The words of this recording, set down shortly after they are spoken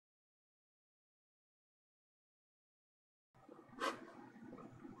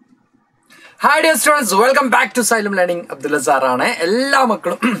Hi dear students, welcome back to Xylem Learning. Abdullah Zarane. Ella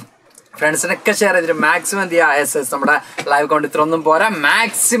makkalum friends nekke share cheyidittu maximum the ISS nammada live account ithronum pora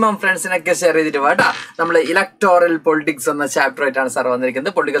maximum friends nekke share cheyidittu vada nammal electoral politics enna chapter aitana sir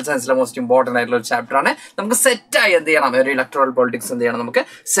vandirikkunnu political science le most important aayittulla chapter aanu namukku set ayi endu cheyanam oru electoral politics endu cheyanam namukku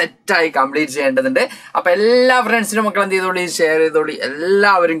set ayi complete cheyendathunde appo ella friends nu makkal endu cheyidoli share cheyidoli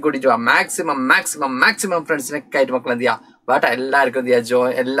ellavarum koodittu maximum friends nekke aayittu makkal endu but എല്ലാവർക്കും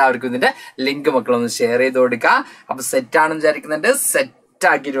എല്ലാവർക്കും ഇതിന്റെ link മക്കളൊന്ന് share ചെയ്ത് കൊടുക്കുക. അപ്പൊ set ആണെന്ന് വിചാരിക്കുന്നുണ്ട്. Set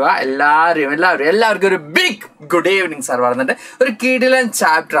ആക്കിടുക എല്ലാവർക്കും ഒരു ബിഗ് ഗുഡ് ഈവനിങ് സാർ പറയുന്നുണ്ട്. ഒരു കിടിലൻ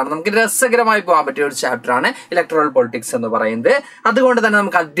ചാപ്റ്റർ ആണ്, നമുക്ക് രസകരമായി പോകാൻ പറ്റിയ ഒരു ചാപ്റ്റർ ആണ് ഇലക്ട്രൽ പൊളിറ്റിക്സ് എന്ന് പറയുന്നത്. അതുകൊണ്ട് തന്നെ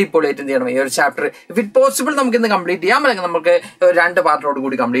നമുക്ക് അടിപൊളിയായിട്ട് എന്ത് ചെയ്യണം, ഈ ഒരു ചാപ്റ്റർ ഇഫ് ഇറ്റ് പോസിബിൾ നമുക്ക് ഇന്ന് കംപ്ലീറ്റ് ചെയ്യാം, അല്ലെങ്കിൽ നമുക്ക് 2 പാർട്ടോട്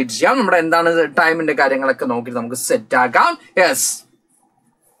കൂടി കംപ്ലീറ്റ് ചെയ്യാം. നമ്മുടെ എന്താണ് ടൈമിന്റെ കാര്യങ്ങളൊക്കെ നോക്കി നമുക്ക് സെറ്റ് ആക്കാം. യെസ്,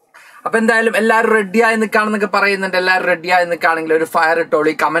 അപ്പൊ എന്തായാലും എല്ലാവരും റെഡിയായി നിൽക്കാണെന്നൊക്കെ പറയുന്നുണ്ട്. എല്ലാവരും റെഡിയായി നിൽക്കുകയാണെങ്കിൽ ഒരു ഫയർ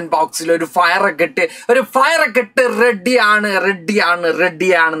ഇട്ടോളി. കമന്റ് ബോക്സിൽ ഒരു ഫയർ ഒക്കെ ഇട്ട്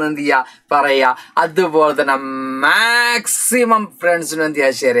റെഡിയാണെന്ന് എന്ത് ചെയ്യാ പറയാ. അതുപോലെ തന്നെ മാക്സിമം ഫ്രണ്ട്സിനും എന്ത്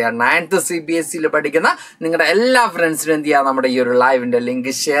ചെയ്യാ ഷെയർ ചെയ്യാം. 9th CBSE പഠിക്കുന്ന നിങ്ങളുടെ എല്ലാ ഫ്രണ്ട്സിനും എന്ത് ചെയ്യാം നമ്മുടെ ഈ ഒരു ലൈവിന്റെ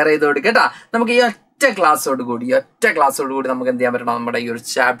ലിങ്ക് ഷെയർ ചെയ്ത് കൊടുക്കട്ടാ. നമുക്ക് ഈ ഒറ്റ ക്ലാസ്സോട് കൂടി നമുക്ക് എന്ത് ചെയ്യാൻ പറ്റണം, നമ്മുടെ ഈ ഒരു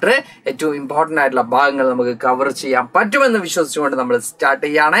ചാപ്റ്റർ ഏറ്റവും ഇമ്പോർട്ടന്റ് ആയിട്ടുള്ള ഭാഗങ്ങൾ നമുക്ക് കവർ ചെയ്യാൻ പറ്റുമെന്ന് വിശ്വസിച്ചുകൊണ്ട് നമ്മൾ സ്റ്റാർട്ട്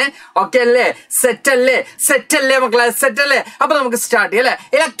ചെയ്യാണ്. ഓക്കെ അല്ലേ? സെറ്റ് അല്ലേ മക്കളെ? സെറ്റ് അല്ലേ? അപ്പൊ നമുക്ക് സ്റ്റാർട്ട് ചെയ്യാം അല്ലെ.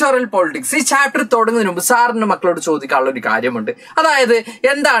 ഇലക്ടോറൽ പൊളിറ്റിക്സ് ഈ ചാപ്റ്റർ തുടങ്ങുന്നതിന് മുമ്പ് സാറിന് മക്കളോട് ചോദിക്കാനുള്ള ഒരു കാര്യമുണ്ട്. അതായത്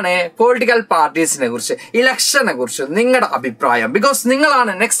എന്താണ് പൊളിറ്റിക്കൽ പാർട്ടീസിനെ കുറിച്ച്, ഇലക്ഷനെ കുറിച്ച് നിങ്ങളുടെ അഭിപ്രായം? ബിക്കോസ്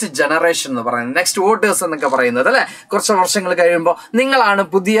നിങ്ങളാണ് നെക്സ്റ്റ് ജനറേഷൻ എന്ന് പറയുന്നത്, നെക്സ്റ്റ് വോട്ടേഴ്സ് എന്നൊക്കെ പറയുന്നത് അല്ലെ. കുറച്ച് വർഷങ്ങൾ കഴിയുമ്പോൾ നിങ്ങളാണ്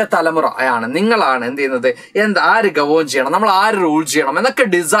പുതിയ തലമുറയാണ്, നിങ്ങളാണ് എന്ത് ചെയ്യുന്നത്, ആര് ഗവേൺ ചെയ്യണം, നമ്മൾ ആര് റൂൾ ചെയ്യണം എന്നൊക്കെ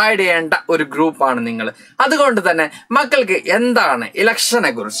ഡിസൈഡ് ചെയ്യേണ്ട ഒരു ഗ്രൂപ്പാണ് നിങ്ങൾ. അതുകൊണ്ട് തന്നെ മക്കൾക്ക് എന്താണ്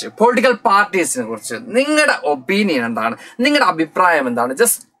ഇലക്ഷനെ കുറിച്ച്, പൊളിറ്റിക്കൽ പാർട്ടീസിനെ കുറിച്ച് നിങ്ങളുടെ ഒപ്പീനിയൻ എന്താണ്, നിങ്ങളുടെ അഭിപ്രായം എന്താണ്?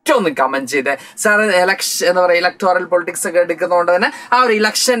 ജസ്റ്റ് ഒന്ന് കമന്റ് ചെയ്ത്. സാർ ഇലക്ഷൻ എന്താ പറയുക, ഇലക്ടോറൽ പൊളിറ്റിക്സ് ഒക്കെ എടുക്കുന്നതുകൊണ്ട് തന്നെ ആ ഒരു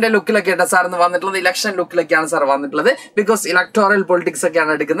ഇലക്ഷന്റെ ലുക്കിലൊക്കെയാണ് സാർ വന്നിട്ടുള്ളത്. ഇലക്ഷൻ ലുക്കിലൊക്കെയാണ് സാർ വന്നിട്ടുള്ളത്. ബിക്കോസ് ഇലക്ടോറൽ പൊളിറ്റിക്സ്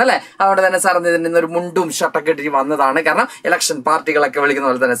ഒക്കെയാണ് എടുക്കുന്നത് അല്ലെ. അവിടെ തന്നെ സാർ ഇതിന് ഒരു മുണ്ടും ഷർട്ടൊക്കെ ഇട്ടിട്ട് വന്നതാണ്. കാരണം ഇലക്ഷൻ പാർട്ടികളൊക്കെ വിളിക്കുന്ന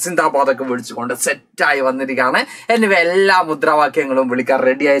പോലെ തന്നെ സിന്ദാബാദൊക്കെ വിളിച്ചുകൊണ്ട് സെറ്റായി വന്നിരിക്കുകയാണ്. എന്നിവ എല്ലാ മുദ്രാവാക്യങ്ങളും വിളിക്കാൻ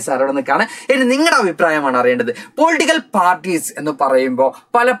റെഡിയായി സാർ അവിടെ നിൽക്കുകയാണ്. ഇനി നിങ്ങളുടെ അഭിപ്രായമാണ് അറിയേണ്ടത്. പൊളിറ്റിക്കൽ പാർട്ടീസ് എന്ന് പറയുമ്പോൾ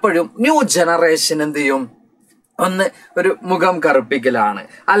പലപ്പോഴും ന്യൂ ജനറേഷൻ എന്ത് ചെയ്യും, ഒന്ന് ഒരു മുഖം കറുപ്പിക്കലാണ്,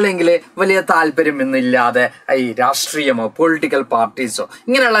 അല്ലെങ്കിൽ വലിയ താല്പര്യമൊന്നുമില്ലാതെ ഈ രാഷ്ട്രീയമോ പൊളിറ്റിക്കൽ പാർട്ടീസോ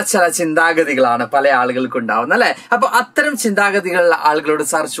ഇങ്ങനെയുള്ള ചില ചിന്താഗതികളാണ് പല ആളുകൾക്ക് ഉണ്ടാവുന്നത് അല്ലെ. അപ്പൊ അത്തരം ചിന്താഗതികളുള്ള ആളുകളോട്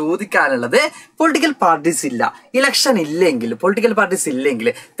സാർ ചോദിക്കാനുള്ളത്, പൊളിറ്റിക്കൽ പാർട്ടീസ് ഇല്ല, ഇലക്ഷൻ ഇല്ലെങ്കിൽ, പൊളിറ്റിക്കൽ പാർട്ടീസ് ഇല്ലെങ്കിൽ,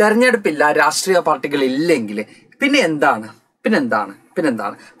 തെരഞ്ഞെടുപ്പില്ല, രാഷ്ട്രീയ പാർട്ടികൾ ഇല്ലെങ്കിൽ പിന്നെന്താണ്?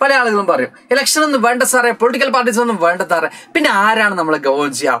 പല ആളുകളും പറയും ഇലക്ഷൻ ഒന്നും വേണ്ട സാറേ, പൊളിറ്റിക്കൽ പാർട്ടീസ് ഒന്നും വേണ്ട സാറേ, പിന്നെ ആരാണ് നമ്മളെ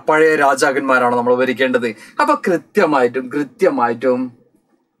ഗവേൺ ചെയ്യുക? പഴയ രാജാക്കന്മാരാണോ നമ്മൾ ഭരിക്കേണ്ടത്? അപ്പൊ കൃത്യമായിട്ടും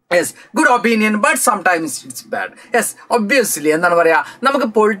yes, good opinion but sometimes it's bad. Yes, obviously എന്താണ് പറയാ, നമുക്ക്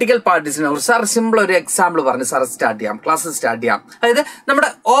പൊളിറ്റിക്കൽ പാർട്ടീസിനെ കുറിച്ച് സാർ സിമ്പിൾ ഒരു എക്സാമ്പിൾ പറഞ്ഞ് സാർ ക്ലാസ് സ്റ്റാർട്ട് ചെയ്യാം. അതായത് നമ്മുടെ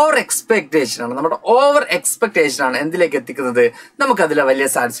ഓവർ എക്സ്പെക്ടേഷൻ ആണ് എന്തിലേക്ക് എത്തിക്കുന്നത്, നമുക്ക് അതിൽ വലിയ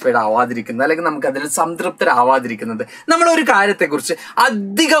സാറ്റിസ്ഫൈഡ് ആവാതിരിക്കുന്നത്, അല്ലെങ്കിൽ നമുക്ക് അതിൽ സംതൃപ്തരാവാതിരിക്കുന്നത്. നമ്മൾ ഒരു കാര്യത്തെക്കുറിച്ച്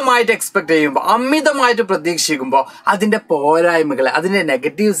അധികമായിട്ട് എക്സ്പെക്ട് ചെയ്യുമ്പോൾ, അമിതമായിട്ട് പ്രതീക്ഷിക്കുമ്പോൾ അതിന്റെ പോരായ്മകളെ, അതിന്റെ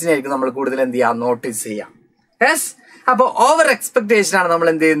നെഗറ്റീവ്സിനെ ആയിരിക്കും നമ്മൾ കൂടുതൽ എന്ത് ചെയ്യാം, നോട്ടീസ് ചെയ്യാം. യെസ്, അപ്പൊ ഓവർ എക്സ്പെക്ടേഷൻ ആണ് നമ്മൾ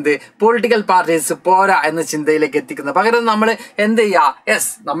എന്ത് ചെയ്യുന്നത്, പൊളിറ്റിക്കൽ പാർട്ടീസ് പോരാ എന്ന ചിന്തയിലേക്ക് എത്തിക്കുന്നത്. പകരം നമ്മൾ എന്ത് ചെയ്യുക,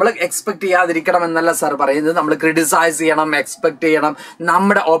 യെസ്, നമ്മൾ എക്സ്പെക്ട് ചെയ്യാതിരിക്കണം എന്നല്ല സാർ പറയുന്നത്. നമ്മൾ ക്രിട്ടിസൈസ് ചെയ്യണം, എക്സ്പെക്ട് ചെയ്യണം,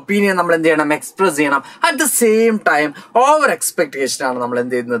 നമ്മുടെ ഒപ്പീനിയൻ നമ്മൾ എന്ത് ചെയ്യണം, എക്സ്പ്രസ് ചെയ്യണം. At the same time over expectation ആണ് നമ്മൾ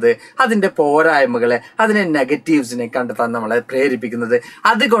എന്ത് ചെയ്യുന്നത്, അതിന്റെ പോരായ്മകളെ, അതിന്റെ നെഗറ്റീവ്സിനെ കണ്ടെത്താൻ നമ്മളെ പ്രേരിപ്പിക്കുന്നത്.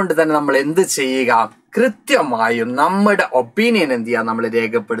 അതുകൊണ്ട് തന്നെ നമ്മൾ എന്ത് ചെയ്യുക, കൃത്യമായും നമ്മുടെ ഒപ്പീനിയൻ എന്ത് ചെയ്യുക, നമ്മൾ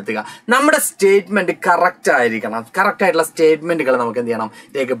രേഖപ്പെടുത്തുക. നമ്മുടെ സ്റ്റേറ്റ്മെന്റ് കറക്റ്റ് ആയിരിക്കണം. കറക്റ്റ് ആയിട്ടുള്ള സ്റ്റേറ്റ്മെന്റുകൾ നമുക്ക് എന്ത് ചെയ്യണം,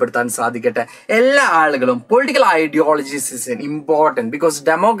 രേഖപ്പെടുത്താൻ സാധിക്കട്ടെ. എല്ലാ ആളുകളും political ideologies is important. Because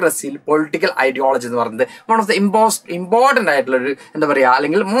ഡെമോക്രസിയിൽ political ideology എന്ന് പറയുന്നത് വൺ ഓഫ് ദ ഇമ്പോർട്ടന്റ് ആയിട്ടുള്ള ഒരു എന്താ പറയുക,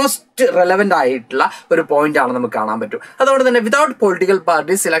 അല്ലെങ്കിൽ മോസ്റ്റ് റെലവെന്റ് ആയിട്ടുള്ള ഒരു പോയിന്റ് ആണ് നമുക്ക് കാണാൻ പറ്റും. അതുകൊണ്ട് തന്നെ without political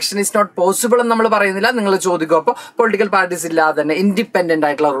parties election is not possible എന്ന് നമ്മൾ പറയുന്നില്ല. നിങ്ങൾ ചോദിക്കും, അപ്പോൾ പൊളിറ്റിക്കൽ പാർട്ടീസ് ഇല്ലാതെ തന്നെ ഇൻഡിപെൻഡന്റ്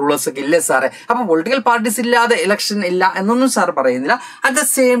ആയിട്ടുള്ള റൂളേഴ്സ് ഒക്കെ ഇല്ലേ സാറേ, അപ്പൊ പൊളിറ്റിക്കൽ പാർട്ടീസ് ഇല്ലാതെ ഇലക്ഷൻ ഇല്ല എന്നൊന്നും സാർ പറയുന്നില്ല. അറ്റ് ദ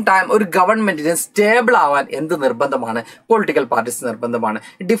സെയിം ടൈം ഒരു ഗവൺമെന്റിന് സ്റ്റേബിൾ ആവാൻ എന്ത് നിർബന്ധമാണ്, പൊളിറ്റിക്കൽ പാർട്ടീസ് നിർബന്ധമാണ്.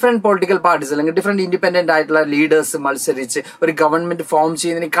 ഡിഫറെന്റ് പൊളിറ്റിക്കൽ പാർട്ടീസ് അല്ലെങ്കിൽ ഡിഫറെന്റ് ഇൻഡിപെൻഡന്റ് ആയിട്ടുള്ള ലീഡേഴ്സ് മത്സരിച്ച് ഒരു ഗവൺമെന്റ് ഫോം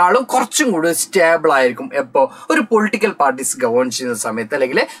ചെയ്യുന്നതിനേക്കാളും കുറച്ചും കൂടി സ്റ്റേബിൾ ആയിരിക്കും എപ്പോ ഒരു പൊളിറ്റിക്കൽ പാർട്ടീസ് ഗവേൺ ചെയ്യുന്ന സമയത്ത്,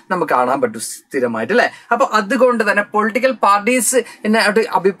 അല്ലെങ്കിൽ നമുക്ക് കാണാൻ പറ്റും സ്ഥിരമായിട്ട് അല്ലെ. അപ്പൊ അതുകൊണ്ട് തന്നെ പൊളിറ്റിക്കൽ പാർട്ടീസ്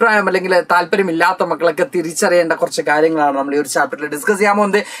അഭിപ്രായം അല്ലെങ്കിൽ താല്പര്യമില്ലാത്ത മക്കളൊക്കെ തിരിച്ചറിയേണ്ട കുറച്ച് കാര്യങ്ങളാണ് നമ്മൾ ഈ ഒരു ചാപ്റ്ററിൽ ഡിസ്കസ് ചെയ്യാൻ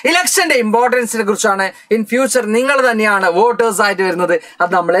പോകുന്നത്. ഇലക്ഷന്റെ ഇമ്പോർട്ടൻസിനെ കുറിച്ചാണ് ആണ് ഇൻ ഫ്യൂച്ചർ നിങ്ങൾ തന്നെയാണ് വോട്ടേഴ്സ് ആയിട്ട് വരുന്നത്.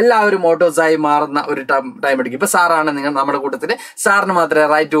 അത് നമ്മളെല്ലാവരും വോട്ടേഴ്സ് ആയി മാറുന്ന ഒരു ടൈം എടുക്കും. ഇപ്പൊ സാറാണ് നിങ്ങൾ നമ്മുടെ കൂട്ടത്തില്, സാറിന് മാത്രമേ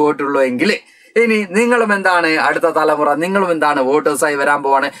റൈറ്റ് വോട്ട് ഉള്ളൂ എങ്കിൽ ഇനി നിങ്ങളും എന്താണ്, അടുത്ത തലമുറ നിങ്ങളും എന്താണ് വോട്ടേഴ്സായി വരാൻ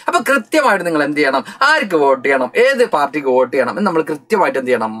പോവാണ്. അപ്പൊ കൃത്യമായിട്ട് നിങ്ങൾ എന്ത് ചെയ്യണം, ആർക്ക് വോട്ട് ചെയ്യണം, ഏത് പാർട്ടിക്ക് വോട്ട് ചെയ്യണം എന്ന് നമ്മൾ കൃത്യമായിട്ട്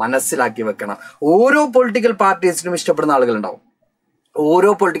എന്ത് ചെയ്യണം, മനസ്സിലാക്കി വെക്കണം. ഓരോ പൊളിറ്റിക്കൽ പാർട്ടീസിനും ഇഷ്ടപ്പെടുന്ന ആളുകളുണ്ടാവും, ഓരോ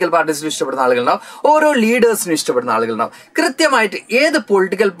പൊളിറ്റിക്കൽ പാർട്ടീസിനും ഇഷ്ടപ്പെടുന്ന ആളുകളുണ്ടാവും, ഓരോ ലീഡേഴ്സിനും ഇഷ്ടപ്പെടുന്ന ആളുകളുണ്ടാവും. കൃത്യമായിട്ട് ഏത്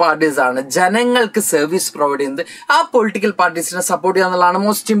പൊളിറ്റിക്കൽ പാർട്ടീസ് ആണ് ജനങ്ങൾക്ക് സർവീസ് പ്രൊവൈഡ് ചെയ്യുന്നത് ആ പൊളിറ്റിക്കൽ പാർട്ടീസിനെ സപ്പോർട്ട് ചെയ്യുക എന്നുള്ളതാണ്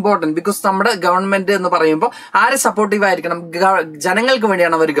മോസ്റ്റ് ഇമ്പോർട്ടന്റ്. ബിക്കോസ് നമ്മുടെ ഗവൺമെന്റ് എന്ന് പറയുമ്പോൾ ആരെ സപ്പോർട്ടീവ് ആയിരിക്കണം, ജനങ്ങൾക്ക്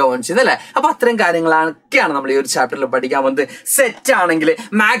വേണ്ടിയാണ് അവർ ഗവൺ ചെയ്യുന്നത് അല്ലെ. അപ്പൊ അത്രയും കാര്യങ്ങളൊക്കെയാണ് നമ്മൾ ഈ ഒരു ചാപ്റ്ററിൽ പഠിക്കാൻ വന്നത്. സെറ്റ് ആണെങ്കിൽ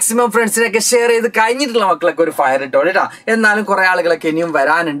മാക്സിമം ഫ്രണ്ട്സിനൊക്കെ ഷെയർ ചെയ്ത് കഴിഞ്ഞിട്ടുള്ള മക്കളൊക്കെ ഒരു ഫയർ ഇട്ടോളി കേട്ടോ. എന്നാലും കുറെ ആളുകളൊക്കെ ഇനിയും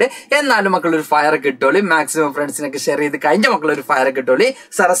വരാനുണ്ട്, എന്നാലും മക്കളൊരു ഫയർ ഒക്കെ ഇട്ടോളി. മാക്സിമം ഫ്രണ്ട്സിനൊക്കെ ഷെയർ ചെയ്ത് കഴിഞ്ഞ മക്കളൊരു ഫയർ ഒക്കെ ഇട്ടോളി.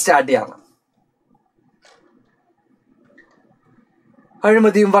 സാറ സ്റ്റാർട്ട് ചെയ്യണം.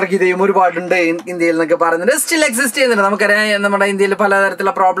 അഴിമതിയും വർഗീയതയും ഒരുപാടുണ്ട് ഇന്ത്യയിൽ എന്നൊക്കെ പറയുന്നത് സ്റ്റിൽ എക്സിസ്റ്റ് ചെയ്യുന്നുണ്ട്. നമുക്കറിയാം നമ്മുടെ ഇന്ത്യയിൽ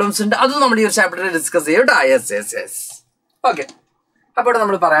പലതരത്തിലുള്ള പ്രോബ്ലംസ് ഉണ്ട്, അതും നമ്മൾ ഈ ഒരു ചാപ്റ്ററിൽ ഡിസ്കസ് ചെയ്യും കേട്ടോ. Yes okay. അപ്പോൾ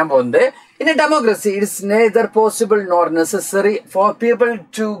നമ്മൾ പറയാൻ പോകുന്നത് in a democracy it is neither possible nor necessary for people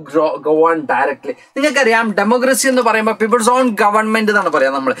to govern directly. നിങ്ങൾക്കറിയാം ഡെമോക്രസി എന്ന് പറയുമ്പോൾ പീപ്പിൾസ് ഓൺ ഗവൺമെന്റ് എന്നാണ്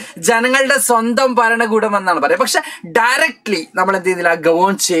പറയാം, നമ്മൾ ജനങ്ങളുടെ സ്വന്തം ഭരണകൂടം എന്നാണ് പറയാം. പക്ഷെ ഡയറക്ട്ലി നമ്മൾ എന്ത് ചെയ്യുന്നില്ല,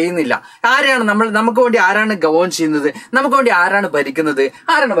 ഗവേൺ ചെയ്യുന്നില്ല. ആരാണ് നമുക്ക് വേണ്ടി ആരാണ് ഗവേൺ ചെയ്യുന്നത്, നമുക്ക് വേണ്ടി ആരാണ് ഭരിക്കുന്നത്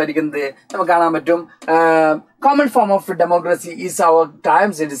നമുക്ക് കാണാൻ പറ്റും. Common form of democracy is our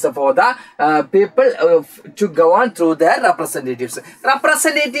times it is for the people to govern through their representatives.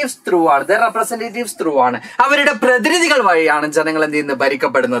 Representatives through ആണ് അവരുടെ പ്രതിനിധികൾ വഴിയാണ് ജനങ്ങൾ എന്ത് ചെയ്യുന്നത്,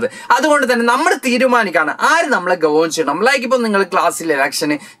 ഭരിക്കപ്പെടുന്നത്. അതുകൊണ്ട് തന്നെ നമ്മൾ തീരുമാനിക്കാണ് ആര് നമ്മളെ ഗവേൺ ചെയ്യണം. ലൈക്ക് ഇപ്പൊ നിങ്ങൾ ക്ലാസ്സിൽ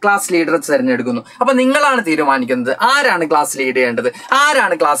ഇലക്ഷന് ക്ലാസ് ലീഡർ തിരഞ്ഞെടുക്കുന്നു, അപ്പൊ നിങ്ങളാണ് തീരുമാനിക്കുന്നത് ആരാണ് ക്ലാസ് ലീഡ് ചെയ്യേണ്ടത്,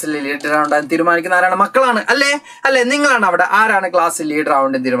 ആരാണ് ക്ലാസ്സിൽ ലീഡർ ആവേണ്ടത് തീരുമാനിക്കുന്ന ആരാണ്, മക്കളാണ് അല്ലേ. നിങ്ങളാണ് അവിടെ ആരാണ് ക്ലാസ്സിൽ ലീഡർ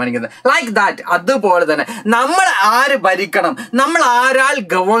ആവേണ്ടത് തീരുമാനിക്കുന്നത്. ലൈക്ക് ദാറ്റ് അതുപോലെ തന്നെ നമ്മൾ ആര് ഭരിക്കണം, നമ്മൾ ആരാൽ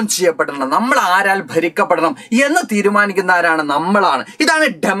ഗവേൺ ചെയ്യപ്പെടണം, നമ്മൾ ആരാൽ ഭരിക്കപ്പെടണം എന്ന് തീരുമാനിക്കുന്ന ആരാണ്, നമ്മളാണ്. ഇതാണ്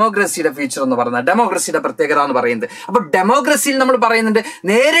ഡെമോക്രസിയുടെ ഫീച്ചർ എന്ന് പറയുന്നത്, ഡെമോക്രസിയുടെ പ്രത്യേകത എന്ന് പറയുന്നത്. അപ്പൊ ഡെമോക്രസിയിൽ നമ്മൾ പറയുന്നുണ്ട്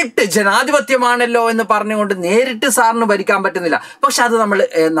നേരിട്ട് ജനാധിപത്യമാണല്ലോ എന്ന് പറഞ്ഞുകൊണ്ട് നേരിട്ട് സാറിന് ഭരിക്കാൻ പറ്റുന്നില്ല. പക്ഷെ അത് നമ്മൾ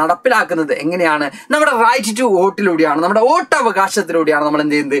നടപ്പിലാക്കുന്നത് എങ്ങനെയാണ്, നമ്മുടെ റൈറ്റ് ടു വോട്ടിലൂടെയാണ്, നമ്മുടെ വോട്ടവകാശത്തിലൂടെയാണ് നമ്മൾ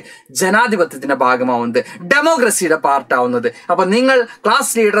എന്ത് ചെയ്യുന്നത്, ജനാധിപത്യത്തിന്റെ ഭാഗമാവുന്നത്, ഡെമോക്രസിയുടെ പാർട്ടാവുന്നത്. അപ്പൊ നിങ്ങൾ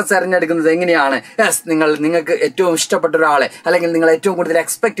ക്ലാസ് ലീഡറെ തെരഞ്ഞെടുക്കുന്നത് എങ്ങനെയാണ്, നിങ്ങൾക്ക് ഏറ്റവും ഇഷ്ടപ്പെട്ട ഒരാളെ, അല്ലെങ്കിൽ നിങ്ങൾ ഏറ്റവും കൂടുതൽ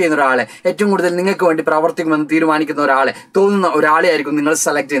എക്സ്പെക്ട് ചെയ്യുന്ന ഒരാളെ, ഏറ്റവും കൂടുതൽ നിങ്ങൾക്ക് വേണ്ടി പ്രവർത്തിക്കുമെന്ന് തീരുമാനിക്കുന്ന ഒരാളെ, തോന്നുന്ന ഒരാളെ ആയിരിക്കും നിങ്ങൾ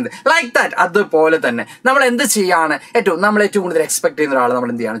സെലക്ട് ചെയ്യുന്നത്. ലൈക്ക് ദാറ്റ് അതുപോലെ തന്നെ നമ്മൾ എന്ത് ചെയ്യാണ്, നമ്മൾ ഏറ്റവും കൂടുതൽ എക്സ്പെക്ട് ചെയ്യുന്ന ഒരാളെ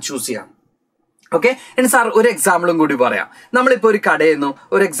നമ്മൾ എന്ത് ചെയ്യണം, ചൂസ് ചെയ്യണം. ഓക്കെ. ഇനി സാർ ഒരു എക്സാമ്പിളും കൂടി പറയാം. നമ്മളിപ്പോ ഒരു കടയിൽ നിന്നും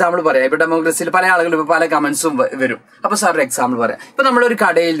ഒരു എക്സാമ്പിൾ പറയാം. ഇപ്പൊ ഡെമോക്രസിയിൽ പല ആളുകളും ഇപ്പൊ പല കമന്റ്സും വരും. അപ്പൊ സാർ ഒരു എക്സാമ്പിൾ പറയാം. ഇപ്പൊ നമ്മളൊരു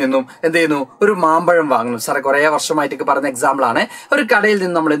കടയിൽ നിന്നും എന്ത് ചെയ്യുന്നു, ഒരു മാമ്പഴം വാങ്ങുന്നു. സാറെ കുറെ വർഷമായിട്ടൊക്കെ പറഞ്ഞ എക്സാമ്പിൾ ആണ്. ഒരു കടയിൽ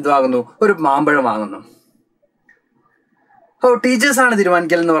നിന്ന് നമ്മൾ എന്ത് വാങ്ങുന്നു, ഒരു മാമ്പഴം വാങ്ങുന്നു. ടീച്ചേഴ്സാണ്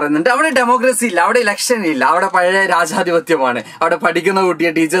തീരുമാനിക്കൽ എന്ന് പറയുന്നുണ്ട്. അവിടെ ഡെമോക്രസി ഇല്ല, അവിടെ ഇലക്ഷൻ ഇല്ല, അവിടെ പഴയ രാജാധിപത്യമാണ്. അവിടെ പഠിക്കുന്ന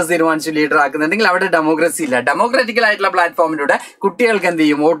കുട്ടിയെ ടീച്ചേഴ്സ് തീരുമാനിച്ച് ലീഡർ ആക്കുന്നുണ്ടെങ്കിൽ അവിടെ ഡെമോക്രസി ഇല്ല. ഡെമോക്രാറ്റിക്കൽ ആയിട്ടുള്ള പ്ലാറ്റ്ഫോമിലൂടെ കുട്ടികൾക്ക് എന്ത്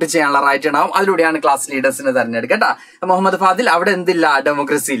ചെയ്യും, വോട്ട് ചെയ്യാനുള്ള റൈറ്റ് ഉണ്ടാവും. അതിലൂടെയാണ് ക്ലാസ് ലീഡേഴ്സിനെ തെരഞ്ഞെടുക്കുക കേട്ടോ. മുഹമ്മദ് ഫാദിൽ അവിടെ എന്തില്ല,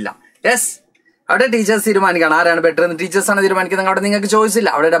 ഡെമോക്രസി ഇല്ല. യെസ്, അവിടെ ടീച്ചേഴ്സ് തീരുമാനിക്കണം ആരാണ് ബെറ്റർ എന്ന് ടീച്ചേഴ്സാണ് തീരുമാനിക്കുന്നത്. അവിടെ നിങ്ങൾക്ക് ചോയ്സ് ഇല്ല,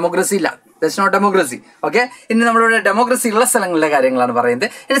 അവിടെ ഡെമോക്രസി ഇല്ല. That's not democracy. ഓക്കെ. ഇനി നമ്മളിവിടെ ഡെമോക്രസി ഉള്ള സ്ഥലങ്ങളിലെ കാര്യങ്ങളാണ് പറയുന്നത്.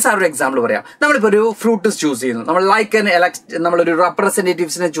 ഇനി സാർ ഒരു എക്സാമ്പിൾ പറയാം. നമ്മളിപ്പോ ഒരു ഫ്രൂട്ട് ചൂസ് ചെയ്യുന്നു, നമ്മൾ നമ്മളൊരു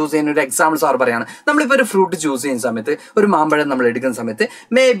റെപ്രസെന്റേറ്റീവ്സിനെ ചൂസ് ചെയ്യുന്ന ഒരു എക്സാമ്പിൾ സാർ പറയാണ്. നമ്മളിപ്പോ ഒരു ഫ്രൂട്ട് ചൂസ് ചെയ്യുന്ന സമയത്ത്, ഒരു മാമ്പഴം നമ്മൾ എടുക്കുന്ന സമയത്ത്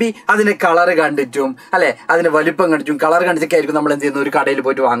മേ ബി അതിന്റെ കളർ കണ്ടിട്ടും അല്ലെ അതിന്റെ വലിപ്പം കണ്ടിട്ടും കളർ കണ്ടിട്ടൊക്കെ ആയിരിക്കും നമ്മൾ എന്ത് ചെയ്യുന്നത്, ഒരു കടയിൽ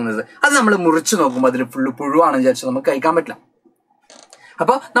പോയിട്ട് വാങ്ങുന്നത്. അത് നമ്മൾ മുറിച്ചു നോക്കുമ്പോൾ അതിന് ഫുള്ള് പുഴുവാണെന്ന് വിചാരിച്ചാൽ നമുക്ക് കഴിക്കാൻ പറ്റില്ല.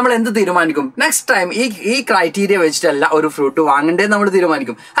 അപ്പൊ നമ്മൾ എന്ത് തീരുമാനിക്കും, നെക്സ്റ്റ് ടൈം ഈ ക്രൈറ്റീരിയ വെച്ചിട്ടല്ല ഒരു ഫ്രൂട്ട് വാങ്ങണ്ടേന്ന് നമ്മൾ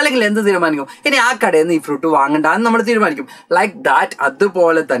തീരുമാനിക്കും. അല്ലെങ്കിൽ എന്ത് തീരുമാനിക്കും, ഇനി ആ കടയിൽ നിന്ന് ഈ ഫ്രൂട്ട് വാങ്ങണ്ടെന്ന് നമ്മൾ തീരുമാനിക്കും. ലൈക്ക് ദാറ്റ്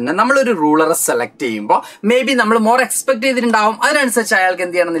അതുപോലെ തന്നെ നമ്മളൊരു റൂളറെ സെലക്ട് ചെയ്യുമ്പോൾ മേ ബി നമ്മൾ മോർ എക്സ്പെക്ട് ചെയ്തിട്ടുണ്ടാവും, അതിനനുസരിച്ച് അയാൾക്ക്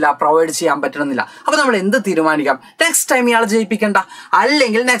എന്ത് ചെയ്യണമെന്നില്ല, പ്രൊവൈഡ് ചെയ്യാൻ പറ്റണമെന്നില്ല. അപ്പൊ നമ്മൾ എന്ത് തീരുമാനിക്കാം, നെക്സ്റ്റ് ടൈം ഇയാളെ ജയിപ്പിക്കണ്ട,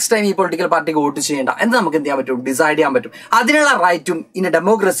 അല്ലെങ്കിൽ നെക്സ്റ്റ് ടൈം ഈ പൊളിറ്റിക്കൽ പാർട്ടിക്ക് വോട്ട് ചെയ്യേണ്ട എന്ന് നമുക്ക് എന്ത് ചെയ്യാൻ പറ്റും, ഡിസൈഡ് ചെയ്യാൻ പറ്റും. അതിനുള്ള റൈറ്റും ഇനി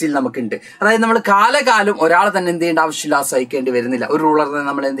ഡെമോക്രസിയിൽ നമുക്കുണ്ട്. അതായത് നമ്മൾ കാലകാലം ഒരാളെ തന്നെ എന്ത് ചെയ്യേണ്ട ആവശ്യമില്ല, സഹിക്കേണ്ടി വരുന്നില്ല. ഒരു റൂളർ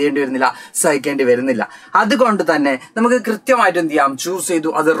നമ്മൾ എന്ത് ചെയ്യേണ്ടി വരുന്നില്ല, സഹിക്കേണ്ടി വരുന്നില്ല. അതുകൊണ്ട് തന്നെ നമുക്ക് കൃത്യമായിട്ട് എന്ത് ചെയ്യാം, ചൂസ് ചെയ്തു.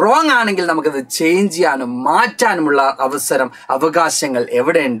 അത് റോങ് ആണെങ്കിൽ നമുക്കത് ചേഞ്ച് ചെയ്യാനും മാറ്റാനുമുള്ള അവകാശങ്ങൾ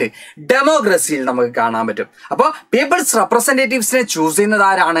എവിടെയുണ്ട്, ഡെമോക്രസിയിൽ നമുക്ക് കാണാൻ പറ്റും. അപ്പോൾ പീപ്പിൾസ് റെപ്രസെന്റേറ്റീവ്സിനെ ചൂസ് ചെയ്യുന്നത്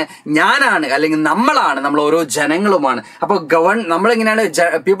ആരാണ്, ഞാനാണ്, അല്ലെങ്കിൽ നമ്മളാണ്, നമ്മൾ ഓരോ ജനങ്ങളുമാണ്. അപ്പോൾ നമ്മളെങ്ങനെയാണ്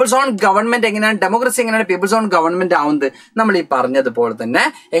പീപ്പിൾസ് ഓൺ ഗവൺമെന്റ്, എങ്ങനെയാണ് ഡെമോക്രസി, എങ്ങനെയാണ് പീപ്പിൾസ് ഓൺ ഗവൺമെന്റ് ആവുന്നത്, നമ്മൾ ഈ പറഞ്ഞതുപോലെ തന്നെ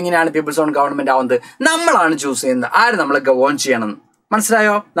എങ്ങനെയാണ് പീപ്പിൾസ് ഓൺ ഗവൺമെന്റ് ആവുന്നത്, നമ്മളാണ് ചൂസ് ചെയ്യുന്നത് ആര് നമ്മളെ ഗവേൺ ചെയ്യണം.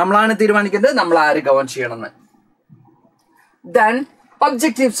 മനസ്സിലായോ? നമ്മളാണ് തീരുമാനിക്കുന്നത് നമ്മൾ ആര് ഗവേൺ ചെയ്യണമെന്ന്. Then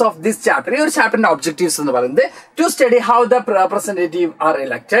objectives of this chapter. Your chapter objectives എന്ന് പറയുന്നത് to study how the representatives are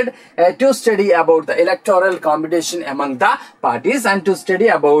elected, to study about the electoral competition among the parties, and to study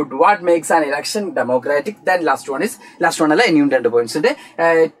about what makes an election democratic. Then last one അല്ല ഇനിയും 2 points ഉണ്ട്.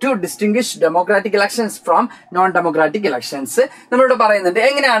 To distinguish democratic elections from non-democratic elections. നമ്മളോട് പറയുന്നുണ്ട്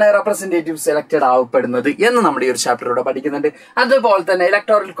എങ്ങനെയാണ് representatives elected ആവപ്പെടുന്നത് എന്ന് നമ്മുടെ ഈ ഒരു ചാപ്റ്ററിലൂടെ പഠിക്കുന്നുണ്ട്. അതുപോലെ തന്നെ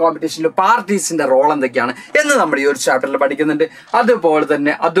ഇലക്ടോറൽ കോമ്പറ്റീഷനിൽ പാർട്ടീസിന്റെ റോൾ എന്തൊക്കെയാണ് എന്ന് നമ്മുടെ ഈ ഒരു ചാപ്റ്ററിൽ പഠിക്കുന്നുണ്ട്. അതുപോലെ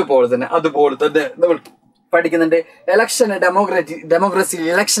തന്നെ നമ്മൾ പഠിക്കുന്നുണ്ട് ഇലക്ഷന് ഡെമോക്രസി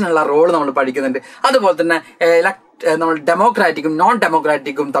ഇലക്ഷനുള്ള റോൾ നമ്മൾ പഠിക്കുന്നുണ്ട്. അതുപോലെ തന്നെ നമ്മൾ ഡെമോക്രാറ്റിക്കും നോൺ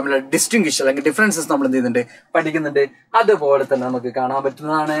ഡെമോക്രാറ്റിക്കും തമ്മിലുള്ള ഡിസ്റ്റിങ്വിഷ് അല്ലെങ്കിൽ ഡിഫറൻസസ് നമ്മൾ എന്ത് ചെയ്യുന്നുണ്ട് പഠിക്കുന്നുണ്ട്. അതുപോലെ തന്നെ നമുക്ക് കാണാൻ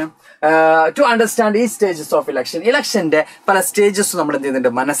പറ്റുന്നതാണ് ടു അണ്ടർസ്റ്റാൻഡ് ഈ സ്റ്റേജസ് ഓഫ് ഇലക്ഷന്റെ പല സ്റ്റേജസ് നമ്മൾ എന്ത്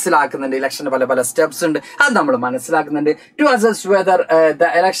ചെയ്യുന്നുണ്ട് മനസ്സിലാക്കുന്നുണ്ട്. ഇലക്ഷന്റെ പല സ്റ്റെപ്സ് ഉണ്ട്, അത് നമ്മൾ മനസ്സിലാക്കുന്നുണ്ട്. To assess whether the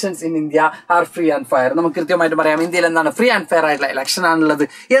elections in India are free and fair. നമുക്ക് കൃത്യമായിട്ട് പറയാം ഇന്ത്യയിൽ എന്താണ് ഫ്രീ ആൻഡ് ഫെയർ ആയിട്ടുള്ള ഇലക്ഷൻ ആണുള്ളത്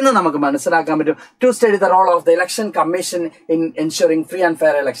എന്ന് നമുക്ക് മനസ്സിലാക്കാൻ പറ്റും. To study the role of the election commission in ensuring free and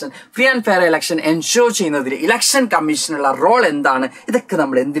fair election ensure ചെയ്യുന്നതിൽ ഇലക്ഷൻ കമ്മീഷനുള്ള റോൾ എന്താണ്, ഇതൊക്കെ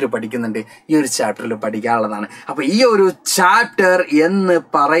നമ്മൾ എന്തിനു പഠിക്കുന്നുണ്ട് ഈ ഒരു ചാപ്റ്ററിൽ പഠിക്കാനുള്ളതാണ്. അപ്പൊ ഈ ഒരു ചാപ്റ്റർ എന്ന്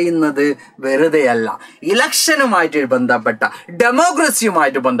പറയുന്നത് വെറുതെയല്ല, ഇലക്ഷനുമായിട്ട് ബന്ധപ്പെട്ട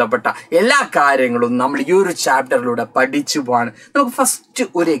ഡെമോക്രസിയുമായിട്ട് ബന്ധപ്പെട്ട എല്ലാ കാര്യങ്ങളും നമ്മൾ ഈ ഒരു ചാപ്റ്ററിലൂടെ പഠിച്ചു പോവാണ്. നമുക്ക് ഫസ്റ്റ്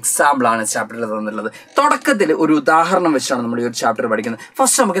ഒരു എക്സാമ്പിൾ ആണ് ചാപ്റ്ററിൽ തന്നിട്ടുള്ളത്. തുടക്കത്തിൽ ഒരു ഉദാഹരണം വെച്ചാണ് നമ്മൾ ഈ ഒരു ചാപ്റ്റർ പഠിക്കുന്നത്.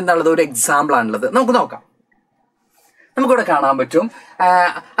 ഫസ്റ്റ് നമുക്ക് എന്താണുള്ളത്, ഒരു എക്സാമ്പിൾ ആണുള്ളത്. നമുക്ക് നോക്കാം. നമുക്കിവിടെ കാണാൻ പറ്റും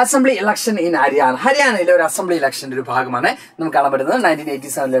അസംബ്ലി ഇലക്ഷൻ ഇൻ ഹരിയാനയിലെ ഒരു അസംബ്ലി ഇലക്ഷന്റെ ഒരു ഭാഗമാണ് നമുക്ക് കാണാൻ പറ്റുന്നത്.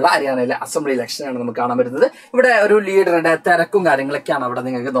 1987 ഹരിയാനയിലെ അസംബ്ലി ഇലക്ഷൻ ആണ് നമുക്ക് കാണാൻ പറ്റുന്നത്. ഇവിടെ ഒരു ലീഡറുടെ തിരക്കും കാര്യങ്ങളൊക്കെയാണ് അവിടെ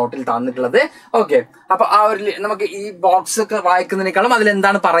നിങ്ങൾക്ക് നോട്ടിൽ തന്നിട്ടുള്ളത്. ഓക്കെ, അപ്പൊ ആ ഒരു നമുക്ക് ഈ ബോക്സ് ഒക്കെ വായിക്കുന്നതിനേക്കാളും അതിൽ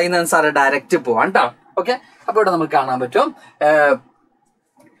എന്താണ് പറയുന്നത് സാറ് ഡയറക്റ്റ് പോവാൻ കേട്ടോ. ഓക്കെ, അപ്പൊ ഇവിടെ നമുക്ക് കാണാൻ പറ്റും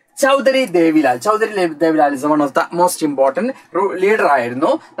Chaudhary Devi Lal is one of the most important leader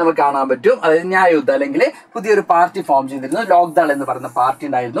ആയിരുന്നു. നമുക്ക് കാണാൻ പറ്റും. അതായത് ന്യായയുദ്ധ അല്ലെങ്കിൽ പുതിയൊരു പാർട്ടി ഫോം ചെയ്തിരുന്നു. ലോക്ദൾ എന്ന് പറയുന്ന പാർട്ടി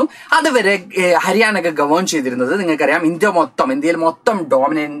ഉണ്ടായിരുന്നു. അതുവരെ ഹരിയാനയൊക്കെ ഗവേൺ ചെയ്തിരുന്നത് നിങ്ങൾക്കറിയാം ഇന്ത്യയിൽ മൊത്തം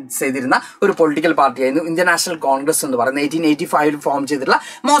ഡോമിനേറ്റ് ചെയ്തിരുന്ന ഒരു പൊളിറ്റിക്കൽ പാർട്ടിയായിരുന്നു ഇന്ത്യൻ നാഷണൽ കോൺഗ്രസ് എന്ന് പറയുന്നത്. 1885 ഫോം ചെയ്തിട്ടുള്ള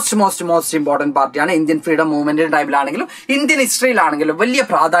മോസ്റ്റ് ഇമ്പോർട്ടന്റ് പാർട്ടിയാണ്. ഇന്ത്യൻ ഫ്രീഡം മൂവ്മെന്റിന്റെ ടൈമിലാണെങ്കിലും ഇന്ത്യൻ ഹിസ്റ്ററിയിലാണെങ്കിലും വലിയ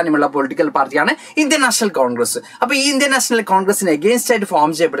പ്രാധാന്യമുള്ള പൊളിറ്റിക്കൽ പാർട്ടിയാണ് ഇന്ത്യൻ നാഷണൽ കോൺഗ്രസ്. അപ്പൊ ഈ ഇന്ത്യൻ നാഷണൽ കോൺഗ്രസിന് എഗെയിൻസ്റ്റ് ആയിട്ട് ഫോം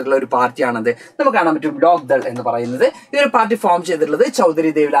ചെയ്യപ്പെട്ടിട്ടുള്ള ഒരു പാർട്ടിയാണത്. നമുക്ക് കാണാൻ പറ്റും ലോക്ദൾ എന്ന് പറയുന്നത്. ഈ ഒരു പാർട്ടി ഫോം ചെയ്തിട്ടുള്ളത്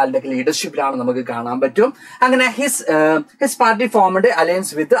ചൗധരി ദേവിലാലിന്റെ ലീഡർഷിപ്പിലാണ് നമുക്ക് കാണാൻ പറ്റും. അങ്ങനെ his party formed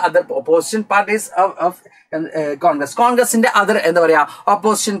alliance with other opposition parties of കോൺഗ്രസിന്റെ അതർ എന്താ പറയാ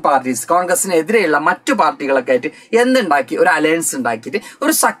ഓപ്പോസിഷൻ പാർട്ടീസ്, കോൺഗ്രസിനെതിരെയുള്ള മറ്റു പാർട്ടികളൊക്കെ ആയിട്ട് എന്തുണ്ടാക്കി ഒരു അലയൻസ് ഉണ്ടാക്കിയിട്ട്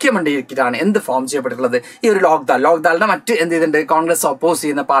ഒരു സഖ്യം ഉണ്ടാക്കിയിട്ടാണ് എന്ത് ഫോം ചെയ്യപ്പെട്ടിട്ടുള്ളത് ഈ ഒരു ലോക്ദാളിന്റെ മറ്റ് എന്ത് ചെയ്തിട്ടുണ്ട് കോൺഗ്രസ് ഒപ്പോസ്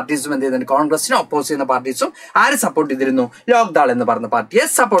ചെയ്യുന്ന പാർട്ടീസും എന്ത് ചെയ്തിട്ടുണ്ട് കോൺഗ്രസിനെ ഒപ്പോസ് ചെയ്യുന്ന പാർട്ടീസും ആര് സപ്പോർട്ട് ചെയ്തിരുന്നു, ലോക്ദാൾ എന്ന് പറഞ്ഞ പാർട്ടിയെ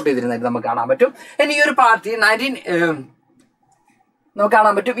സപ്പോർട്ട് ചെയ്തിരുന്നതായിട്ട് നമുക്ക് കാണാൻ പറ്റും. ഇനി ഈ ഒരു പാർട്ടി നമുക്ക്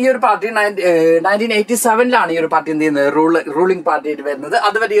കാണാൻ പറ്റും. ഈ ഒരു പാർട്ടി 1987 ഈ ഒരു പാർട്ടി എന്ത് ചെയ്യുന്നത് റൂളിംഗ് പാർട്ടി ആയിട്ട് വരുന്നത്.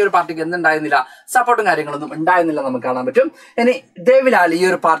 അതുവരെ ഈ ഒരു പാർട്ടിക്ക് എന്തുണ്ടായിരുന്നില്ല, സപ്പോർട്ടും കാര്യങ്ങളൊന്നും ഉണ്ടായിരുന്നില്ല നമുക്ക് കാണാൻ പറ്റും. ഇനി ദേവിലാൽ ഈ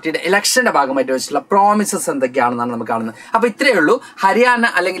ഒരു പാർട്ടിയുടെ ഇലക്ഷന്റെ ഭാഗമായിട്ട് വെച്ചിട്ടുള്ള പ്രോമിസസ് എന്തൊക്കെയാണെന്നാണ് നമുക്ക് കാണുന്നത്. അപ്പൊ ഇത്രയേ ഉള്ളൂ. ഹരിയാന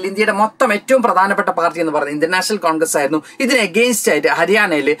അല്ലെങ്കിൽ ഇന്ത്യയുടെ മൊത്തം ഏറ്റവും പ്രധാനപ്പെട്ട പാർട്ടി എന്ന് പറയുന്നത് ഇന്ത്യൻ നാഷണൽ കോൺഗ്രസ് ആയിരുന്നു. ഇതിന് എഗെയിൻസ്റ്റ് ആയിട്ട്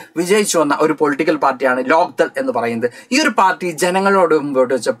ഹരിയാനയിൽ വിജയിച്ചു വന്ന ഒരു പൊളിറ്റിക്കൽ പാർട്ടിയാണ് ലോക്ദൾ എന്ന് പറയുന്നത്. ഈ ഒരു പാർട്ടി ജനങ്ങളോട്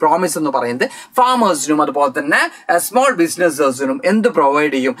മുമ്പോട്ട് വെച്ച പ്രോമിസ് എന്ന് പറയുന്നത് ഫാമേഴ്സിനും അതുപോലെ തന്നെ സ്മോൾ ബിസിനസ്സേഴ്സിനും എന്ത്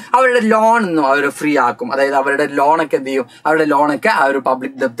പ്രൊവൈഡ് ചെയ്യും, അവരുടെ ലോണൊന്നും അവർ ഫ്രീ ആക്കും. അതായത് അവരുടെ ലോണൊക്കെ എന്ത് ചെയ്യും, അവരുടെ ലോണൊക്കെ ആ ഒരു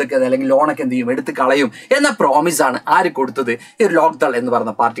പബ്ലിക് ഡെപ്റ്റ് അല്ലെങ്കിൽ ലോണൊക്കെ എന്ത് ചെയ്യും എടുത്ത് കളയും എന്ന പ്രോമിസ് ആണ് ആര് കൊടുത്തത്, ഈ ഒരു ലോക്ദൾ എന്ന്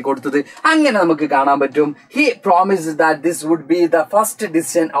പറഞ്ഞ പാർട്ടി കൊടുത്തത്. അങ്ങനെ നമുക്ക് കാണാൻ പറ്റും he promise that this would be the first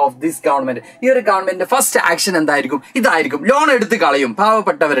decision of this government. ഈ ഒരു ഗവൺമെന്റിന്റെ ഫസ്റ്റ് ആക്ഷൻ എന്തായിരിക്കും, ഇതായിരിക്കും. ലോൺ എടുത്ത് കളയും,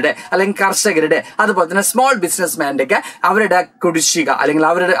 പാവപ്പെട്ടവരുടെ അല്ലെങ്കിൽ കർഷകരുടെ അതുപോലെ തന്നെ സ്മോൾ ബിസിനസ്മാന്റെ ഒക്കെ അവരുടെ കുടിശ്ശിക അല്ലെങ്കിൽ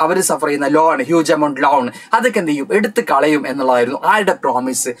അവർ സഫർ ചെയ്യുന്ന ലോൺ, ഹ്യൂജ് എമൗണ്ട് ലോൺ, അതൊക്കെ എന്ത് ചെയ്യും എടുത്ത് കളയും എന്നുള്ളതായിരുന്നു ആരുടെ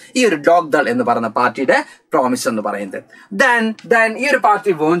പ്രോമിസ്, ഈ ഒരു ലോക്ദൾ എന്ന് പറയുന്ന പാർട്ടിയുടെ പ്രോമിസ് എന്ന് പറയുന്നത്. ദെൻ ഈ ഒരു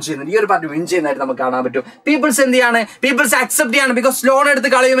പാർട്ടി വിൻ ചെയ്യുന്നതായിട്ട് നമുക്ക് കാണാൻ പറ്റും. പീപ്പിൾസ് എന്ത് ചെയ്യാണ്, പീപ്പിൾസ് അക്സെപ്റ്റ് ചെയ്യാണ്. ബിക്കോസ് ലോൺ എടുത്ത്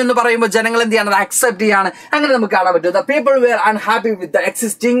കളയും എന്ന് പറയുമ്പോൾ ജനങ്ങൾ എന്ത് ചെയ്യാണ്, അക്സെപ്റ്റ് ചെയ്യാണ്. അങ്ങനെ നമുക്ക് കാണാൻ പറ്റും. The people wear unhappy with the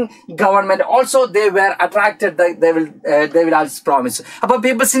existing government, also they were attracted ദേവിലാൽസ് promise. അപ്പൊ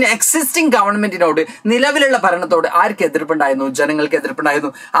പീപ്പിൾസിന് എക്സിസ്റ്റിംഗ് ഗവൺമെന്റിനോട്, നിലവിലുള്ള ഭരണത്തോട് ആർക്ക് എതിർപ്പുണ്ടായിരുന്നു, ജനങ്ങൾക്ക്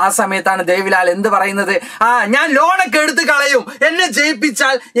എതിർപ്പുണ്ടായിരുന്നു. ആ സമയത്താണ് ദേവിലാൽ എന്ത് പറയുന്നത്, ഞാൻ ലോണൊക്കെ എടുത്ത് കളയും, എന്നെ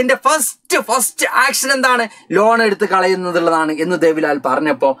ജയിപ്പിച്ചാൽ എന്റെ ഫസ്റ്റ് ആക്ഷൻ എന്താണ്, ലോൺ എടുത്ത് കളയുന്നതുള്ളതാണ് എന്ന് ദേവിലാൽ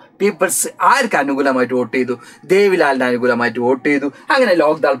പറഞ്ഞപ്പോ പീപ്പിൾസ് ആർക്ക് അനുകൂലമായിട്ട് വോട്ട് ചെയ്തു, ദേവിലാലിന് അനുകൂലമായിട്ട് വോട്ട് ചെയ്തു. അങ്ങനെ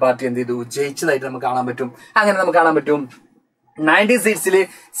ലോക്ദൾ പാർട്ടി എന്ത് ചെയ്തു, ജയിച്ചതായിട്ട് നമുക്ക് കാണാൻ പറ്റും. അങ്ങനെ നമുക്ക് കാണാൻ പറ്റും 90 സീറ്റ്സിൽ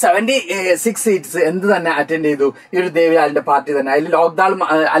 76 സീറ്റ്സ് എന്ത് തന്നെ അറ്റൻഡ് ചെയ്തു ഈ ഒരു ദേവിലാലിന്റെ പാർട്ടി തന്നെ. അതിൽ ലോക്ദാൾ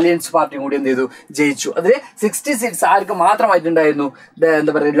അലയൻസ് പാർട്ടിയും കൂടി എന്ത് ചെയ്തു, ജയിച്ചു. അതിൽ 60 സീറ്റ്സ് ആർക്ക് മാത്രമായിട്ടുണ്ടായിരുന്നു,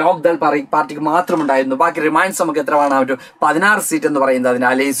 എന്താ പറയുക, ലോക്ദാൾ പാർട്ടിക്ക് മാത്രം ഉണ്ടായിരുന്നു. ബാക്കി റിമൈൻസ് നമുക്ക് എത്ര കാണാൻ പറ്റും, 16 സീറ്റ് എന്ന് പറയുന്നത് അതിന്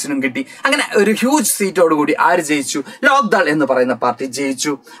അലയൻസിനും കിട്ടി. അങ്ങനെ ഒരു ഹ്യൂജ് സീറ്റോട് കൂടി ആര് ജയിച്ചു, ലോക്ദാൾ എന്ന് പറയുന്ന പാർട്ടി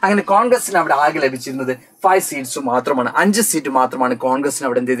ജയിച്ചു. അങ്ങനെ കോൺഗ്രസിന് അവിടെ ആകെ ലഭിച്ചിരുന്നത് 5 സീറ്റ്സ് മാത്രമാണ്, 5 സീറ്റ് മാത്രമാണ് കോൺഗ്രസിന്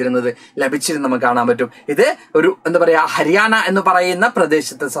അവിടെ എന്ത് ചെയ്തിരുന്നത്, ലഭിച്ചിരുന്നത് നമുക്ക് കാണാൻ പറ്റും. ഇത് ഒരു എന്താ പറയാ ഹരിയാന എന്ന് പറയുന്ന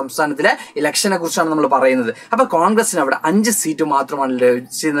പ്രദേശത്തെ സംസ്ഥാനത്തിലെ ഇലക്ഷനെ കുറിച്ചാണ് നമ്മൾ പറയുന്നത്. അപ്പൊ കോൺഗ്രസിന് അവിടെ 5 സീറ്റ് മാത്രമാണ്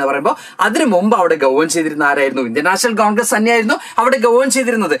ലഭിച്ചതെന്ന് പറയുമ്പോൾ അതിനു മുമ്പ് അവിടെ ഗവേൺ ചെയ്തിരുന്ന ആരായിരുന്നു, ഇന്ത്യൻ നാഷണൽ കോൺഗ്രസ് തന്നെയായിരുന്നു അവിടെ ഗവേൺ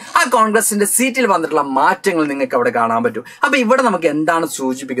ചെയ്തിരുന്നത്. ആ കോൺഗ്രസിന്റെ സീറ്റിൽ വന്നിട്ടുള്ള മാറ്റങ്ങൾ നിങ്ങൾക്ക് അവിടെ കാണാൻ പറ്റും. അപ്പൊ ഇവിടെ നമുക്ക് എന്താണ്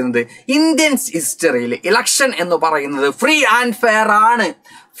സൂചിപ്പിക്കുന്നത്, ഇന്ത്യൻ ഹിസ്റ്ററിയിൽ ഇലക്ഷൻ എന്ന് പറയുന്നത് ഫ്രീ ആൻഡ് ഫെയർ ആണ്.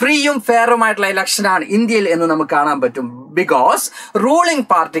 ഫ്രീയും ഫെയറുമായിട്ടുള്ള ഇലക്ഷനാണ് ഇന്ത്യയിൽ എന്ന് നമുക്ക് കാണാൻ പറ്റും. ബിക്കോസ് റൂളിംഗ്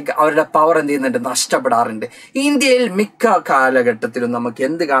പാർട്ടിക്ക് അവരുടെ പവർ എന്ത് ചെയ്യുന്നുണ്ട്, നഷ്ടപ്പെടാറുണ്ട്. ഇന്ത്യയിൽ മിക്ക കാലഘട്ടത്തിലും നമുക്ക്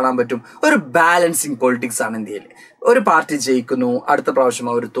എന്ത് കാണാൻ പറ്റും, ഒരു ബാലൻസിങ് പൊളിറ്റിക്സ് ആണ് ഇന്ത്യയിൽ. ഒരു പാർട്ടി ജയിക്കുന്നു, അടുത്ത പ്രാവശ്യം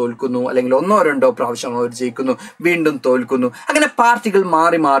അവർ തോൽക്കുന്നു, അല്ലെങ്കിൽ 1-2 പ്രാവശ്യം അവർ ജയിക്കുന്നു, വീണ്ടും തോൽക്കുന്നു. അങ്ങനെ പാർട്ടികൾ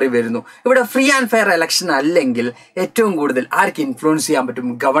മാറി മാറി വരുന്നു. ഇവിടെ ഫ്രീ ആൻഡ് ഫെയർ ഇലക്ഷൻ അല്ലെങ്കിൽ ഏറ്റവും കൂടുതൽ ആർക്ക് ഇൻഫ്ലുവൻസ് ചെയ്യാൻ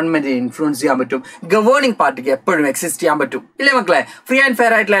പറ്റും, ഗവൺമെന്റിനെ ഇൻഫ്ലുവൻസ് ചെയ്യാൻ പറ്റും. ഗവേണിംഗ് പാർട്ടിക്ക് എപ്പോഴും എക്സിസ്റ്റ് ചെയ്യാൻ പറ്റും, ഇല്ലേ മക്കളെ? ഫ്രീ ആൻഡ്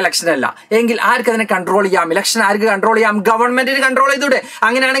ഫെയർ ആയിട്ടുള്ള ഇലക്ഷൻ അല്ല എങ്കിൽ ആർക്ക് അതിനെ കൺട്രോൾ ചെയ്യാം, ഇലക്ഷൻ ആർക്ക് കൺട്രോൾ ചെയ്യാം, ഗവൺമെന്റിന് കൺട്രോൾ ചെയ്തൂടെ?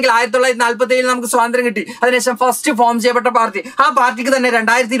 അങ്ങനെയാണെങ്കിൽ 1947 നമുക്ക് സ്വാതന്ത്ര്യം കിട്ടി. അതിനുശേഷം ഫസ്റ്റ് ഫോം ചെയ്യപ്പെട്ട പാർട്ടി, ആ പാർട്ടിക്ക് തന്നെ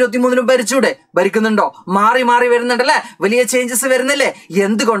 2023 ഭരിച്ചൂടെ? ഭരിക്കുന്നുണ്ടോ? മാറി മാറി വരുന്നുണ്ടല്ലേ, വലിയ ചേഞ്ചസ് വരുന്നില്ലേ?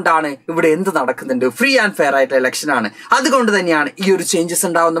 എന്തുകൊണ്ടാണ്? ഇവിടെ എന്ത് നടക്കുന്നുണ്ട്, ഫ്രീ ആൻഡ് ഫെയർ ആയിട്ടുള്ള ഇലക്ഷൻ ആണ്. അതുകൊണ്ട് തന്നെയാണ് ഈ ഒരു ചേഞ്ചസ്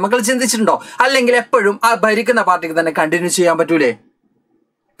ഉണ്ടാവുന്നത്. മക്കൾ ചിന്തിച്ചിട്ടുണ്ടോ? അല്ലെങ്കിൽ എപ്പോഴും ആ ഭരിക്കുന്ന പാർട്ടിക്ക് തന്നെ കണ്ടിന്യൂ ചെയ്യാൻ പറ്റൂലേ?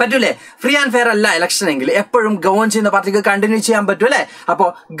 ഫ്രീ ആൻഡ് ഫെയർ അല്ല ഇലക്ഷൻ എങ്കിൽ എപ്പോഴും ഗവേൺ ചെയ്യുന്ന പാർട്ടിക്ക് കണ്ടിന്യൂ ചെയ്യാൻ പറ്റും അല്ലെ? അപ്പോ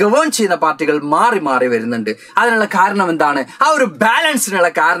ഗവേൺ ചെയ്യുന്ന പാർട്ടികൾ മാറി മാറി വരുന്നുണ്ട്. അതിനുള്ള കാരണം എന്താണ്? ആ ഒരു ബാലൻസിനുള്ള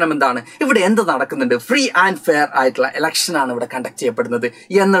കാരണം എന്താണ്? ഇവിടെ എന്ത് നടക്കുന്നുണ്ട്? ഫ്രീ ആൻഡ് ഫെയർ ആയിട്ടുള്ള ഇലക്ഷൻ ആണ് ഇവിടെ കണ്ടക്ട് ചെയ്യപ്പെടുന്നത്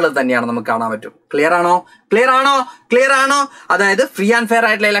എന്നുള്ളത് തന്നെയാണ് നമുക്ക് കാണാൻ പറ്റും. ക്ലിയർ ആണോ? അതായത് ഫ്രീ ആൻഡ് ഫെയർ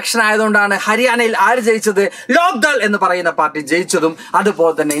ആയിട്ടുള്ള ഇലക്ഷൻ ആയതുകൊണ്ടാണ് ഹരിയാനയിൽ ആര് ജയിച്ചത്, ലോക്ദാൾ എന്ന് പറയുന്ന പാർട്ടി ജയിച്ചതും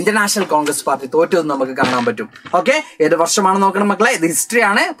അതുപോലെ തന്നെ ഇന്ത്യൻ നാഷണൽ കോൺഗ്രസ് പാർട്ടി തോറ്റതും നമുക്ക് കാണാൻ പറ്റും. ഓക്കെ, ഏത് വർഷമാണ് നോക്കണം മക്കളെ? ഇത്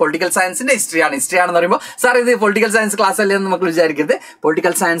ഹിസ്റ്ററിയാണ്, പൊളിറ്റിക്കൽ സയൻസിന്റെ ഹിസ്റ്ററിയാണ്. ഹിസ്റ്ററി ആണെന്ന് പറയുമ്പോൾ സാർ ഇത് പൊളിറ്റിക്കൽ സയൻസ് ക്ലാസ് അല്ലേ എന്ന് നമുക്ക് വിചാരിക്കരുത്.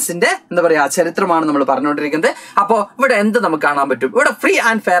 പൊളിറ്റിക്കൽ സയൻസിന്റെ എന്താ പറയാ ചരിത്രമാണ് നമ്മൾ പറഞ്ഞുകൊണ്ടിരിക്കുന്നത്. അപ്പോൾ ഇവിടെ എന്ത് നമുക്ക് കാണാൻ പറ്റും? ഇവിടെ ഫ്രീ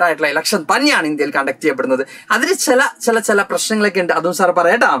ആൻഡ് ഫെയർ ആയിട്ടുള്ള ഇലക്ഷൻ തന്നെയാണ് ഇന്ത്യയിൽ കണ്ടക്ട് ചെയ്യപ്പെടുന്നത്. അതിൽ ചില പ്രശ്നങ്ങളൊക്കെ ഉണ്ട്, അതും സാർ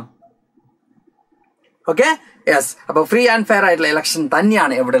പറയാട്ടാ. Okay, yes. അപ്പൊ ഫ്രീ ആൻഡ് ഫെയർ ആയിട്ടുള്ള ഇലക്ഷൻ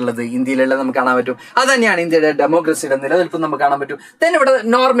തന്നെയാണ് എവിടെ ഉള്ളത്, ഇന്ത്യയിലുള്ളത് നമുക്ക് കാണാൻ പറ്റും. അത് തന്നെയാണ് ഇന്ത്യയുടെ ഡെമോക്രസിയുടെ നിലനിൽപ്പ് നമുക്ക് കാണാൻ പറ്റും. then ഇവിടെ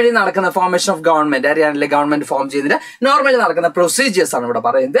നോർമലി നടക്കുന്ന ഫോർമേഷൻ ഓഫ് ഗവൺമെന്റ്, ഹരിയാനയിലെ ഗവൺമെന്റ് ഫോം ചെയ്തിട്ട് നോർമലി നടക്കുന്ന പ്രൊസീജിയേഴ്സ് ആണ് ഇവിടെ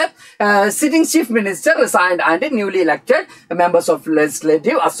പറയുന്നത്. Sitting chief minister resigned and newly elected members of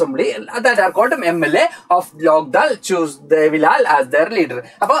legislative assembly that are called MLA of ലോക്ദാൾ choose Devi Lal as there leader.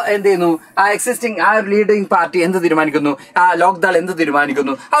 അപ്പൊ എന്ത് ചെയ്യുന്നു, ആ എക്സിസ്റ്റിംഗ് ആ ലീഡിംഗ് പാർട്ടി എന്ത് തീരുമാനിക്കുന്നു, ആ ലോക്ദാൾ എന്ത്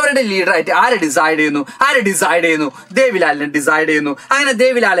തീരുമാനിക്കുന്നു, അവരുടെ ലീഡറായിട്ട് ആര് ഡിസൈഡ് ചെയ്യുന്നു, ദേവിലാലിനെ ഡിസൈഡ് ചെയ്യുന്നു. അങ്ങനെ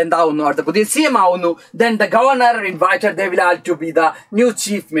ദേവിലാൽ എന്താവുന്നു, അടുത്ത പുതിയ CM ആവുന്നു. then the governor invited Devi Lal to be the new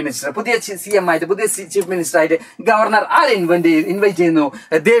chief minister. പുതിയ CM ആയിട്ട്, പുതിയ ചീഫ് മിനിസ്റ്റർ ആയിട്ട് ഗവർണർ ആരെ ഇൻവൈറ്റ് ചെയ്യുന്നു,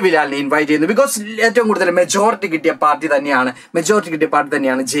 ദേവിലാലിനെ ഇൻവൈറ്റ് ചെയ്യുന്നു. ബിക്കോസ് ഏറ്റവും കൂടുതൽ മെജോറിറ്റി കിട്ടിയ പാർട്ടി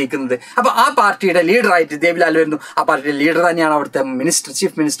തന്നെയാണ് ജയിക്കുന്നത്. അപ്പൊ ആ പാർട്ടിയുടെ ലീഡറായിട്ട് ദേവിലാൽ വരുന്നു. ആ പാർട്ടിയുടെ ലീഡർ തന്നെയാണ് അവിടുത്തെ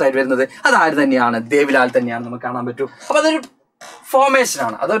ചീഫ് മിനിസ്റ്റർ ആയിട്ട് വരുന്നത്. അതാര് തന്നെയാണ്, ദേവിലാൽ തന്നെയാണ് നമുക്ക് കാണാൻ പറ്റും. അപ്പൊ അതൊരു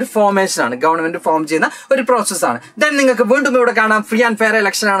ഫോർമേഷനാണ്, ഗവൺമെന്റ് ഫോം ചെയ്യുന്ന ഒരു പ്രോസസ്സാണ്. ദെൻ നിങ്ങൾക്ക് വീണ്ടും ഇവിടെ കാണാം ഫ്രീ ആൻഡ് ഫെയർ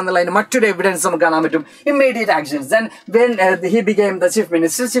ഇലക്ഷൻ ആണെന്നുള്ളതിന് മറ്റൊരു എവിഡൻസ് നമുക്ക് കാണാൻ പറ്റും. Immediate actions. Then when he became the chief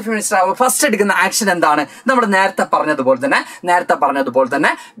minister first എടുക്കുന്ന ആക്ഷൻ എന്താണ്? നമ്മൾ നേരത്തെ പറഞ്ഞതുപോലെ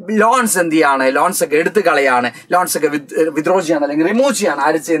തന്നെ ലോൺസ് എന്ത് ചെയ്യാണ്, ലോൺസ് ഒക്കെ എടുത്തു കളയാണ്, ലോൺസ് ഒക്കെ വിത്ഡ്രോ ചെയ്യാണ് അല്ലെങ്കിൽ റിമൂവ് ചെയ്യാണ്.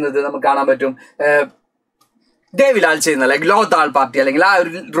 ആര് ചെയ്യുന്നത് നമുക്ക് കാണാൻ പറ്റും, ദേവിലാൽ ചെയ്യുന്ന അല്ലെങ്കിൽ ലോക്ദാൾ പാർട്ടി അല്ലെങ്കിൽ ആ ഒരു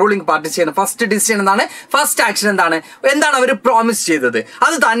റൂളിംഗ് പാർട്ടി ചെയ്യുന്ന ഫസ്റ്റ് ഡിസിഷൻ എന്താണ്, ഫസ്റ്റ് ആക്ഷൻ എന്താണ് അവർ പ്രോമിസ് ചെയ്തത്,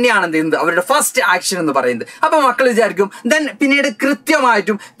 അത് തന്നെയാണ് എന്ത് ചെയ്യുന്നത് അവരുടെ ഫസ്റ്റ് ആക്ഷൻ എന്ന് പറയുന്നത്. അപ്പൊ മക്കൾ വിചാരിക്കും ദെൻ പിന്നീട്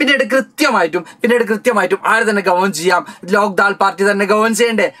കൃത്യമായിട്ടും ആര് തന്നെ ഗവേൺ ചെയ്യാം, ലോക്ദാൾ പാർട്ടി തന്നെ ഗവേൺ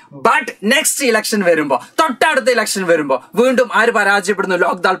ചെയ്യണ്ടേ? ബട്ട് നെക്സ്റ്റ് ഇലക്ഷൻ വരുമ്പോ, തൊട്ടടുത്ത ഇലക്ഷൻ വരുമ്പോ വീണ്ടും ആര് പരാജയപ്പെടുന്നു,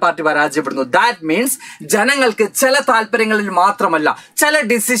 ലോക്ദാൾ പാർട്ടി പരാജയപ്പെടുന്നു. ദാറ്റ് മീൻസ് ജനങ്ങൾക്ക് ചില താല്പര്യങ്ങളിൽ മാത്രമല്ല, ചില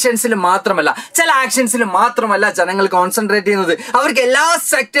ഡിസിഷൻസിൽ മാത്രമല്ല, ചില ആക്ഷൻസിൽ മാത്രമല്ല ജനങ്ങൾ കോൺസെൻട്രേറ്റ് ചെയ്യുന്നത്. അവർക്ക് എല്ലാ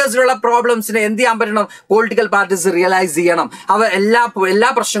സെക്ടേഴ്സിലുള്ള പ്രോബ്ലംസിനെ എന്ത് ചെയ്യാൻ പറ്റണം, പൊളിറ്റിക്കൽ പാർട്ടീസ് റിയലൈസ് ചെയ്യണം. അവർ എല്ലാ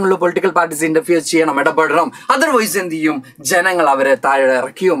പ്രശ്നങ്ങളിലും പൊളിറ്റിക്കൽ പാർട്ടീസ് ഇന്റർഫിയർ ചെയ്യണം, ഇടപെടണം. അതർവൈസ് എന്ത് ചെയ്യും, ജനങ്ങൾ അവരെ താഴെ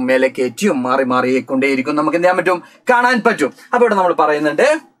ഇറക്കിയും മേലെ കയറ്റിയും മാറി കൊണ്ടേയിരിക്കും. നമുക്ക് എന്ത് ചെയ്യാൻ പറ്റും, കാണാൻ പറ്റും. അപ്പൊ ഇവിടെ നമ്മൾ പറയുന്നുണ്ട്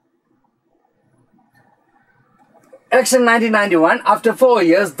election 1991. After 4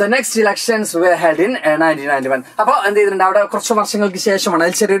 years, the next elections were held in 1991. അപ്പോൾ എന്ത് ചെയ്തിട്ടുണ്ട്, അവിടെ കുറച്ച് വർഷങ്ങൾക്ക് ശേഷമാണ്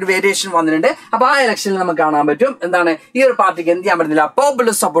അതിൽ ചെറിയൊരു വേരിയേഷൻ വന്നിട്ടുണ്ട്. അപ്പൊ ആ ഇലക്ഷനിൽ നമുക്ക് കാണാൻ പറ്റും എന്താണ്, ഈ ഒരു പാർട്ടിക്ക് എന്ത് ചെയ്യാൻ പറ്റുന്നില്ല,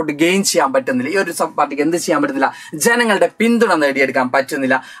 പോപ്പുലർ സപ്പോർട്ട് ഗെയിൻ ചെയ്യാൻ പറ്റുന്നില്ല. ഈ ഒരു പാർട്ടിക്ക് എന്ത് ചെയ്യാൻ പറ്റുന്നില്ല, ജനങ്ങളുടെ പിന്തുണ നേടിയെടുക്കാൻ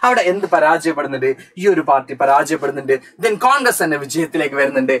പറ്റുന്നില്ല. അവിടെ എന്ത് പരാജയപ്പെടുന്നുണ്ട്, ഈ ഒരു പാർട്ടി പരാജയപ്പെടുന്നുണ്ട്. ദെൻ കോൺഗ്രസ് തന്നെ വിജയത്തിലേക്ക്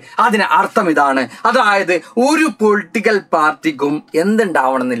വരുന്നുണ്ട്. അതിന് അർത്ഥം ഇതാണ്, അതായത് ഒരു പൊളിറ്റിക്കൽ പാർട്ടിക്കും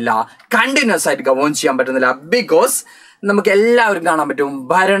എന്തുണ്ടാവണമെന്നില്ല, കണ്ടിന്യൂസ് ആയിട്ട് ഗവേൺ ചെയ്യാൻ പറ്റുന്നില്ല. ബിക്കോസ് നമുക്ക് എല്ലാവരും കാണാൻ പറ്റും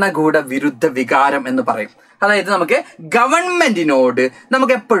ഭരണകൂട വിരുദ്ധ വികാരം എന്ന് പറയും. അതായത് നമുക്ക്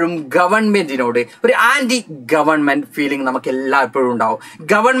എപ്പോഴും ഗവൺമെന്റിനോട് ഒരു ആന്റി ഗവൺമെന്റ് ഫീലിംഗ് നമുക്ക് എപ്പോഴും ഉണ്ടാവും.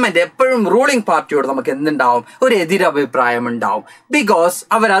 ഗവൺമെന്റ് എപ്പോഴും റൂളിംഗ് പാർട്ടിയോട് നമുക്ക് എന്തുണ്ടാവും, ഒരു എതിരഭിപ്രായം ഉണ്ടാവും. ബിക്കോസ്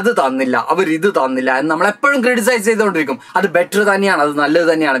അവരത് തന്നില്ല, ഇത് തന്നില്ല എന്ന് നമ്മൾ എപ്പോഴും ക്രിട്ടിസൈസ് ചെയ്തുകൊണ്ടിരിക്കും. അത് ബെറ്റർ തന്നെയാണ്, അത് നല്ലത്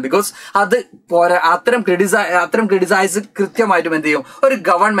തന്നെയാണ്. ബിക്കോസ് അത് അത്തരം ക്രിട്ടിസൈസ് കൃത്യമായിട്ടും എന്ത് ചെയ്യും, ഒരു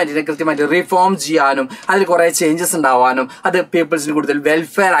ഗവൺമെന്റിനെ കൃത്യമായിട്ട് റിഫോം ചെയ്യാനും അതിൽ കുറെ ചേഞ്ചസ് ഉണ്ടാവാനും അത് പീപ്പിൾസിന് കൂടുതൽ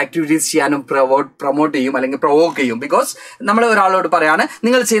വെൽഫെയർ ആക്ടിവിറ്റീസ് ചെയ്യാനും പ്രൊമോട്ട് ചെയ്യും, അല്ലെങ്കിൽ പ്രൊവോക്ക് ചെയ്യും. ബിക്കോസ് നമ്മൾ ഒരാളോട് പറയാണ്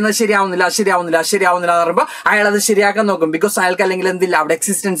നിങ്ങൾ ചെയ്യുന്നത് ശരിയാവുന്നില്ല എന്ന് പറയുമ്പോൾ അയാൾ അത് ശരിയാക്കാൻ നോക്കും. ബിക്കോസ് അയാൾക്ക് അല്ലെങ്കിൽ എന്തില്ല, അവിടെ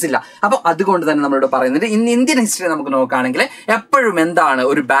എക്സിസ്റ്റൻസ് ഇല്ല. അപ്പൊ അതുകൊണ്ട് തന്നെ നമ്മളോട് പറയുന്നത് ഇന്ത്യൻ ഹിസ്റ്ററി നമുക്ക് നോക്കുകയാണെങ്കിൽ എപ്പോഴും എന്താണ്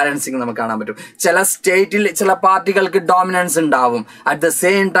ഒരു ബാലൻസിങ് നമുക്ക് കാണാൻ പറ്റും. ചില സ്റ്റേറ്റിൽ ചില പാർട്ടികൾക്ക് ഡോമിനൻസ് ഉണ്ടാവും. അറ്റ് ദ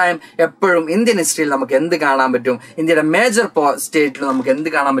സെയിം ടൈം എപ്പോഴും ഇന്ത്യൻ ഹിസ്റ്ററിയിൽ നമുക്ക് എന്ത് കാണാൻ പറ്റും, ഇന്ത്യയുടെ മേജർ സ്റ്റേറ്റിൽ നമുക്ക് എന്ത്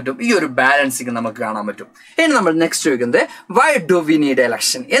കാണാൻ പറ്റും, ഈ ഒരു ബാലൻസിങ് നമുക്ക് കാണാൻ പറ്റും. ഇനി നമ്മൾ നെക്സ്റ്റ് ചോദിക്കുന്നത്, why do we need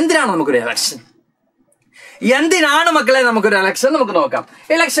election? എന്തിനാണ് നമുക്കൊരു എലക്ഷൻ? എന്തിനാണ് മക്കളെ നമുക്കൊരു ഇലക്ഷൻ? നമുക്ക് നോക്കാം.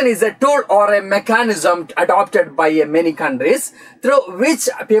 Election is A tool or A mechanism adopted by many countries through which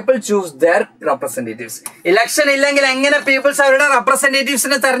people choose there representatives. Election ഇല്ലെങ്കിൽ എങ്ങനെ പീപ്പിൾസ് അവരുടെ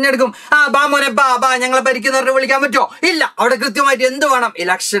റെപ്രസെന്റേറ്റീവ്സിനെ തെരഞ്ഞെടുക്കും? മോനെ ഞങ്ങളെ ഭരിക്കുന്നവരെ വിളിക്കാൻ പറ്റുമോ? ഇല്ല. അവിടെ കൃത്യമായിട്ട് എന്ത് വേണം,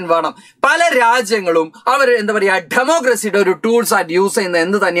 ഇലക്ഷൻ വേണം. പല രാജ്യങ്ങളും അവർ എന്താ പറയാ ഡെമോക്രസിയുടെ ഒരു ടൂൾസ് ആയിട്ട് യൂസ് ചെയ്യുന്നത്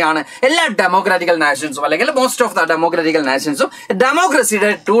എന്ത് തന്നെയാണ്, എല്ലാ ഡെമോക്രാറ്റിക്കൽ നാഷൻസും അല്ലെങ്കിൽ മോസ്റ്റ് ഓഫ് ദ ഡെമോക്രാറ്റിക്കൽ നാഷൻസും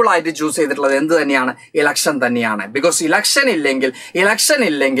ഡെമോക്രസിയുടെ ടൂൾ ആയിട്ട് ചൂസ് ചെയ്തിട്ടുള്ളത് എന്ത് തന്നെയാണ്, ഇലക്ഷൻ തന്നെയാണ്. ബിക്കോസ് ഇലക്ഷൻ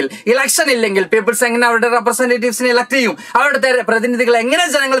ഇല്ലെങ്കിൽ പീപ്പിൾസ് എങ്ങനെ അവരുടെ റെപ്രസെന്റേറ്റീവ്സിനെ ഇലക്ട് ചെയ്യും, അവരുടെ പ്രതിനിധികളെ എങ്ങനെ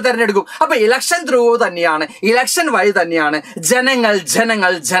ജനങ്ങൾ തെരഞ്ഞെടുക്കും? അപ്പൊ ഇലക്ഷൻ ത്രൂ തന്നെയാണ്, ഇലക്ഷൻ വഴി തന്നെയാണ്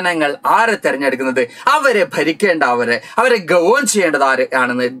ജനങ്ങൾ ആരെ തെരഞ്ഞെടുക്കുന്നത്, അവരെ ഭരിക്കേണ്ട അവരെ ഗവേൺ ചെയ്യേണ്ടത്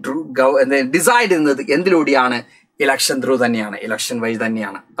ആണെന്ന് ഡിസൈഡ് ചെയ്യുന്നത് എന്തിലൂടെയാണ്, ഇലക്ഷൻ ത്രൂ തന്നെയാണ്, ഇലക്ഷൻ വഴി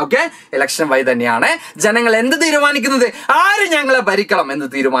തന്നെയാണ്. ഓക്കെ, ഇലക്ഷൻ വഴി തന്നെയാണ് ജനങ്ങൾ എന്ത് തീരുമാനിക്കുന്നത്, ആര് ഞങ്ങളെ ഭരിക്കണം എന്ന്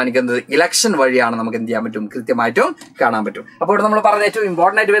തീരുമാനിക്കുന്നത് ഇലക്ഷൻ വഴിയാണ്. നമുക്ക് എന്ത് ചെയ്യാൻ പറ്റും, കൃത്യമായിട്ടും കാണാൻ പറ്റും. അപ്പോൾ നമ്മൾ പറഞ്ഞ ഏറ്റവും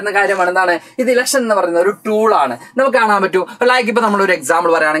ഇമ്പോർട്ടന്റ് ആയിട്ട് വരുന്ന കാര്യമാണ് എന്താണ്, ഇത് ഇലക്ഷൻ എന്ന് പറയുന്ന ഒരു ടൂളാണ്. നമുക്ക് കാണാൻ പറ്റും. ലൈക്ക് ഇപ്പൊ നമ്മളൊരു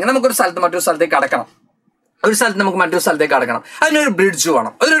എക്സാമ്പിൾ പറയുകയാണെങ്കിൽ നമുക്കൊരു സ്ഥലത്ത് മറ്റൊരു സ്ഥലത്തേക്ക് കടക്കണം, ഒരു സ്ഥലത്ത് നമുക്ക് മറ്റൊരു സ്ഥലത്തേക്ക് കടക്കണം. അതിനൊരു ബ്രിഡ്ജ്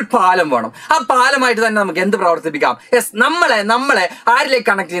വേണം, അതിനൊരു പാലം വേണം. ആ പാലമായിട്ട് തന്നെ നമുക്ക് എന്ത് പ്രവർത്തിപ്പിക്കാം, നമ്മളെ ആരിലേക്ക്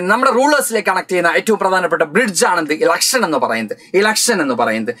കണക്ട് ചെയ്യുന്ന, നമ്മുടെ റൂളേഴ്സിലേക്ക് കണക്ട് ചെയ്യുന്ന ഏറ്റവും പ്രധാനപ്പെട്ട ബ്രിഡ്ജ് ആണ് ഇലക്ഷൻ എന്ന്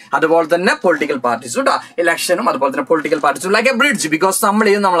പറയുന്നത്. അതുപോലെ തന്നെ പൊളിറ്റിക്കൽ പാർട്ടീസും ഇലക്ഷനും അതുപോലെ തന്നെ political പാർട്ടീസും like A bridge. Because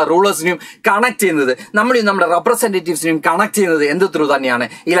നമ്മളെയും നമ്മളെ റൂളേഴ്സിനെയും കണക്ട് ചെയ്യുന്നത്, നമ്മളെയും നമ്മുടെ റെപ്രസെന്റേറ്റീവ്സിനെയും കണക്ട് ചെയ്യുന്നത് എന്ത് ത്രൂ തന്നെയാണ്,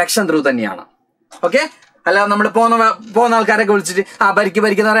 ഇലക്ഷൻ ത്രൂ തന്നെയാണ്. ഓക്കെ, അല്ല നമ്മൾ പോകുന്ന ആൾക്കാരൊക്കെ വിളിച്ചിട്ട്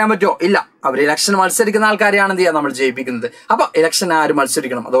ഭരിക്കുന്ന അറിയാൻ പറ്റുമോ? ഇല്ല. അവർ ഇലക്ഷൻ മത്സരിക്കുന്ന ആൾക്കാരെയാണ് എന്ത് ചെയ്യുക, നമ്മൾ ജയിപ്പിക്കുന്നത്. അപ്പൊ ഇലക്ഷൻ ആര്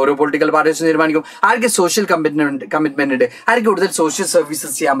മത്സരിക്കണം, അത് ഓരോ പൊളിറ്റിക്കൽ പാർട്ടീസ് തീരുമാനിക്കും. ആർക്ക് സോഷ്യൽ കമ്മിറ്റ്മെന്റ് ഉണ്ട്, ആർക്ക് കൂടുതൽ സോഷ്യൽ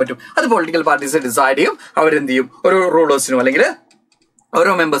സർവീസസ് ചെയ്യാൻ പറ്റും, അത് പൊളിറ്റിക്കൽ പാർട്ടീസ് ഡിസൈഡ് ചെയ്യും. അവരെന്ത് ചെയ്യും, ഓരോ റൂളേഴ്സിനും അല്ലെങ്കിൽ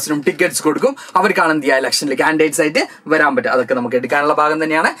ഓരോ മെമ്പേഴ്സിനും ടിക്കറ്റ്സ് കൊടുക്കും. അവർക്കാണ് എന്ത് ചെയ്യുക, ഇലക്ഷനിൽ കാൻഡിഡേറ്റ്സ് ആയിട്ട് വരാൻ പറ്റും. അതൊക്കെ നമുക്ക് എടുക്കാനുള്ള ഭാഗം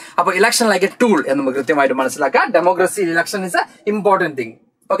തന്നെയാണ്. അപ്പൊ ഇലക്ഷൻ ലൈക്ക് എ ടൂൾ എന്ന് നമുക്ക് കൃത്യമായിട്ട് മനസ്സിലാക്കാം. Democracy election is A important thing.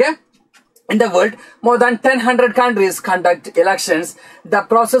 Okay, in the world, more than 100 countries conduct elections. The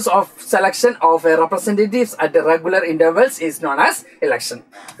process of selection of representatives at regular intervals is known as election.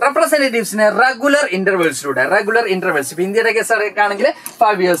 Representatives in regular intervals. ഇപ്പൊ ഇന്ത്യയുടെ case ആണെങ്കിൽ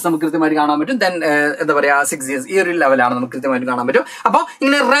 5 years നമുക്ക് കൃത്യമായിട്ട് കാണാൻ പറ്റും. Then എന്താ പറയാ 6 years, ഈ ഒരു ലെവലാണ് നമുക്ക് കൃത്യമായിട്ട് കാണാൻ പറ്റും. അപ്പൊ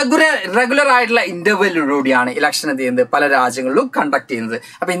ഇങ്ങനെ റെഗുലർ ആയിട്ടുള്ള ഇന്റർവെല്ലിലൂടെയാണ് ഇലക്ഷൻ എന്ത് ചെയ്യുന്നത്, പല രാജ്യങ്ങളിലും കണ്ടക്ട് ചെയ്യുന്നത്.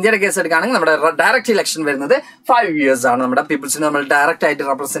 അപ്പൊ ഇന്ത്യയുടെ കേസ് എടുക്കുകയാണെങ്കിൽ നമ്മുടെ ഡയറക്റ്റ് ഇലക്ഷൻ വരുന്നത് 5 years ആണ്. നമ്മുടെ പീപ്പിൾസിനെ നമ്മൾ ഡയറക്റ്റ് ആയിട്ട്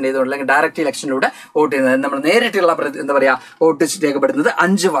റെപ്രസെന്റ് ചെയ്തുകൊണ്ട് അല്ലെങ്കിൽ ഡയറക്റ്റ് ഇലക്ഷനിലൂടെ വോട്ട് ചെയ്യുന്നത്, നമ്മൾ നേരിട്ടുള്ള എന്താ പറയാ വോട്ട് രേഖപ്പെടുന്നത്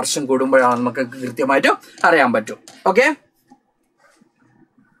 5 വർഷം കൂടുമ്പോഴാണ് നമുക്ക് കൃത്യമായിട്ടും അറിയാൻ പറ്റും. ഓക്കെ,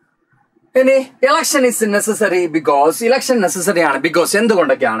 ഇനി election is necessary because election necessary ആണ് because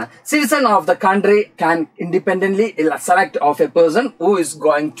എന്തുകൊണ്ടൊക്കെയാണ്, citizen of the country can independently select of A person who is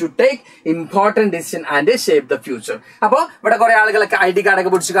going to take important decision and shape the future. അപ്പൊ ഇവിടെ കുറെ ആളുകളൊക്കെ ID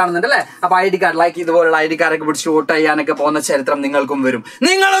കാർഡൊക്കെ പിടിച്ച് കാണുന്നുണ്ട് അല്ലെ. അപ്പൊ ID കാർഡ് ലൈക്ക് ഇതുപോലുള്ള ID കാർഡൊക്കെ പിടിച്ച് വോട്ട് ചെയ്യാനൊക്കെ പോകുന്ന ചരിത്രം നിങ്ങൾക്കും വരും.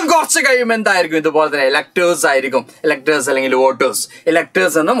 നിങ്ങളും കുറച്ച് കഴിയുമ്പോൾ എന്തായിരിക്കും, ഇതുപോലെ തന്നെ ഇലക്ടേഴ്സ് ആയിരിക്കും. ഇലക്ടേഴ്സ് അല്ലെങ്കിൽ വോട്ടേഴ്സ്.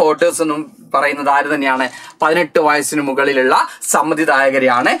 ഇലക്ടേഴ്സ് എന്നും വോട്ടേഴ്സ് എന്നും പറയുന്നത് ആര് തന്നെയാണ്, 18 വയസ്സിന് മുകളിലുള്ള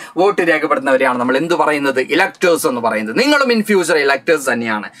സമ്മതിദായകരെയാണ്, വോട്ട് രേഖപ്പെടുത്തുന്നവരെയാണ് നമ്മൾ എന്ത് പറയുന്നത്, ഇലക്ടേഴ്സ് എന്ന് പറയുന്നത്. നിങ്ങളും ഇൻ ഫ്യൂച്ചർ ഇലക്ടേഴ്സ്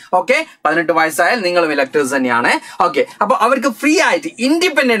തന്നെയാണ്. ഓക്കെ, 18 വയസ്സായാൽ നിങ്ങളും ഇലക്ടേഴ്സ് തന്നെയാണ്. ഓക്കെ, അപ്പൊ അവർക്ക് ഫ്രീ ആയിട്ട്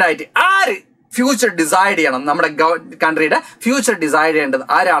ഇൻഡിപെൻഡന്റ് ആയിട്ട് ആര് ഫ്യൂച്ചർ ഡിസൈഡ് ചെയ്യണം. നമ്മുടെ കൺട്രിയുടെ ഫ്യൂച്ചർ ഡിസൈഡ് ചെയ്യേണ്ടത്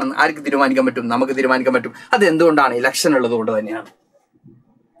ആരാണെന്ന് ആർക്ക് തീരുമാനിക്കാൻ പറ്റും? നമുക്ക് തീരുമാനിക്കാൻ പറ്റും. അത് എന്തുകൊണ്ടാണ്? ഇലക്ഷൻ ഉള്ളത് കൊണ്ട് തന്നെയാണ്.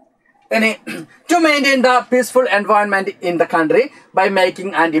 ഇനി to maintain the peaceful environment in the country by making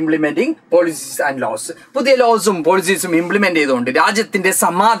and implementing policies and laws. പുതിയ ലോസും പോളിസീസും ഇംപ്ലിമെന്റ് ചെയ്തുകൊണ്ട് രാജ്യത്തിന്റെ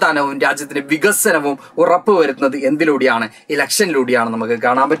സമാധാനവും രാജ്യത്തിന്റെ വികസനവും ഉറപ്പുവരുത്തുന്നത് എന്തിലൂടെയാണ്? ഇലക്ഷനിലൂടെയാണ് നമുക്ക്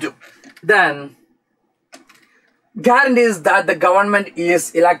കാണാൻ പറ്റും. Then guarantees that the government is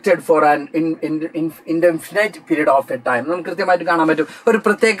elected for an indefinite period of a time. നമുക്ക് കൃത്യമായിട്ട് കാണാൻ പറ്റും. ഒരു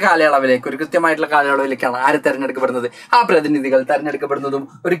പ്രത്യേക കാലയളവിലേക്ക്, ഒരു കൃത്യമായിട്ടുള്ള കാലയളവിലേക്കാണ് ആര് തെരഞ്ഞെടുക്കപ്പെടുന്നത്? ആ പ്രതിനിധികൾ തെരഞ്ഞെടുക്കപ്പെടുന്നതും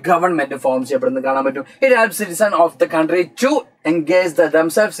ഒരു ഗവൺമെന്റ് ഫോം ചെയ്യപ്പെടുന്നത് കാണാൻ പറ്റും. It helps citizens of the country to engage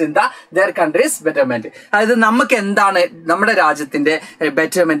themselves in their country's betterment. അതായത് നമുക്ക് എന്താണ് നമ്മുടെ രാജ്യത്തിന്റെ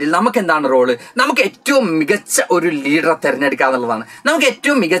ബെറ്റർമെന്റിൽ നമുക്ക് എന്താണ് റോള്? നമുക്ക് ഏറ്റവും മികച്ച ഒരു ലീഡറെ തെരഞ്ഞെടുക്കുക എന്നുള്ളതാണ്. നമുക്ക്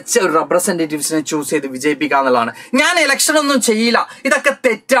ഏറ്റവും മികച്ച ഒരു റെപ്രസെന്റേറ്റീവ്സിനെ ചൂസ് ചെയ്ത് വിജയിപ്പിക്കുക എന്നുള്ളതാണ്. ഞാൻ ഇലക്ഷൻ ഒന്നും ചെയ്യില്ല, ഇതൊക്കെ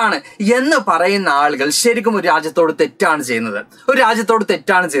തെറ്റാണ് എന്ന് പറയുന്ന ആളുകൾ ശരിക്കും ഒരു രാജ്യത്തോട് തെറ്റാണ് ചെയ്യുന്നത്. ഒരു രാജ്യത്തോട്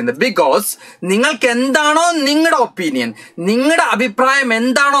തെറ്റാണ് ചെയ്യുന്നത്. ബിക്കോസ് നിങ്ങൾക്ക് എന്താണോ നിങ്ങളുടെ ഒപ്പീനിയൻ, നിങ്ങളുടെ അഭിപ്രായം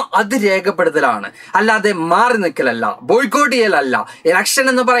എന്താണോ അത് രേഖപ്പെടുത്തലാണ്, അല്ലാതെ മാറി നിൽക്കലല്ല, ബോയ്ക്കോട്ട് ചെയ്യലല്ല. ഇലക്ഷൻ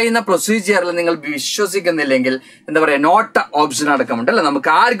എന്ന് പറയുന്ന പ്രൊസീജിയറിൽ നിങ്ങൾ വിശ്വസിക്കുന്നില്ലെങ്കിൽ എന്താ പറയാ, നോട്ട് ഓപ്ഷൻ അടക്കമുണ്ട് അല്ലെ.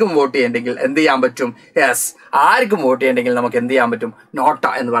 നമുക്ക് ആർക്കും വോട്ട് ചെയ്യണ്ടെങ്കിൽ എന്ത് ചെയ്യാൻ പറ്റും? യെസ്, ആർക്കും വോട്ട് ചെയ്യണ്ടെങ്കിൽ നമുക്ക് എന്ത് ചെയ്യാൻ പറ്റും? നോട്ട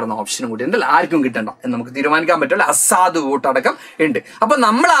എന്ന് പറയുന്ന ഓപ്ഷനും കൂടി ഉണ്ടല്ലോ. ആർക്കും കിട്ടണ്ട എന്ന് നമുക്ക് തീരുമാനിക്കാൻ പറ്റുമല്ലോ. അസാധു വോട്ടടക്കം ഉണ്ട്. അപ്പൊ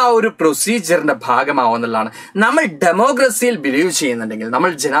നമ്മൾ ആ ഒരു പ്രൊസീജിയറിന്റെ ഭാഗമാവുന്നതാണ്. നമ്മൾ ഡെമോക്രസിയിൽ ബിലീവ് ചെയ്യുന്നുണ്ടെങ്കിൽ, നമ്മൾ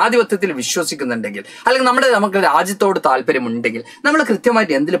ജനാധിപത്യത്തിൽ വിശ്വസിക്കുന്നുണ്ടെങ്കിൽ, അല്ലെങ്കിൽ നമുക്ക് രാജ്യത്തോട് താല്പര്യമുണ്ടെങ്കിൽ നമ്മൾ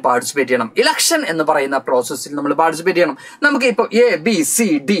കൃത്യമായിട്ട് എന്തിൽ പാർട്ടിസിപ്പേറ്റ് ചെയ്യണം? ഇലക്ഷൻ എന്ന് പറയുന്ന പ്രോസസ്സിൽ നമ്മൾ പാർട്ടിസിപ്പേറ്റ് ചെയ്യണം. നമുക്ക് ഇപ്പൊ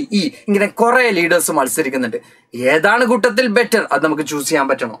ABCDE ഇങ്ങനെ കുറെ ലീഡേഴ്സ് മത്സരിക്കുന്നുണ്ട്. ഏതാണ് കൂട്ടത്തിൽ ബെറ്റർ അത് നമുക്ക് ചൂസ് ചെയ്യാൻ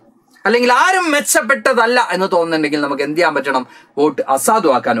പറ്റണം. അല്ലെങ്കിൽ ആരും മെച്ചപ്പെട്ടതല്ല എന്ന് തോന്നുന്നുണ്ടെങ്കിൽ നമുക്ക് എന്ത് ചെയ്യാൻ പറ്റണം? വോട്ട്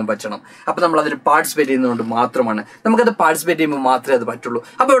അസാധുവാക്കാനും പറ്റണം. അപ്പൊ നമ്മൾ അതിൽ പാർട്ടിസിപ്പേറ്റ് ചെയ്യുന്നതുകൊണ്ട് മാത്രമാണ്, നമുക്കത് പാർട്ടിസിപ്പേറ്റ് ചെയ്യുമ്പോൾ മാത്രമേ അത് പറ്റുള്ളൂ.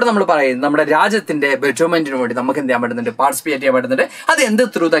 അപ്പൊ ഇവിടെ നമ്മൾ പറയുന്നത് നമ്മുടെ രാജ്യത്തിന്റെ ബെറ്റർമെന്റിന് വേണ്ടി നമുക്ക് എന്ത് ചെയ്യാൻ പറ്റുന്നുണ്ട്? പാർട്ടിസിപ്പേറ്റ് ചെയ്യാൻ പറ്റുന്നുണ്ട്. അത് എന്ത്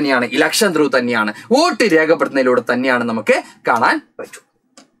ത്രൂ തന്നെയാണ്? ഇലക്ഷൻ ത്രൂ തന്നെയാണ്. വോട്ട് രേഖപ്പെടുത്തുന്നതിലൂടെ തന്നെയാണ് നമുക്ക് കാണാൻ പറ്റും.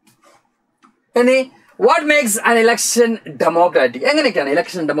 ഇനി what makes an election democratic? എങ്ങനെയൊക്കെയാണ്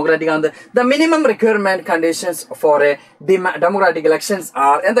ഇലക്ഷൻ ഡെമോക്രാറ്റിക് ആകുന്നത്? The minimum requirement conditions for a democratic elections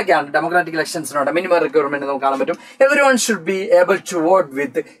are എന്തൊക്കെയാണ്? ഡെമോക്രാറ്റിക് ഇലക്ഷൻസിനോട് മിനിമം റിക്വയർമെന്റ് നമുക്ക് കാണാൻ പറ്റും. Everyone should be able to vote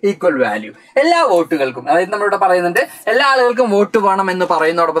with equal value. എല്ലാ വോട്ടുകൾക്കും, അതായത് നമ്മളിവിടെ പറയുന്നുണ്ട് എല്ലാ ആളുകൾക്കും വോട്ട് വേണം എന്ന്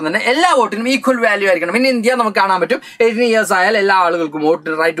പറയുന്നതോടൊപ്പം തന്നെ എല്ലാ വോട്ടിനും ഈക്വൽ വാല്യൂ ആയിരിക്കണം. ഇനി ഇന്ത്യ നമുക്ക് കാണാൻ പറ്റും 18 years ആയാൽ എല്ലാ ആളുകൾക്കും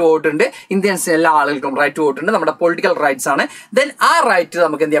റൈറ്റ് ടു വോട്ട് ഉണ്ട്. ഇന്ത്യൻസിന് എല്ലാ ആളുകൾക്കും റൈറ്റ് ടു വോട്ട് ഉണ്ട്. നമ്മുടെ പൊളിറ്റിക്കൽ റൈറ്റ്സ് ആണ്. ദെൻ ആ റൈറ്റ്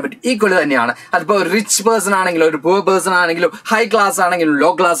നമുക്ക് എന്ത് ചെയ്യാൻ പറ്റും? ഈക്വൽ തന്നെയാണ്. അതിപ്പോ റിച്ച് പേഴ്സൺ ആണെങ്കിലും ഒരു പൂർ പേഴ്സൺ ആണെങ്കിലും ഹൈ ക്ലാസ് ആണെങ്കിലും ലോ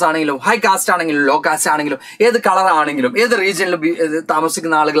ക്ലാസ് ആണെങ്കിലും ഹൈ കാസ്റ്റ് ആണെങ്കിലും ലോ കാസ്റ്റ് ആണെങ്കിലും ഏത് കളർ ആണെങ്കിലും ഏത് റീജിയനിൽ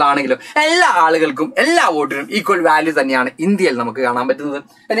താമസിക്കുന്ന ആളുകളാണെങ്കിലും എല്ലാ ആളുകൾക്കും എല്ലാ വോട്ടിനും ഈക്വൽ വാല്യൂ തന്നെയാണ് ഇന്ത്യയിൽ നമുക്ക് കാണാൻ പറ്റുന്നത്.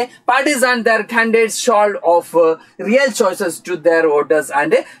 പിന്നെ parties and their candidates shawl of real choices to their voters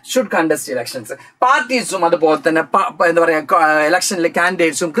and should contest elections. പാർട്ടീസും അതുപോലെ തന്നെ എന്താ പറയാ ഇലക്ഷനിലെ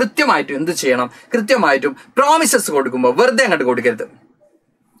കാൻഡിഡേറ്റ്സും കൃത്യമായിട്ടും എന്ത് ചെയ്യണം? കൃത്യമായിട്ടും പ്രോമിസസ് കൊടുക്കുമ്പോൾ വെറുതെ അങ്ങോട്ട് കൊടുക്കരുത്.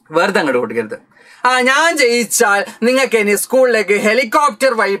 ഞാൻ ജയിച്ചാൽ നിങ്ങൾക്ക് ഇനി സ്കൂളിലേക്ക്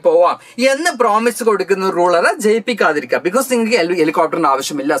ഹെലികോപ്റ്റർ വഴി പോവാം എന്ന് പ്രോമിസ് കൊടുക്കുന്ന റൂളറെ ജയിപ്പിക്കാതിരിക്കുക. ബിക്കോസ് നിങ്ങൾക്ക് ഹെലികോപ്റ്ററിന്റെ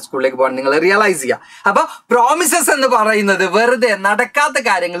ആവശ്യമില്ല സ്കൂളിലേക്ക് പോകാൻ, നിങ്ങൾ റിയലൈസ് ചെയ്യുക. അപ്പൊ പ്രോമിസസ് എന്ന് പറയുന്നത് വെറുതെ നടക്കാത്ത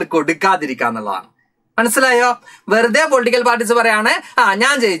കാര്യങ്ങൾ കൊടുക്കാതിരിക്കുക എന്നുള്ളതാണ്. മനസ്സിലായോ? വെറുതെ പൊളിറ്റിക്കൽ പാർട്ടീസ് പറയാണ്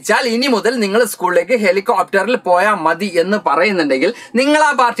ഞാൻ ജയിച്ചാൽ ഇനി മുതൽ നിങ്ങൾ സ്കൂളിലേക്ക് ഹെലികോപ്റ്ററിൽ പോയാൽ മതി എന്ന് പറയുന്നുണ്ടെങ്കിൽ നിങ്ങൾ ആ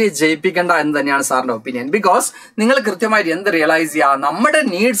പാർട്ടിയെ ജയിപ്പിക്കേണ്ട എന്ന് തന്നെയാണ് സാറിന്റെ ഒപ്പീനിയൻ. ബിക്കോസ് നിങ്ങൾ കൃത്യമായിട്ട് എന്ത് റിയലൈസ് ചെയ്യുക? നമ്മുടെ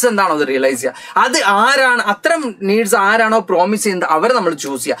നീഡ്സ് എന്താണോ അത് റിയലൈസ് ചെയ്യുക. അത് ആരാണ് അത്തരം നീഡ്സ് ആരാണോ പ്രോമിസ് ചെയ്യുന്നത് അവരെ നമ്മൾ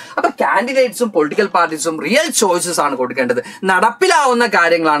ചൂസ് ചെയ്യുക. അപ്പൊ കാൻഡിഡേറ്റ്സും പൊളിറ്റിക്കൽ പാർട്ടീസും റിയൽ ചോയ്സസ് ആണ് കൊടുക്കേണ്ടത്. നടപ്പിലാവുന്ന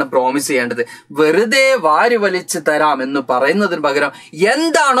കാര്യങ്ങളാണ് പ്രോമിസ് ചെയ്യേണ്ടത്. വെറുതെ വാരി വലിച്ച് തരാം എന്ന് പറയുന്നതിന് പകരം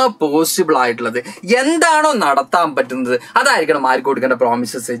എന്താണോ പോസിബിൾ ആയിട്ടുള്ളത്, എന്താണോ നടത്താൻ പറ്റുന്നത് അതായിരിക്കണം ആർക്ക് കൊടുക്കേണ്ട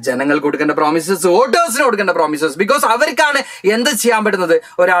പ്രോമിസസ്? ജനങ്ങൾക്ക് കൊടുക്കേണ്ട പ്രോമിസസ്, വോട്ടേഴ്സിന് കൊടുക്കേണ്ട പ്രോമിസസ്. ബിക്കോസ് അവർക്കാണ് എന്ത് ചെയ്യാൻ പറ്റുന്നത്?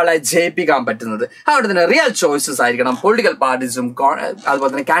 ഒരാളെ ജയിപ്പിക്കാൻ പറ്റുന്നത്. അവിടെ തന്നെ റിയൽ ചോയ്സസ് ആയിരിക്കണം പൊളിറ്റിക്കൽ പാർട്ടീസും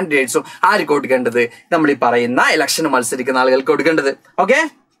അതുപോലെ തന്നെ കാൻഡിഡേറ്റ്സും ആർക്ക് കൊടുക്കേണ്ടത്? നമ്മൾ ഈ പറയുന്ന ഇലക്ഷന് മത്സരിക്കുന്ന ആളുകൾക്ക് കൊടുക്കേണ്ടത്. ഓക്കെ,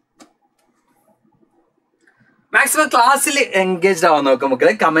 മാക്സിമം ക്ലാസ്സിൽ എൻഗേജ്ഡ് ആവാൻ നോക്കും.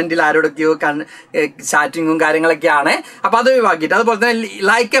 നമുക്ക് കമന്റിൽ ആരോടൊക്കെയോ ചാറ്റിങ്ങും കാര്യങ്ങളൊക്കെയാണ്. അപ്പൊ അത് ഒഴിവാക്കിയിട്ട് അതുപോലെ തന്നെ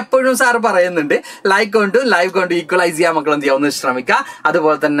ലൈക്ക് എപ്പോഴും സാർ പറയുന്നുണ്ട്, ലൈക്ക് കൊണ്ടും ലൈവ് കൊണ്ടും ഈക്വലൈസ് ചെയ്യാൻ മക്കൾ എന്ത് ചെയ്യാം ഒന്ന് ശ്രമിക്കുക.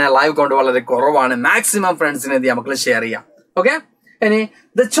 അതുപോലെ തന്നെ ലൈവ് കൊണ്ട് വളരെ കുറവാണ്. മാക്സിമം ഫ്രണ്ട്സിന് എന്ത് ചെയ്യാം മക്കൾ ഷെയർ ചെയ്യാം. ഓക്കെ, ഇനി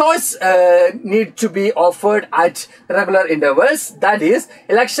the choice need to be offered at regular intervals. That is,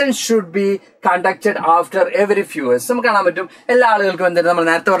 elections should be conducted after every few years. നമുക്ക് കാണാൻ പറ്റും എല്ലാ ആളുകൾക്കും എന്താണ് നമ്മൾ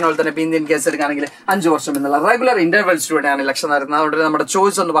നേരത്തെ പറഞ്ഞ പോലെ തന്നെ ഇപ്പൊ ഇന്ത്യൻ കേസ് എടുക്കുകയാണെങ്കിൽ 5 വർഷം എന്നുള്ള റെഗുലർ ഇന്റർവെൽസിലൂടെയാണ് ഇലക്ഷൻ നടക്കുന്നത്. അതുകൊണ്ട് നമ്മുടെ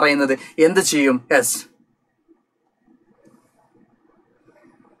ചോയ്സ് എന്ന് പറയുന്നത് എന്ത് ചെയ്യും? Yes,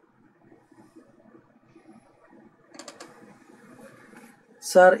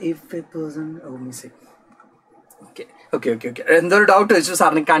 Sir, if a person... Oh, missing. Okay. എന്തൊരു ഡൗട്ട് വെച്ചു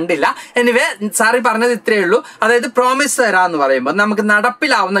സാറിന് കണ്ടില്ല. എനിവേ സാറി പറഞ്ഞത് ഇത്രയേ ഉള്ളൂ. അതായത് പ്രോമിസ് തരാന്ന് പറയുമ്പോൾ നമുക്ക്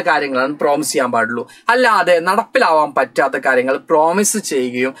നടപ്പിലാവുന്ന കാര്യങ്ങളാണ് പ്രോമിസ് ചെയ്യാൻ പാടുള്ളൂ. അല്ലാതെ നടപ്പിലാവാൻ പറ്റാത്ത കാര്യങ്ങൾ പ്രോമിസ്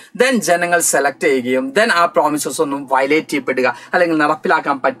ചെയ്യുകയും ദെൻ ജനങ്ങൾ സെലക്ട് ചെയ്യുകയും ദെൻ ആ പ്രോമിസസ് ഒന്നും വയലേറ്റ് ചെയ്യപ്പെടുക അല്ലെങ്കിൽ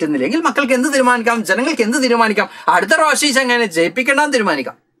നടപ്പിലാക്കാൻ പറ്റുന്നില്ലെങ്കിൽ മക്കൾക്ക് എന്ത് തീരുമാനിക്കാം, ജനങ്ങൾക്ക് എന്ത് തീരുമാനിക്കാം, അടുത്ത പ്രാവശ്യം എങ്ങനെ ജയിപ്പിക്കേണ്ടെന്ന്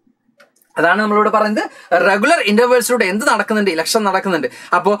തീരുമാനിക്കാം. അതാണ് നമ്മളിവിടെ പറയുന്നത്. റെഗുലർ ഇന്റർവെൽസിലൂടെ എന്ത് നടക്കുന്നുണ്ട്, ഇലക്ഷൻ നടക്കുന്നുണ്ട്.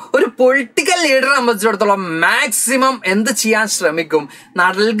 അപ്പോൾ ഒരു പൊളിറ്റിക്കൽ ലീഡറെ സംബന്ധിച്ചിടത്തോളം മാക്സിമം എന്ത് ചെയ്യാൻ ശ്രമിക്കും,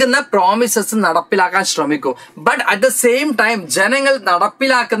 നൽകുന്ന പ്രോമിസസ് നടപ്പിലാക്കാൻ ശ്രമിക്കും. But at the same time ജനങ്ങൾ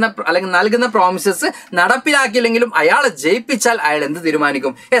നടപ്പിലാക്കുന്ന അല്ലെങ്കിൽ നൽകുന്ന പ്രോമിസസ് നടപ്പിലാക്കിയില്ലെങ്കിലും അയാളെ ജയിപ്പിച്ചാൽ അയാൾ എന്ത്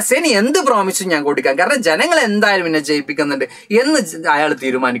തീരുമാനിക്കും, യെസ് ഇനി എന്ത് പ്രോമിസും ഞാൻ കൊടുക്കാം, കാരണം ജനങ്ങൾ എന്തായാലും എന്നെ ജയിപ്പിക്കുന്നുണ്ട് എന്ന് അയാൾ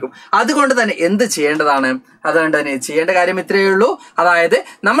തീരുമാനിക്കും. അതുകൊണ്ട് തന്നെ എന്ത് ചെയ്യേണ്ടതാണ്, അതുകൊണ്ട് തന്നെ ചെയ്യേണ്ട കാര്യം ഇത്രയേ ഉള്ളൂ. അതായത്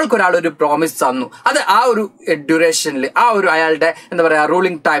നമ്മൾക്കൊരാൾ ഒരു പ്രോമിസ് തന്നു, അത് ആ ഒരു ഡ്യൂറേഷനിൽ ആ ഒരു അയാളുടെ എന്താ പറയാ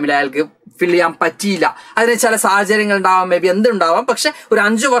റൂളിംഗ് ടൈമിൽ അയാൾക്ക് ഫിൽ ചെയ്യാൻ പറ്റിയില്ല. അതിന് ചില സാഹചര്യങ്ങൾ ഉണ്ടാവാം, മേ ബി എന്തുണ്ടാവാം. പക്ഷെ ഒരു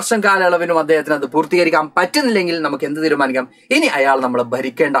 5 വർഷം കാലയളവിനും അദ്ദേഹത്തിന് അത് പൂർത്തീകരിക്കാൻ പറ്റുന്നില്ലെങ്കിൽ നമുക്ക് എന്ത് തീരുമാനിക്കാം, ഇനി അയാൾ നമ്മളെ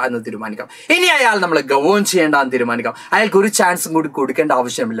ഭരിക്കേണ്ട എന്ന് തീരുമാനിക്കാം, ഇനി അയാൾ നമ്മളെ ഗവേൺ ചെയ്യേണ്ട എന്ന് തീരുമാനിക്കാം. അയാൾക്ക് ഒരു ചാൻസും കൂടി കൊടുക്കേണ്ട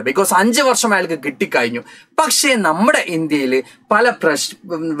ആവശ്യമില്ല, ബിക്കോസ് 5 വർഷം അയാൾക്ക് കിട്ടിക്കഴിഞ്ഞു. പക്ഷേ നമ്മുടെ ഇന്ത്യയിൽ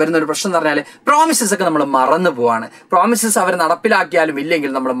വരുന്നൊരു പ്രശ്നം എന്ന് പറഞ്ഞാൽ പ്രോമിസസ് ഒക്കെ നമ്മൾ മറന്നു പോവാണ്. പ്രോമിസസ് അവർ നടപ്പിലാക്കിയാലും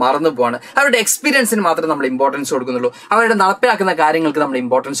ഇല്ലെങ്കിൽ നമ്മൾ മറന്നു പോവാണ്. അവരുടെ എക്സ്പീരിയൻസിന് മാത്രമേ നമ്മൾ ഇമ്പോർട്ടൻസ് കൊടുക്കുന്നുള്ളൂ, അവരുടെ നടപ്പിലാക്കുന്ന കാര്യങ്ങൾക്ക് നമ്മൾ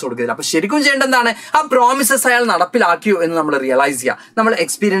ഇമ്പോർട്ടൻസ് കൊടുക്കുന്നില്ല. അപ്പൊ ശരിക്കും ചെയ്യേണ്ട എന്താണ്, ആ പ്രോമിസസ് അയാൾ നടപ്പിലാക്കിയോ എന്ന് നമ്മൾ റിയലൈസ് ചെയ്യുക, നമ്മൾ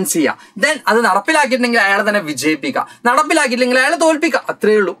എക്സ്പീരിയൻസ് ചെയ്യുക. ദെൻ അത് നടപ്പിലാക്കിയിട്ടുണ്ടെങ്കിൽ അയാളെ തന്നെ വിജയിപ്പിക്കുക, നടപ്പിലാക്കിയില്ലെങ്കിൽ അയാളെ തോൽപ്പിക്കുക.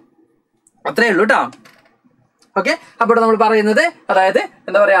 അത്രയേ ഉള്ളൂ കേട്ടോ. ഓക്കെ, അപ്പോൾ നമ്മൾ പറയുന്നത് അതായത്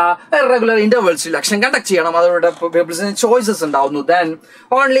എന്താ പറയാ റെഗുലർ ഇന്റർവെൽസ് ഇലക്ഷൻ കണ്ടക്ട് ചെയ്യണം, അതോടെ പീപ്പിൾസിന് ചോയ്സസ് ഉണ്ടാവുന്നു. Then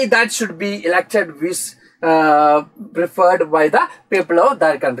only that should be elected whis preferred by the people of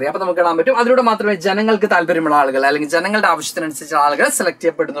that country. അപ്പൊ നമുക്ക് കാണാൻ പറ്റും അതിലൂടെ മാത്രമേ ജനങ്ങൾക്ക് താല്പര്യമുള്ള ആളുകൾ അല്ലെങ്കിൽ ജനങ്ങളുടെ ആവശ്യത്തിനനുസരിച്ച് ആളുകൾ സെലക്ട്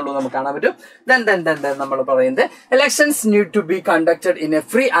ചെയ്യപ്പെടുന്നുള്ളൂ നമുക്ക് കാണാൻ പറ്റും. ദെൻ നമ്മൾ പറയുന്നത് elections need to be conducted in A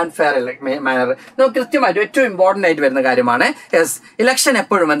free and fair manor. നമുക്ക് കൃത്യമായിട്ട് ഏറ്റവും ഇമ്പോർട്ടന്റ് ആയിട്ട് വരുന്ന കാര്യമാണ് യെസ് ഇലക്ഷൻ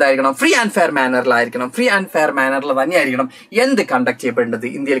എപ്പോഴും എന്തായിരിക്കണം, free and fair മാനറിലായിരിക്കണം. Free and fair മാനറിൽ തന്നെയായിരിക്കണം എന്ത് കണ്ടക്ട് ചെയ്യപ്പെടേണ്ടത്,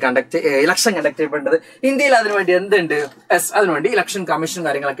 ഇന്ത്യയിൽ ഇലക്ഷൻ കണ്ടക്ട് ചെയ്യപ്പെടേണ്ടത്. ഇന്ത്യയിൽ അതിനുവേണ്ടി എന്തുണ്ട്, യെസ് അതിനുവേണ്ടി ഇലക്ഷൻ കമ്മീഷൻ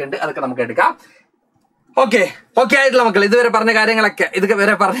കാര്യങ്ങളൊക്കെ ഉണ്ട്, അതൊക്കെ നമുക്ക് എടുക്കാം. ഓക്കെ ആയിട്ടുള്ള മക്കൾ ഇതുവരെ പറഞ്ഞ കാര്യങ്ങളൊക്കെ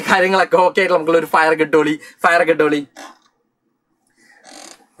ഓക്കെ ആയിട്ടുള്ള മക്കൾ ഒരു ഫയർ കിട്ടോളി.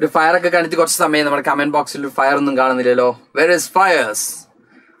 ഒരു ഫയർ ഒക്കെ കാണിച്ച് കുറച്ച് സമയം നമ്മുടെ കമന്റ് ബോക്സിൽ ഒരു ഫയർ ഒന്നും കാണുന്നില്ലല്ലോ. Where is fires?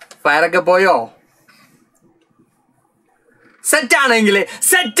 ഫയർ ഒക്കെ പോയോ? സെറ്റ് ആണെങ്കിൽ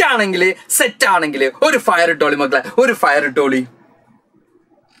ഒരു ഫയർ ഇട്ടോളി മക്കളെ, ഒരു ഫയർ ഇട്ടോളി.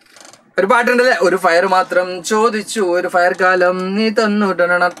 ഒരു പാട്ടുണ്ടല്ലേ, ഒരു ഫയർ മാത്രം ചോദിച്ചു ഒരു ഫയർ കാലം നീ തന്നു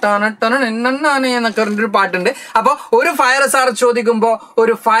എന്നൊക്കെ പറഞ്ഞൊരു പാട്ടുണ്ട്. അപ്പൊ ഒരു ഫയർ സാർ ചോദിക്കുമ്പോ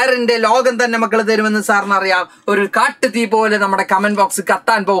ഒരു ഫയറിന്റെ ലോകം തന്നെ മക്കൾ തരുമെന്ന് സാറിന് അറിയാം. ഒരു കാട്ടുതീ പോലെ നമ്മുടെ കമന്റ് ബോക്സ്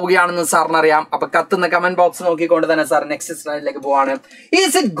കത്താൻ പോവുകയാണെന്ന് സാറിന് അറിയാം. അപ്പൊ കത്തുന്ന കമന്റ് ബോക്സ് നോക്കിക്കൊണ്ട് തന്നെ സാർ നെക്സ്റ്റ് സ്ലൈഡിലേക്ക് പോവാണ്.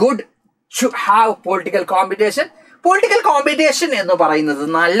 Is it good to have political competition? Political competition എന്ന് പറയുന്നത്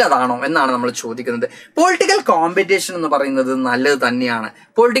നല്ലതാണോ എന്നാണ് നമ്മൾ ചോദിക്കുന്നത്. പൊളിറ്റിക്കൽ കോമ്പറ്റീഷൻ എന്ന് പറയുന്നത് നല്ലത് തന്നെയാണ്.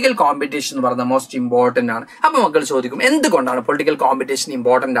 പൊളിറ്റിക്കൽ കോമ്പറ്റീഷൻ എന്ന് പറയുന്നത് മോസ്റ്റ് ഇമ്പോർട്ടന്റ് ആണ്. അപ്പൊ മക്കൾ ചോദിക്കും എന്തുകൊണ്ടാണ് പൊളിറ്റിക്കൽ കോമ്പറ്റീഷൻ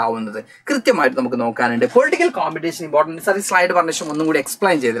ഇമ്പോർട്ടന്റ് ആവുന്നത്? കൃത്യമായിട്ട് നമുക്ക് നോക്കാനുണ്ട്. പൊളിറ്റിക്കൽ കോമ്പറ്റീഷൻ ഇമ്പോർട്ടന്റ് സാർ ഈ സ്ലൈഡ് പറഞ്ഞ ശേഷം ഒന്നും കൂടി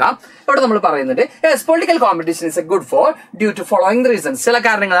എക്സ്പ്ലെയിൻ ചെയ്തിടാം. ഇവിടെ നമ്മൾ പറയുന്നുണ്ട് political competition is A good for due to following the reasons. ചില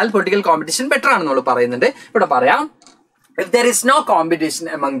കാരണങ്ങളാൽ പൊളിറ്റിക്കൽ കോമ്പറ്റീഷൻ ബെറ്റർ ആണെന്ന് നമ്മൾ പറയുന്നുണ്ട്. ഇവിടെ പറയാം if there is no competition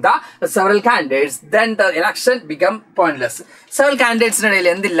among the several candidates, then the election become pointless. Several candidates ഇടയിൽ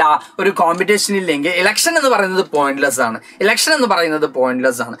എന്തില്ല, ഒരു കോമ്പറ്റീഷൻ ഇല്ലെങ്കിൽ ഇലക്ഷൻ എന്ന് പറയുന്നത് പോയിന്റ്ലെസ്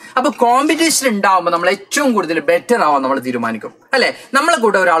ആണ്. അപ്പൊ കോമ്പറ്റീഷൻ ഉണ്ടാവുമ്പോൾ നമ്മൾ ഏറ്റവും കൂടുതൽ ബെറ്റർ ആവാൻ നമ്മൾ തീരുമാനിക്കും അല്ലെ. നമ്മളെ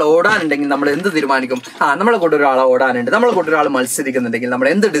കൂടെ ഒരാൾ ഓടാനുണ്ടെങ്കിൽ നമ്മൾ എന്ത് തീരുമാനിക്കും, നമ്മളെ കൂടെ ഒരാൾ ഓടാനുണ്ട്, നമ്മളെ കൂടെ ഒരാൾ മത്സരിക്കുന്നുണ്ടെങ്കിൽ നമ്മൾ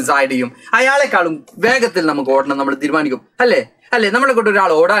എന്ത് ഡിസൈഡ് ചെയ്യും, അയാളെക്കാളും വേഗത്തിൽ നമുക്ക് ഓടണം നമ്മൾ തീരുമാനിക്കും അല്ലെ. നമ്മളെ കൂടെ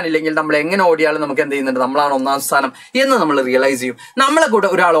ഒരാൾ ഓടാനില്ലെങ്കിൽ നമ്മൾ എങ്ങനെ ഓടിയാലും നമുക്ക് എന്ത് ചെയ്യുന്നുണ്ട്, നമ്മളാണ് ഒന്നാം സ്ഥാനം എന്ന് നമ്മൾ റിയലൈസ് ചെയ്യും. നമ്മളെ കൂടെ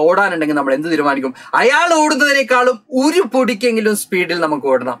ഒരാൾ ഓടാനുണ്ടെങ്കിൽ നമ്മൾ എന്ത് തീരുമാനിക്കും, അയാൾ ഓടുന്നതിനേക്കാളും ഒരു പൊടിക്കെങ്കിലും സ്പീഡിൽ നമുക്ക്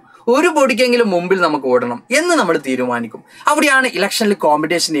ഓടണം, ഒരു പൊടിക്കെങ്കിലും മുമ്പിൽ നമുക്ക് ഓടണം എന്ന് നമ്മൾ തീരുമാനിക്കും. അവിടെയാണ് ഇലക്ഷനിൽ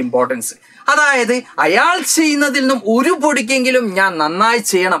കോമ്പറ്റീഷന്റെ ഇമ്പോർട്ടൻസ്. അതായത് അയാൾ ചെയ്യുന്നതിൽ നിന്നും ഒരു പൊടിക്കെങ്കിലും ഞാൻ നന്നായി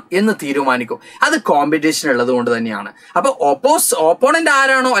ചെയ്യണം എന്ന് തീരുമാനിക്കും. അത് കോമ്പറ്റീഷൻ ഉള്ളത് കൊണ്ട് തന്നെയാണ്. അപ്പൊ ഓപ്പോണന്റ്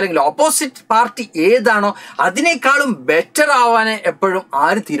ആരാണോ അല്ലെങ്കിൽ ഓപ്പോസിറ്റ് പാർട്ടി ഏതാണോ അതിനേക്കാളും ബെറ്റർ ആവാനേ എപ്പോഴും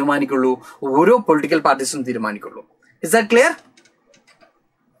ആര് തീരുമാനിക്കുള്ളൂ, ഓരോ പൊളിറ്റിക്കൽ പാർട്ടീസും തീരുമാനിക്കുള്ളൂ. ഇസ് ദാറ്റ് ക്ലിയർ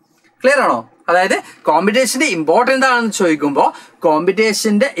ആണോ? അതായത് കോമ്പറ്റീഷന്റെ ഇമ്പോർട്ടൻ്റ് ആണെന്ന് ചോദിക്കുമ്പോൾ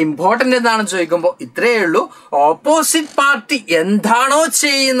ഇത്രയേ ഉള്ളൂ. ഓപ്പോസിറ്റ് പാർട്ടി എന്താണോ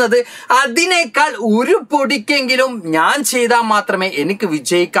ചെയ്യുന്നത് അതിനേക്കാൾ ഒരു പൊടിക്കെങ്കിലും ഞാൻ ചെയ്താൽ മാത്രമേ എനിക്ക്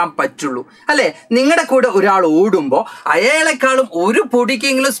വിജയിക്കാൻ പറ്റുള്ളൂ. അല്ലെ, നിങ്ങളുടെ കൂടെ ഒരാൾ ഓടുമ്പോൾ അയാളെക്കാളും ഒരു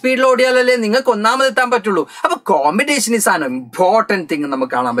പൊടിക്കെങ്കിലും സ്പീഡിൽ ഓടിയാലല്ലേ നിങ്ങൾക്ക് ഒന്നാമതെത്താൻ പറ്റുള്ളൂ. അപ്പൊ competition is an important thing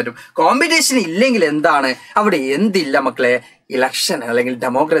നമുക്ക് കാണാൻ പറ്റും. കോമ്പറ്റീഷൻ ഇല്ലെങ്കിൽ എന്താണ് അവിടെ എന്തില്ല മക്കളെ? ഇലക്ഷൻ അല്ലെങ്കിൽ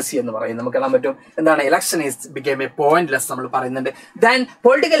ഡെമോക്രസി എന്ന് പറയും നമുക്ക് കാണാൻ പറ്റും. എന്താണ്? Election is became A pointless നമ്മൾ പറയുന്നുണ്ട്. Then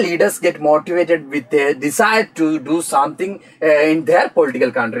political leaders get motivated with a desire to do something in there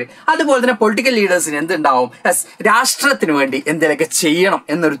political country. അതുപോലെ തന്നെ പൊളിറ്റിക്കൽ ലീഡേഴ്സിന് എന്തുണ്ടാവും? രാഷ്ട്രത്തിന് വേണ്ടി എന്തെങ്കിലുമൊക്കെ ചെയ്യണം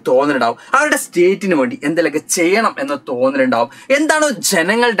എന്നൊരു തോന്നലുണ്ടാവും. അവരുടെ സ്റ്റേറ്റിന് വേണ്ടി എന്തെങ്കിലുമൊക്കെ ചെയ്യണം എന്ന തോന്നലുണ്ടാവും. എന്താണോ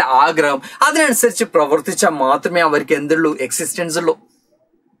ജനങ്ങളുടെ ആഗ്രഹം അതിനനുസരിച്ച് പ്രവർത്തിച്ചാൽ മാത്രമേ അവർക്ക് എന്തുള്ളൂ? എക്സിസ്റ്റൻസ് ഉള്ളൂ.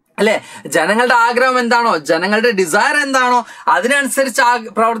 അല്ലെ, ജനങ്ങളുടെ ആഗ്രഹം എന്താണോ, ജനങ്ങളുടെ ഡിസയർ എന്താണോ അതിനനുസരിച്ച്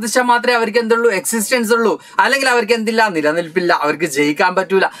പ്രവർത്തിച്ചാൽ മാത്രമേ അവർക്ക് എന്തുള്ളൂ? എക്സിസ്റ്റൻസ് ഉള്ളൂ. അല്ലെങ്കിൽ അവർക്ക് എന്തില്ല? നിലനിൽപ്പില്ല, അവർക്ക് ജയിക്കാൻ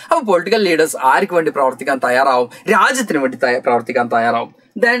പറ്റൂല. അപ്പൊ പൊളിറ്റിക്കൽ ലീഡേഴ്സ് ആർക്ക് വേണ്ടി പ്രവർത്തിക്കാൻ തയ്യാറാവും? രാജ്യത്തിന് വേണ്ടി പ്രവർത്തിക്കാൻ തയ്യാറാവും.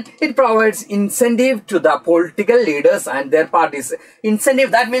 Then it provides incentive to the political leaders and their parties.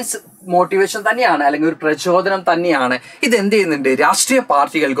 Incentive, that means motivation തന്നെയാണ്, അല്ലെങ്കിൽ ഒരു പ്രചോദനം തന്നെയാണ്. ഇത് എന്ത് ചെയ്യുന്നുണ്ട്? രാഷ്ട്രീയ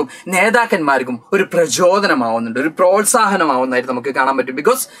പാർട്ടികൾക്കും നേതാക്കന്മാർക്കും ഒരു പ്രചോദനമാവുന്നുണ്ട്, ഒരു പ്രോത്സാഹനമാവുന്നതായിട്ട് നമുക്ക് കാണാൻ പറ്റും.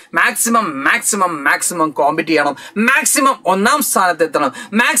 ബിക്കോസ് മാക്സിമം കോമ്പറ്റ് ചെയ്യണം, മാക്സിമം ഒന്നാം സ്ഥാനത്ത് എത്തണം,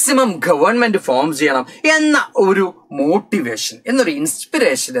 മാക്സിമം ഗവൺമെന്റ് ഫോം ചെയ്യണം എന്ന ഒരു മോട്ടിവേഷൻ, എന്നൊരു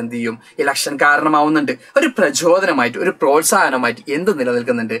ഇൻസ്പിറേഷൻ എന്ത് ചെയ്യും? ഇലക്ഷൻ കാരണമാവുന്നുണ്ട്. ഒരു പ്രചോദനമായിട്ട്, ഒരു പ്രോത്സാഹനമായിട്ട് എന്ത്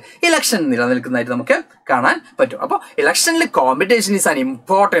നിലനിൽക്കുന്നുണ്ട്? ഇലക്ഷൻ നിലനിൽക്കുന്നതായിട്ട് നമുക്ക് കാണാൻ പറ്റും. അപ്പോൾ ഇലക്ഷനിൽ competition is an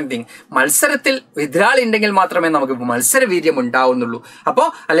important thing. മത്സരത്തിൽ എതിരാളി ഉണ്ടെങ്കിൽ മാത്രമേ നമുക്ക് മത്സരവീര്യം ഉണ്ടാവുന്നുള്ളൂ. അപ്പോൾ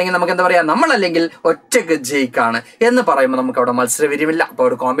അല്ലെങ്കിൽ നമുക്ക് എന്താ പറയാ, നമ്മളല്ലെങ്കിൽ ഒറ്റക്ക് ജയിക്കാണ് എന്ന് പറയുമ്പോൾ നമുക്ക് അവിടെ മത്സരവീര്യമില്ല. അപ്പോൾ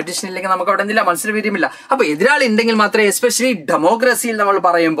അവിടെ കോമ്പറ്റീഷൻ ഇല്ലെങ്കിൽ നമുക്ക് അവിടെ എന്തില്ല? മത്സരവീര്യമില്ല. അപ്പോൾ എതിരാളി ഉണ്ടെങ്കിൽ മാത്രമേ, എസ്പെഷ്യലി ഡെമോക്രസിയിൽ നമ്മൾ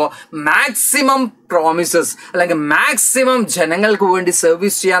പറയുമ്പോൾ മാക്സിമം പ്രോമിസസ് അല്ലെങ്കിൽ മാക്സിമം ജനങ്ങൾക്ക് വേണ്ടി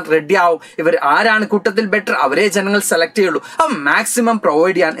സർവീസ് ചെയ്യാൻ റെഡി ആവും. ഇവർ ആരാണ് കൂട്ടത്തിൽ ബെറ്റർ അവരെ ജനങ്ങൾ സെലക്ട് ചെയ്യുള്ളൂ. അപ്പം മാക്സിമം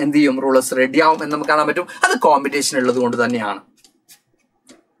പ്രൊവൈഡ് ചെയ്യാൻ എന്ത് ചെയ്യും? റൂളേഴ്സ് റെഡി ആവും എന്ന് നമുക്ക് കാണാൻ പറ്റും. അത് കോമ്പറ്റീഷൻ ഉള്ളത് കൊണ്ട് തന്നെയാണ്.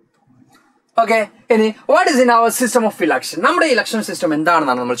 ഓക്കെ, ഇനി what is in our system of election? നമ്മുടെ ഇലക്ഷൻ സിസ്റ്റം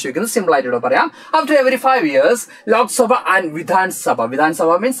എന്താണെന്നാണ് നമ്മൾ ചോദിക്കുന്നത്. സിമ്പിൾ ആയിട്ട് ഇവിടെ പറയാം. After every 5 years Lok Sabha and Vidhan Sabha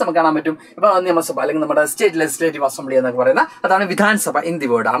means നമുക്ക് കാണാൻ പറ്റും ഇപ്പൊ നിയമസഭ അല്ലെങ്കിൽ നമ്മുടെ സ്റ്റേറ്റ് ലെജിസ്ലേറ്റീവ് അസംബ്ലി എന്നൊക്കെ പറയുന്ന അതാണ് വിധാൻസഭ, ഹിന്ദി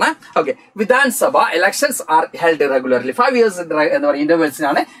വേർഡ് ആണ്. Okay, Vidhan Sabha elections are held regularly. 5 years എന്ന് പറയുന്ന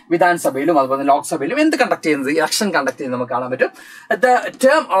ഇന്റർവെൽസിനാണ് വിധാൻസഭയിലും അതുപോലെ ലോക്സഭയിലും എന്ത് കണ്ടക്ട് ചെയ്യുന്നത്? ഇലക്ഷൻ കണ്ടക്ട് ചെയ്യുന്നത് നമുക്ക് കാണാൻ പറ്റും. The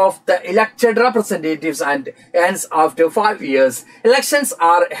term of the elected representatives and ends after 5 years. Elections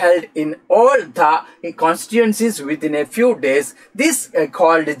are held in all the constituencies within a few days. This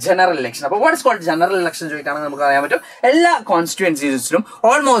called general election. അപ്പോൾ what is called general election ചോദിക്കുകയാണെങ്കിൽ നമുക്ക് അറിയാൻ പറ്റും എല്ലാ കോൺസ്റ്റിറ്റ്യുവൻസീസിലും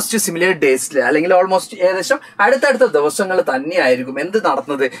ഓൾമോസ്റ്റ് സിമിലർ ഡേയ്സിൽ അല്ലെങ്കിൽ almost ഏകദേശം അടുത്തടുത്ത ദിവസങ്ങൾ തന്നെയായിരിക്കും എന്ത്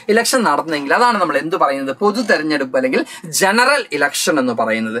നടത്തുന്നത്? ഇലക്ഷൻ നടത്തുന്നതെങ്കിൽ അതാണ് നമ്മൾ എന്ത് പറയുന്നത്? പൊതു തെരഞ്ഞെടുപ്പ് അല്ലെങ്കിൽ ജനറൽ ഇലക്ഷൻ എന്ന്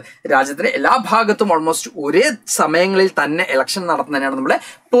പറയുന്നത്. രാജ്യത്തിന്റെ എല്ലാ ഭാഗത്തും ഓൾമോസ്റ്റ് ഒരേ സമയങ്ങളിൽ തന്നെ ഇലക്ഷൻ നടത്തുന്നതിനാണ് നമ്മളെ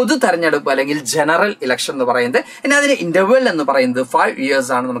പൊതു തെരഞ്ഞെടുപ്പ് അല്ലെങ്കിൽ ജനറൽ ഇലക്ഷൻ എന്ന് പറയുന്നത്. ഇനി അതിന് ഇന്റർവെൽ എന്ന് പറയുന്നത് 5 years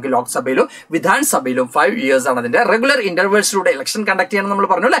ആണ്. നമുക്ക് ലോക്സഭയിലും വിധാൻസഭയിലും 5 years ആണ് അതിന്റെ റെഗുലർ ഇന്റർവെൽസിലൂടെ ഇലക്ഷൻ കണ്ടക്ട് ചെയ്യണം നമ്മൾ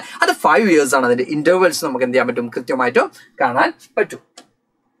പറഞ്ഞു അല്ലെ. അത് 5 years ആണ് അതിന്റെ ഇന്റർവെൽസ് നമുക്ക് എന്ത് ചെയ്യാൻ പറ്റും? കൃത്യമായിട്ടും കാണാൻ പറ്റും.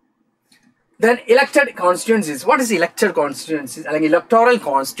 Then elected constituencies. What is elected constituencies? അല്ലെങ്കിൽ electoral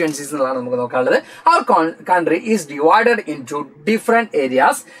constituencies എന്നുള്ളതാണ് നമുക്ക് നോക്കാനുള്ളത്. Our country is divided into different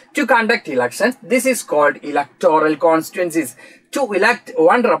areas to conduct elections. This is called electoral constituencies. To elect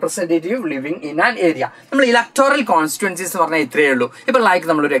one representative living in an area. നമ്മൾ electoral constituencies എന്ന് പറഞ്ഞാൽ ഇത്രയേ ഉള്ളൂ. ഇപ്പൊ like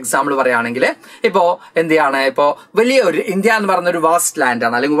നമ്മളൊരു എക്സാമ്പിൾ പറയുകയാണെങ്കിൽ ഇപ്പോ എന്താണ്, ഇപ്പോ വലിയ ഒരു ഇന്ത്യ എന്ന് പറഞ്ഞ ഒരു വാസ്റ്റ് ലാൻഡ്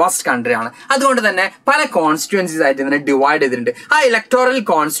ആണ് അല്ലെങ്കിൽ വാസ്റ്റ് കൺട്രി ആണ്. അതുകൊണ്ട് തന്നെ പല കോൺസ്റ്റിറ്റ്യുവൻസീസ് ആയിട്ട് ഇതിനെ ഡിവൈഡ് ചെയ്തിട്ടുണ്ട്. ആ ഇലക്ടോറൽ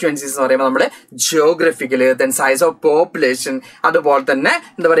കോൺസ്റ്റിറ്റ്യുവൻസീസ് എന്ന് പറയുമ്പോൾ നമ്മുടെ ജിയോഗ്രഫിക്കല്, ദെൻ സൈസ് ഓഫ് പോപ്പുലേഷൻ, അതുപോലെ തന്നെ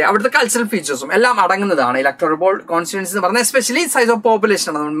എന്താ പറയുക അവിടുത്തെ കൾച്ചറൽ ഫീച്ചേഴ്സും എല്ലാം അടങ്ങുന്നതാണ് ഇലക്ടോറൽ കോൺസ്റ്റിറ്റ്യുവൻസീസ് എന്ന് പറഞ്ഞാൽ. എസ്പെഷ്യലി സൈസ് ഓഫ് പോപ്പുലേഷൻ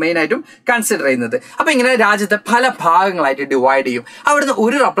ആണ് നമ്മൾ മെയിൻ ആയിട്ടും കൺസിഡർ ചെയ്യുന്നത്. അപ്പൊ ഇങ്ങനെ രാജ്യത്തെ പല ഭാഗങ്ങളായിട്ട് ഡിവൈഡ് ചെയ്യും. അവിടുന്ന്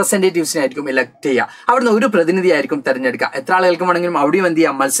ഒരു റെപ്രസെന്റേറ്റീവ്സിനായിരിക്കും ഇലക്ട് ചെയ്യുക, അവിടുന്ന് ഒരു പ്രതിനിധിയായിരിക്കും തെരഞ്ഞെടുക്കുക. എത്ര ആളുകൾക്ക് വേണമെങ്കിലും അവിടെയും എന്ത്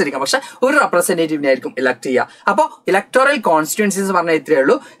ചെയ്യാം? മത്സരിക്കാം. പക്ഷെ ഒരു റെപ്രസെന്റേറ്റീവിനായിരിക്കും ഇലക്ട് ചെയ്യുക. അപ്പോൾ ഇലക്ടോറൽ കോൺസ്റ്റിറ്റ്യുവൻസീസ് പറഞ്ഞാൽ ഇത്രയേ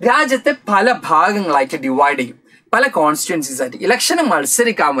ഉള്ളൂ. രാജ്യത്തെ പല ഭാഗങ്ങളായിട്ട് ഡിവൈഡ് ചെയ്യും, പല കോൺസ്റ്റിറ്റ്യുവൻസീസ് ആയിട്ട്. ഇലക്ഷന്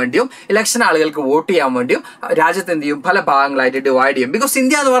മത്സരിക്കാൻ വേണ്ടിയും ഇലക്ഷൻ ആളുകൾക്ക് വോട്ട് ചെയ്യാൻ വേണ്ടിയും രാജ്യത്ത് എന്ത് ചെയ്യും? പല ഭാഗങ്ങളായിട്ട് ഡിവൈഡ് ചെയ്യും. ബിക്കോസ്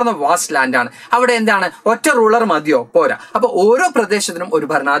ഇന്ത്യ എന്ന് പറയുന്ന വാസ്റ്റ് ലാൻഡ് ആണ്. അവിടെ എന്താണ്, ഒറ്റ റൂളർ മതിയോ? പോരാ. അപ്പൊ ഓരോ പ്രദേശത്തിനും ഒരു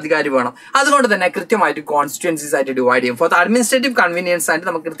ഭരണാധികാരി വേണം. അതുകൊണ്ട് തന്നെ കൃത്യമായിട്ട് കോൺസ്റ്റിറ്റ്യുവൻസീസ് ആയിട്ട് ഡിവൈഡ് ചെയ്യും. ഫോർ ദ അഡ്മിനിസ്ട്രേറ്റീവ് കൺവീനിയൻസ് ആയിട്ട്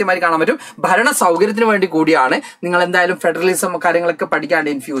നമുക്ക് കൃത്യമായിട്ട് കാണാൻ പറ്റും. ഭരണ സൗകര്യത്തിന് വേണ്ടി കൂടിയാണ്. നിങ്ങൾ എന്തായാലും ഫെഡറലിസം കാര്യങ്ങളൊക്കെ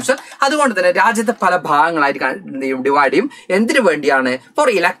പഠിക്കാണ്ട് ഇൻ ഫ്യൂച്ചർ. അതുകൊണ്ട് തന്നെ രാജ്യത്തെ പല ഭാഗങ്ങളായിട്ട് എന്ത് ചെയ്യും? ഡിവൈഡ് ചെയ്യും. എന്തിനു വേണ്ടിയാണ്? Four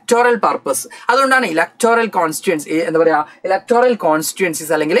electoral purpose. അതുകൊണ്ടാണ് ഇലക്ടോറൽ കോൺസ്റ്റിറ്റ്യുവൻസി എന്താ പറയാ ഇലക്ടോറൽ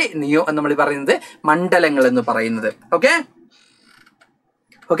കോൺസ്റ്റിറ്റ്യുവൻസീസ് അല്ലെങ്കിൽ നമ്മൾ പറയുന്നത് മണ്ഡലങ്ങൾ എന്ന് പറയുന്നത്. ഓക്കെ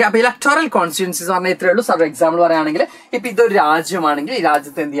ഓക്കെ, അപ്പൊ ഇലക്ടോറൽ കോൺസ്റ്റിറ്റ്യുവൻസീസ് പറഞ്ഞാൽ ഇത്രയേ ഉള്ളൂ. സാർ എക്സാമ്പിൾ പറയുകയാണെങ്കിൽ ഇപ്പൊ ഇതൊരു രാജ്യമാണെങ്കിൽ ഈ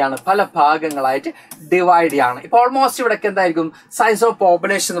രാജ്യത്തെ എന്ത് ചെയ്യാണ്, പല ഭാഗങ്ങളായിട്ട് ഡിവൈഡ് ചെയ്യാണ്. ഇപ്പൊ ഓൾമോസ്റ്റ് ഇവിടെ എന്തായിരിക്കും, സൈസ് ഓഫ്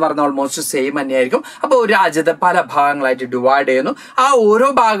പോപ്പുലേഷൻ എന്ന് പറഞ്ഞാൽ ഓൾമോസ്റ്റ് സെയിം തന്നെയായിരിക്കും. അപ്പൊ ഒരു രാജ്യത്തെ പല ഭാഗങ്ങളായിട്ട് ഡിവൈഡ് ചെയ്യുന്നു. ആ ഓരോ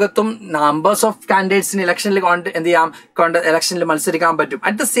ഭാഗത്തും നമ്പേഴ്സ് ഓഫ് കാൻഡിഡേറ്റ്സിന് ഇലക്ഷനിൽ എന്ത് ചെയ്യാം, ഇലക്ഷനിൽ മത്സരിക്കാൻ പറ്റും.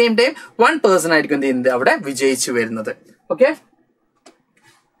 At the same time one person ആയിരിക്കും എന്ത് ചെയ്യുന്നത് അവിടെ വിജയിച്ചു വരുന്നത്. ഓക്കെ,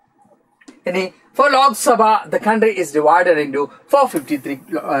 ഇനി for Lok Sabha, the country is divided into 453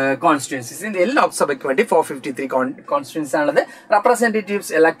 constituencies. In the Lok Sabha 453 constituencies are the representatives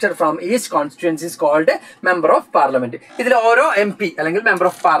elected from each constituency is called a member of parliament. ഇതിൽ ഓരോ MP അല്ലെങ്കിൽ member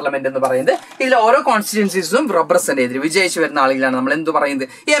of parliament എന്ന് പറയുന്നത്, ഇതിൽ ഓരോ കോൺസ്റ്റിറ്റ്യുവൻസീസും represent ചെയ്ത് വിജയിച്ചു വരുന്ന ആളുകളാണ് നമ്മൾ എന്ത് പറയുന്നത്,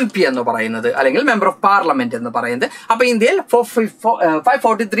 MP എന്ന് പറയുന്നത് അല്ലെങ്കിൽ member of parliament എന്ന് പറയുന്നത്. അപ്പൊ ഇന്ത്യയിൽ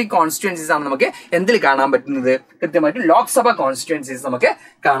 543 കോൺസ്റ്റിറ്റ്യുവൻസീസ് ആണ് നമുക്ക് എന്തിൽ കാണാൻ പറ്റുന്നത്, കൃത്യമായിട്ട് ലോക്സഭ കോൺസ്റ്റിറ്റ്യുവൻസീസ് നമുക്ക്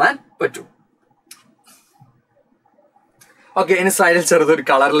കാണാൻ പറ്റും. ഓക്കെ, ഇനി സ്ലൈഡിൽ ചെറുതൊരു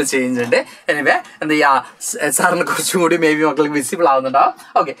കളറിൽ ചേഞ്ച് ഉണ്ട്. എനിവേ എന്ത് ചെയ്യാ, സാറിന് കുറച്ചുകൂടി മേ ബി മക്കൾക്ക് വിസിബിൾ ആവുന്നുണ്ടാവും.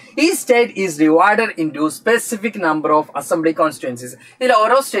 ഓക്കെ, ഈ state is divided in to specific number of assembly constituencies. ഇതിൽ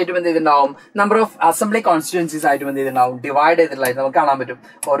ഓരോ സ്റ്റേറ്റും എന്ത് ചെയ്തിട്ടുണ്ടാവും, നമ്പർ ഓഫ് അസംബ്ലി കോൺസ്റ്റിറ്റ്യുവൻസീസ് ആയിട്ടും എന്ത് ചെയ്തിട്ടുണ്ടാവും, ഡിവൈഡ് ചെയ്തിട്ടുള്ളതായിട്ട് നമുക്ക് കാണാൻ പറ്റും.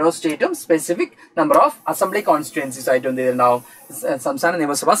 ഓരോ സ്റ്റേറ്റും specific number of assembly constituencies ആയിട്ടും എന്ത് ചെയ്തിട്ടുണ്ടാവും, സംസ്ഥാന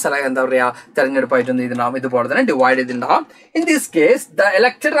നിയമസഭ എന്താ പറയാ തെരഞ്ഞെടുപ്പായിട്ട് എന്ത് ചെയ്തിട്ടുണ്ടാവും, ഇതുപോലെ തന്നെ ഡിവൈഡ് ചെയ്തിട്ടുണ്ടാവും. In this case the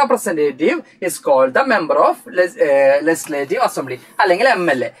elected representative is called the member of legislative assembly അല്ലെങ്കിൽ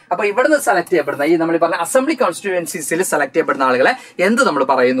MLA. അപ്പൊ ഇവിടുന്ന് സെലക്ട് ചെയ്യപ്പെടുന്ന ഈ നമ്മൾ പറഞ്ഞ അസംബ്ലി കോൺസ്റ്റിറ്റ്യുവൻസീസിൽ സെലക്ട് ചെയ്യപ്പെടുന്ന ആളുകളെ എന്ത് നമ്മൾ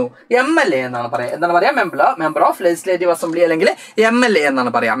പറയുന്നു, MLA എന്നാണ് പറയാ. എന്താണ് പറയാ, മെമ്പർ ഓഫ് ലെജിസ്ലേറ്റീവ് അസംബ്ലി അല്ലെങ്കിൽ MLA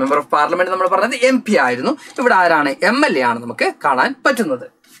എന്നാണ് പറയാ. മെമ്പർ ഓഫ് പാർലമെന്റ് നമ്മൾ പറഞ്ഞത് MP ആയിരുന്നു. ഇവിടെ ആരാണ്, MLA ആണ് നമുക്ക് കാണാൻ പറ്റുന്നത്.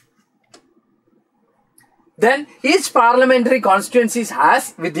 Then each parliamentary constituencies has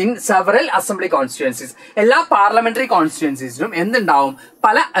within several assembly constituencies. എല്ലാ പാർലമെന്ററി കോൺസ്റ്റിറ്റ്യുവൻസീസിലും എന്തുണ്ടാവും,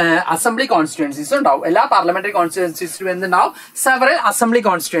 പല അസംബ്ലി കോൺസ്റ്റിറ്റ്യുവൻസീസ് ഉണ്ടാവും. എല്ലാ പാർലമെന്ററി കോൺസ്റ്റിറ്റ്യുവൻസീസിലും എന്തുണ്ടാവും, സെവറൽ അസംബ്ലി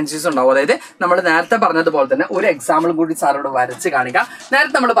കോൺസ്റ്റിറ്റ്യുവൻസീസ് ഉണ്ടാവും. അതായത് നമ്മൾ നേരത്തെ പറഞ്ഞതുപോലെ തന്നെ ഒരു എക്സാമ്പിൾ കൂടി സാറോട് വരച്ച് കാണിക്കാം.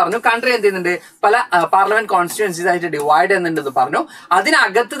 നേരത്തെ നമ്മൾ പറഞ്ഞു കൺട്രി എന്ത് ചെയ്യുന്നുണ്ട്, പല പാർലമെന്റ് കോൺസ്റ്റിറ്റ്യുവൻസീസ് ആയിട്ട് ഡിവൈഡ് ചെയ്യുന്നുണ്ടെന്ന് പറഞ്ഞു.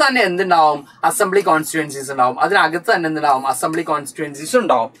 അതിനകത്ത് തന്നെ എന്തുണ്ടാവും, അസംബ്ലി കോൺസ്റ്റിറ്റ്യുവൻസീസ് ഉണ്ടാവും. അതിനകത്ത് തന്നെ എന്തുണ്ടാവും, അസംബ്ലി കോൺസ്റ്റിറ്റ്യുവൻസീസ്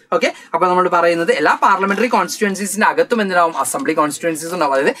ഉണ്ടാവും. ഓക്കെ, അപ്പൊ നമ്മൾ പറയുന്നത് എല്ലാ പാർലമെന്ററി കോൺസ്റ്റിറ്റ്യുവൻസീസിന്റെ അകത്തും എന്തിനാവും, അസംബ്ലി കോൺസ്റ്റിറ്റ്യുവൻസീസ്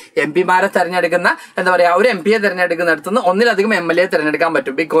ഉണ്ടാവും. അതായത് MP മാരെ തെരഞ്ഞെടുക്കുന്ന എന്താ പറയാ, ഒരു MP തെരഞ്ഞെടുക്കുന്നിടത്തുനിന്ന് ഒന്നിലധികം MLA തെരഞ്ഞെടുക്കാൻ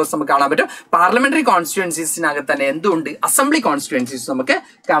പറ്റും. ബിക്കോസ് നമുക്ക് കാണാൻ പറ്റും പാർലമെന്ററി കോൺസ്റ്റിറ്റ്യുവൻസീസിനകത്ത് തന്നെ എന്തുണ്ട്, അസംബ്ലി കോൺസ്റ്റിറ്റ്യുവൻസീസ് നമുക്ക്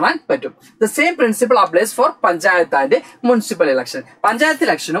കാണാൻ പറ്റും. The same principle applies four panchayat and municipal election. Panchayat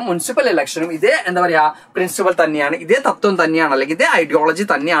ഇലക്ഷനും municipal ഇലക്ഷനും ഇതേ എന്താ പറയാ പ്രിൻസിപ്പിൾ തന്നെയാണ്, ഇതേ തത്വം തന്നെയാണ് അല്ലെങ്കിൽ ഇതേ ഐഡിയോളജി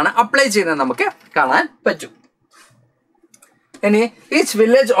തന്നെയാണ് അപ്ലൈ ചെയ്യുന്നത് നമുക്ക് കാണാൻ പറ്റും. ഇനി each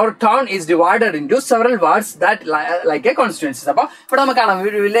village or town is divided into several wards that like a constituency. അപ്പൊ ഇവിടെ നമുക്ക് കാണാം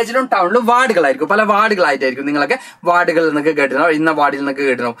വില്ലേജിലും ടൗണിലും വാർഡുകളായിരിക്കും, പല വാർഡുകളായിട്ടായിരിക്കും. നിങ്ങളൊക്കെ വാർഡുകളിൽ നിന്നൊക്കെ കേട്ടിട്ടുണ്ടാവും, ഇന്ന വാർഡിൽ നിന്നൊക്കെ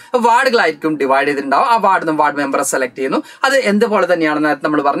കേട്ടിട്ടുണ്ടാവും. വാർഡുകളായിരിക്കും ഡിവൈഡ് ചെയ്തിട്ടുണ്ടാവും. ആ വാർഡിൽ വാർഡ് മെമ്പറെ സെലക്ട് ചെയ്യുന്നു. അത് എന്തുപോലെ തന്നെയാണ് നേരത്തെ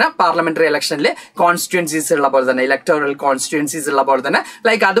നമ്മൾ പറഞ്ഞ പാർലമെന്ററി ഇലക്ഷനിൽ കോൺസ്റ്റിറ്റ്യുവൻസീസ് ഉള്ള പോലെ തന്നെ, ഇലക്ടോറൽ കോൺസ്റ്റിറ്റ്യുവൻസീസ് ഉള്ള പോലെ തന്നെ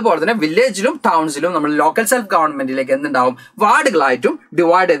ലൈക്ക് അതുപോലെ തന്നെ വില്ലേജിലും ടൗൺസിലും നമ്മൾ ലോക്കൽ സെൽഫ് ഗവൺമെന്റിലേക്ക് എന്തുണ്ടാവും, വാർഡുകളായിട്ടും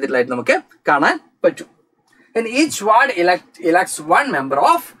ഡിവൈഡ് ചെയ്തിട്ടുള്ളതായിട്ട് നമുക്ക് കാണാൻ പറ്റും. And each ward elects one member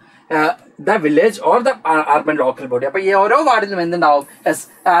of the village or the urban local body. അപ്പൊ ഈ ഓരോ വാർഡിലും എന്തുണ്ടാവും,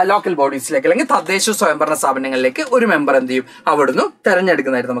 ലോക്കൽ ബോഡീസിലേക്ക് അല്ലെങ്കിൽ തദ്ദേശ സ്വയംഭരണ സ്ഥാപനങ്ങളിലേക്ക് ഒരു മെമ്പർ എന്ത് ചെയ്യും, അവിടുന്ന്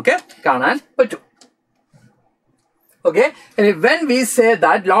തെരഞ്ഞെടുക്കുന്നതായിട്ട് നമുക്ക് കാണാൻ പറ്റും. Okay, and when we say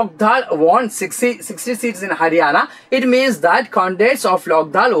that Lokdal won 60 seats in Haryana, it means that candidates of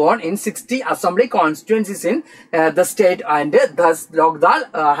Lokdal won in 60 assembly constituencies in the state, and thus Lokdal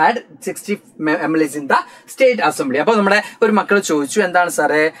had 60 MLAs in the state assembly. അപ്പോൾ നമ്മുടെ ഒരു മക്കൾ ചോദിച്ചു എന്താണ്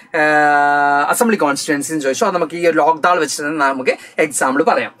സാറേ assembly constituency എന്ന് ചോദിച്ചു. അത് നമുക്ക് ഈ ലോക്ദാൾ വെച്ചിട്ട് നമുക്ക് എക്സാമ്പിൾ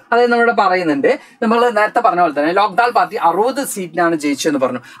പറയാം. അതായത് നമ്മുടെ പറയുന്നുണ്ട്, നമ്മൾ നേരത്തെ പറഞ്ഞ പോലെ തന്നെ ലോക്ദാൾ പാർട്ടി 60 സീറ്റിനാണ് ജയിച്ചതെന്ന്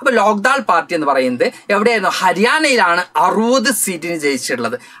പറഞ്ഞു. അപ്പൊ ലോക്ദാൾ പാർട്ടി എന്ന് പറയുന്നത് എവിടെയായിരുന്നു, ഹരിയാനയിലാണ് 60 സീറ്റിന്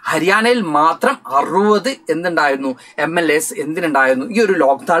ജയിച്ചിട്ടുള്ളത്. ഹരിയാനയിൽ മാത്രം 60 എന്തുണ്ടായിരുന്നു, MLAs എന്തിനുണ്ടായിരുന്നു, ഈ ഒരു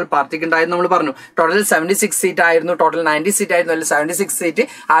ലോക്ദാൾ പാർട്ടിക്ക് ഉണ്ടായിരുന്നു. നമ്മൾ പറഞ്ഞു ടോട്ടൽ 76 സീറ്റ് ആയിരുന്നു, ടോട്ടൽ 90 സീറ്റ് ആയിരുന്നു. അതിൽ 76 സീറ്റ്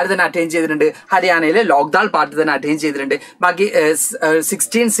ആര് തന്നെ അറ്റൈൻ ചെയ്തിട്ടുണ്ട്, ഹരിയാനയിലെ ലോക്ദാൾ പാർട്ടി തന്നെ അറ്റൈൻ ചെയ്തിട്ടുണ്ട്. ബാക്കി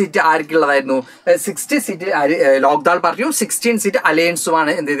 16 സീറ്റ് ആർക്കുള്ളതായിരുന്നു, 60 സീറ്റ് ലോക്ദാൾ പാർട്ടിയും 16 സീറ്റ്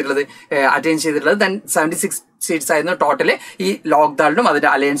അലയൻസുമാണ് എന്ത് ചെയ്തിട്ടുള്ളത്, അറ്റൈൻ ചെയ്തിട്ടുള്ളത്. ദെൻ 76 സീറ്റ്സ് ആയിരുന്നു ടോട്ടല് ഈ ലോക്ദാളിനും അതിന്റെ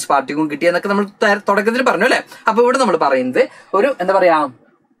അലയൻസ് പാർട്ടിക്കും കിട്ടിയെന്നൊക്കെ നമ്മൾ തുടക്കത്തിൽ പറഞ്ഞു അല്ലെ. അപ്പൊ ഇവിടെ നമ്മൾ പറയുന്നത് ഒരു എന്താ പറയാ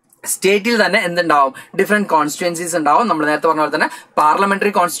സ്റ്റേറ്റിൽ തന്നെ എന്തുണ്ടാവും, ഡിഫറെന്റ് കോൺസ്റ്റിറ്റ്യുവൻസീസ് ഉണ്ടാവും. നമ്മൾ നേരത്തെ പറഞ്ഞ പോലെ തന്നെ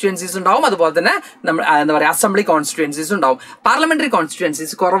പാർലമെന്ററി കോൺസ്റ്റിറ്റ്യുവൻസീസ് ഉണ്ടാവും, അതുപോലെ തന്നെ നമ്മൾ എന്താ പറയുക അസംബ്ലി കോൺസ്റ്റിറ്റ്യുവൻസീസ് ഉണ്ടാവും. പാർലമെന്ററി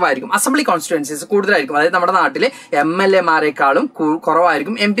കോൺസ്റ്റിറ്റ്യുവൻസീസ് കുറവായിരിക്കും, അസംബ്ലി കോൺസ്റ്റിറ്റ്യുവൻസീസ് കൂടുതലായിരിക്കും. അതായത് നമ്മുടെ നാട്ടിലെ MLA മാരെക്കാളും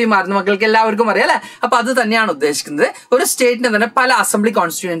കുറവായിരിക്കും. MP മാരെന്ന് മക്കൾക്ക് എല്ലാവർക്കും അറിയാം അല്ലെ. അപ്പൊ അത് തന്നെയാണ് ഉദ്ദേശിക്കുന്നത്, ഒരു സ്റ്റേറ്റിനെ തന്നെ പല അസംബ്ലി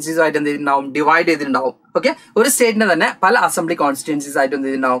കോൺസ്റ്റിറ്റ്യുവൻസീസുമായിട്ട് എന്ത് ചെയ്തിട്ടുണ്ടാവും, ഡിവൈഡ് ചെയ്തിട്ടുണ്ടാവും. ഓക്കെ, ഒരു സ്റ്റേറ്റിനെ തന്നെ പല അസംബ്ലി കോൺസ്റ്റിറ്റ്യൻസീസ് ആയിട്ട് എന്ത്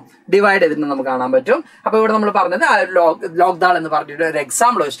ചെയ്തിട്ടുണ്ടാവും, ഡിവൈഡ് ചെയ്തിട്ട് നമുക്ക് കാണാൻ പറ്റും. അപ്പൊ ഇവിടെ നമ്മൾ പറഞ്ഞത് ലോക്ക്ഡൌൺ എന്ന് പറഞ്ഞിട്ട് ഒരു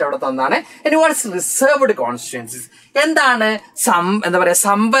എക്സാമ്പിൾ വെച്ചിട്ട് അവിടെ തന്നാണ്. ഇനി വാട്ട്സ് റിസർവ്ഡ് കോൺസ്റ്റിറ്റ്യൻസീസ്, എന്താണ് എന്താ പറയാ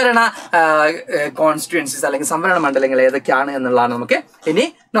സംവരണ കോൺസ്റ്റിറ്റ്യൻസീസ് അല്ലെങ്കിൽ സംവരണ മണ്ഡലങ്ങൾ ഏതൊക്കെയാണ് എന്നുള്ളതാണ് നമുക്ക് ഇനി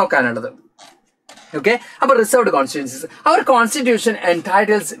നോക്കാനുള്ളത്. Okay, aber reserved constituencies. Our constitution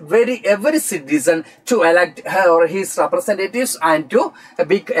entitles every citizen to elect her or his representatives and to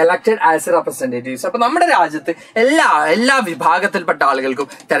be elected as representatives. അപ്പൊ നമ്മുടെ രാജ്യത്ത് എല്ലാ വിഭാഗത്തിൽപ്പെട്ട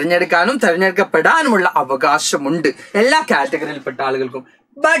ആളുകൾക്കും തെരഞ്ഞെടുക്കാനും തെരഞ്ഞെടുക്കപ്പെടാനുമുള്ള അവകാശമുണ്ട്, എല്ലാ കാറ്റഗറിയിൽപ്പെട്ട ആളുകൾക്കും.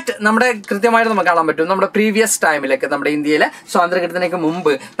 ബട്ട് നമ്മുടെ കൃത്യമായിട്ട് നമുക്ക് കാണാൻ പറ്റും, നമ്മുടെ പ്രീവിയസ് ടൈമിലൊക്കെ നമ്മുടെ ഇന്ത്യയിലെ സ്വാതന്ത്ര്യത്തിന്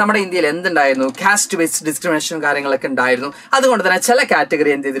മുമ്പ് നമ്മുടെ ഇന്ത്യയിൽ എന്തുണ്ടായിരുന്നു, കാസ്റ്റ് ബേസ്ഡ് ഡിസ്ക്രിമിനേഷൻ കാര്യങ്ങളൊക്കെ ഉണ്ടായിരുന്നു. അതുകൊണ്ട് തന്നെ ചില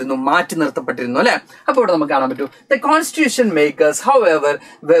കാറ്റഗറി എന്ത് ചെയ്തിരുന്നു, മാറ്റി നിർത്തപ്പെട്ടിരുന്നു അല്ലെ. അപ്പോൾ ഇവിടെ നമുക്ക് കാണാൻ പറ്റും, the constitution makers however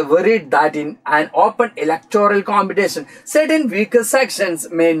were worried that in an open electoral competition certain weaker sections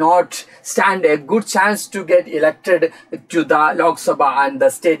may not stand a good chance to get elected to the Lok Sabha and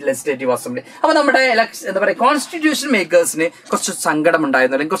the state legislative assembly. അപ്പോൾ നമ്മുടെ എന്താ പറയുക constitution മേക്കേഴ്സിന് കുറച്ച് സങ്കടം ഉണ്ടായിരുന്നു,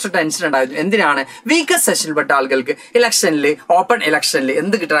 അല്ലെങ്കിൽ കുറച്ച് tension ഉണ്ടായിരുന്നു. എന്തിനാണ്, വീക്കർ സെഷനിൽപ്പെട്ട ആളുകൾക്ക് ഇലക്ഷനിൽ, ഓപ്പൺ ഇലക്ഷനിൽ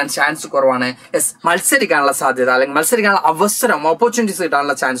എന്ത് കിട്ടാൻ ചാൻസ് കുറവാണ്, മത്സരിക്കാനുള്ള സാധ്യത അല്ലെങ്കിൽ മത്സരിക്കാനുള്ള അവസരം, ഓപ്പർച്യൂണിറ്റീസ്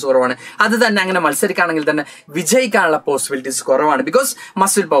കിട്ടാനുള്ള ചാൻസ് കുറവാണ്. അത് തന്നെ അങ്ങനെ മത്സരിക്കുകയാണെങ്കിൽ തന്നെ വിജയിക്കാനുള്ള പോസിബിലിറ്റീസ് കുറവാണ്. ബിക്കോസ്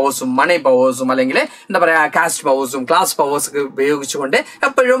മസിൽ പവേഴ്സും മണി പവേഴ്സും അല്ലെങ്കിൽ എന്താ പറയാ കാസ്റ്റ് പവേഴ്സും ക്ലാസ് പവേഴ്സ് ഒക്കെ ഉപയോഗിച്ചുകൊണ്ട്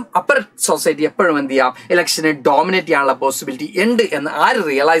എപ്പോഴും അപ്പർ സൊസൈറ്റി എപ്പോഴും എന്ത് ചെയ്യാം, ഇലക്ഷനെ ഡോമിനേറ്റ് ചെയ്യാനുള്ള പോസിബിലിറ്റി ഉണ്ട് എന്ന് ആര്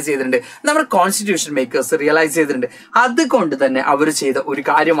റിയലൈസ് ചെയ്തിട്ടുണ്ട്, നമ്മുടെ കോൺസ്റ്റിറ്റ്യൂഷൻ മേക്കേഴ്സ് റിയലൈസ് ചെയ്തിട്ടുണ്ട്. അതുകൊണ്ട് തന്നെ അവർ ചെയ്ത ഒരു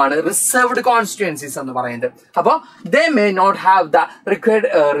കാര്യമാണ് റിസർവ്ഡ് കോൺസ്റ്റിറ്റ്യുവൻസീസ് എന്ന് പറയുന്നത്. അപ്പോൾ they may not have the required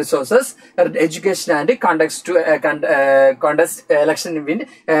resources, education and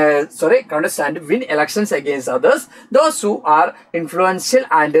contest and win elections against others. Those who are influential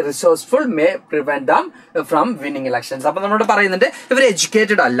and resourceful may prevent them from winning elections. അപ്പൊ നമ്മളോട് പറയുന്നുണ്ട്, ഇവർ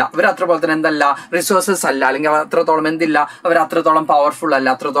എഡ്യൂക്കേറ്റഡ് അല്ല, ഇവർ അത്രപോലെ തന്നെ എന്തല്ല, റിസോഴ്സസ് അല്ല, അല്ലെങ്കിൽ അത്രത്തോളം എന്തില്ല, അവർ അത്രത്തോളം പവർഫുൾ അല്ല,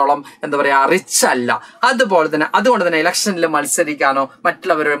 അത്രത്തോളം എന്താ പറയാ റിച്ച് അല്ല. അതുകൊണ്ട് തന്നെ ഇലക്ഷനിൽ മത്സരിക്കാനോ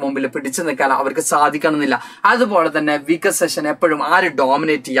മറ്റുള്ളവരുടെ മുമ്പിൽ പിടിച്ചു നിൽക്കാനോ അവർക്ക് സാധിക്കണമെന്നില്ല. അതുപോലെ തന്നെ വീക്കർ സെഷൻ എപ്പോഴും ആര്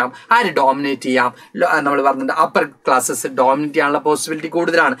ഡോമിനേറ്റ് ചെയ്യാം നമ്മൾ പറഞ്ഞിട്ടുണ്ട്, അപ്പർ ക്ലാസ്സസ് ഡോമിനേറ്റ് ചെയ്യാനുള്ള പോസിബിലിറ്റി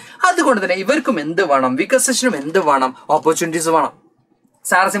കൂടുതലാണ്. അതുകൊണ്ട് തന്നെ ഇവർക്കും എന്ത് വേണം, വീക്കർ സെഷനും എന്ത് വേണം, ഓപ്പർച്യൂണിറ്റീസ് വേണം.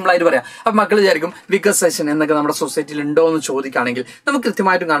 സാറ് സിമ്പിൾ ആയിട്ട് പറയാം. അപ്പൊ മക്കൾ വിചാരിക്കും വീക്കർ സെഷൻ എന്നൊക്കെ നമ്മുടെ സൊസൈറ്റിയിൽ ഉണ്ടോ എന്ന് ചോദിക്കുകയാണെങ്കിൽ നമുക്ക്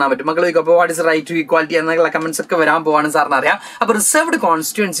കൃത്യമായിട്ടും കാണാൻ പറ്റും. മക്കൾ ചോദിക്കും what is right to equality എന്നുള്ള കമന്റ്സ് ഒക്കെ വരാൻ പോവാണ് സാറിന് അറിയാം. അപ്പൊ റിസർവ്ഡ്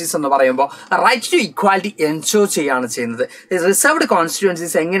കോൺസ്റ്റിറ്റ്യുവൻസീസ് എന്ന് പറയുമ്പോൾ റൈറ്റ് ടു ഈക്വാലിറ്റി എൻഷോർ ചെയ്യാണ് ചെയ്യുന്നത്. റിസർവ്ഡ്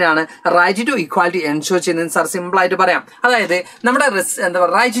കോൺസ്റ്റിറ്റ്യുവൻസീസ് എങ്ങനെയാണ് റൈറ്റ് ടു ഈക്വാലിറ്റി എൻഷോർ ചെയ്യുന്നത് സാർ സിമ്പിൾ ആയിട്ട് പറയാം. അതായത് നമ്മുടെ എന്താ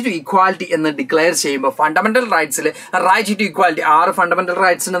പറയുക റൈറ്റ് ടു ഈക്വാലിറ്റി എന്ന് ഡിക്ലെയർ ചെയ്യുമ്പോൾ fundamental റൈറ്റ്സിൽ right to equality 6 fundamental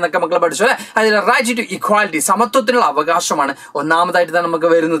rights എന്നൊക്കെ മക്കൾ പഠിച്ചു അല്ലെ. അതിൽ റൈറ്റ് ടു ഈക്വാലിറ്റി സമത്വത്തിനുള്ള അവകാശമാണ് ഒന്നാമതായിട്ട് തന്നെ നമുക്ക്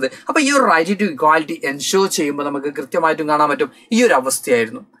വരുന്നത്. അപ്പൊ ഈ ഒരു റൈറ്റ് ടു ഇക്വാലിറ്റി എൻഷോർ ചെയ്യുമ്പോൾ നമുക്ക് കൃത്യമായിട്ടും കാണാൻ പറ്റും ഈ ഒരു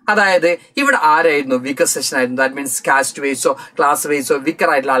അവസ്ഥയായിരുന്നു. അതായത് ഇവിടെ ആരായിരുന്നു, വീക്കർ സെഷൻ ആയിരുന്നു. That means cast വൈസോ class വൈസോ weaker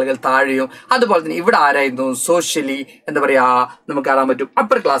ആയിട്ടുള്ള ആളുകൾ താഴെയും, അതുപോലെ തന്നെ ഇവിടെ ആരായിരുന്നു, സോഷ്യലി എന്താ പറയാ നമുക്ക് കാണാൻ പറ്റും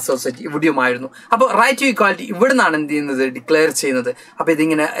അപ്പർ ക്ലാസ് സൊസൈറ്റി ഇവിടെയുമായിരുന്നു. അപ്പോൾ റൈറ്റ് ടു ഇക്വാലിറ്റി ഇവിടെ നിന്നാണ് എന്ത് ചെയ്യുന്നത്, ഡിക്ലെയർ ചെയ്യുന്നത്. അപ്പൊ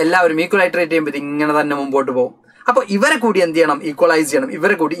ഇതിങ്ങനെ എല്ലാവരും ഈക്വൽ ആയിട്ട് ട്രീറ്റ് ചെയ്യുമ്പോൾ ഇങ്ങനെ തന്നെ മുമ്പോട്ട് പോകും. അപ്പോൾ ഇവരെ കൂടി എന്ത് ചെയ്യണം, ഈക്വലൈസ് ചെയ്യണം,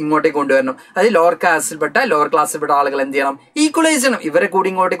 ഇവരെ കൂടി ഇങ്ങോട്ടേക്ക് കൊണ്ടുവരണം. അത് ലോവർ ക്ലാസ്സിൽപ്പെട്ട ആളുകൾ എന്ത് ചെയ്യണം, ഈക്വലൈസ് ചെയ്യണം, ഇവരെ കൂടി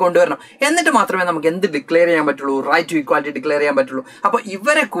ഇങ്ങോട്ടേക്ക് കൊണ്ടുവരണം. എന്നിട്ട് മാത്രമേ നമുക്ക് എന്ത് ഡിക്ലെയർ ചെയ്യാൻ പറ്റുള്ളൂ, റൈറ്റ് ടു ഈക്വാലിറ്റി ഡിക്ലെയർ ചെയ്യാൻ പറ്റുള്ളൂ. അപ്പൊ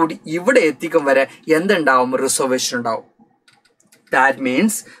ഇവരെ കൂടി ഇവിടെ എത്തിക്കും വരെ എന്തുണ്ടാവും, റിസർവേഷൻ ഉണ്ടാവും. ദാറ്റ്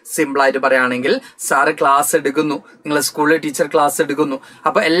മീൻസ് സിമ്പിൾ ആയിട്ട് പറയുകയാണെങ്കിൽ സാറ് ക്ലാസ് എടുക്കുന്നു, നിങ്ങൾ സ്കൂളിൽ ടീച്ചർ ക്ലാസ് എടുക്കുന്നു.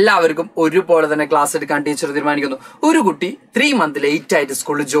 അപ്പൊ എല്ലാവർക്കും ഒരുപോലെ തന്നെ ക്ലാസ് എടുക്കാൻ ടീച്ചർ തീരുമാനിക്കുന്നു. ഒരു കുട്ടി 3 months ലേറ്റ് ആയിട്ട്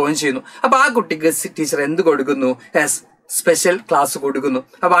സ്കൂളിൽ ജോയിൻ ചെയ്യുന്നു. അപ്പൊ ആ കുട്ടിക്ക് ടീച്ചർ എന്ത് കൊടുക്കുന്നു, സ്പെഷ്യൽ ക്ലാസ് കൊടുക്കുന്നു.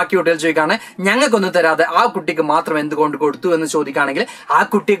 അപ്പൊ ബാക്കി കുട്ടികൾ ചോദിക്കുകയാണ് ഞങ്ങൾക്കൊന്നും തരാതെ ആ കുട്ടിക്ക് മാത്രം എന്തുകൊണ്ട് കൊടുത്തു എന്ന് ചോദിക്കുകയാണെങ്കിൽ ആ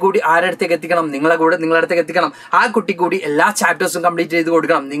കുട്ടിയെ കൂടി ആരുടെ അടുത്തേക്ക് എത്തിക്കണം, നിങ്ങളുടെ അടുത്തേക്ക് എത്തിക്കണം. ആ കുട്ടി കൂടി എല്ലാ ചാപ്റ്റേഴ്സും കംപ്ലീറ്റ് ചെയ്ത്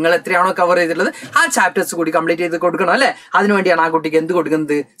കൊടുക്കണം. നിങ്ങൾ എത്രയാണോ കവർ ചെയ്തിട്ടുള്ളത് ആ ചാപ്റ്റേഴ്സ് കൂടി കംപ്ലീറ്റ് ചെയ്ത് കൊടുക്കണം അല്ലെ. അതിനുവേണ്ടിയാണ് ആ കുട്ടിക്ക് എന്ത്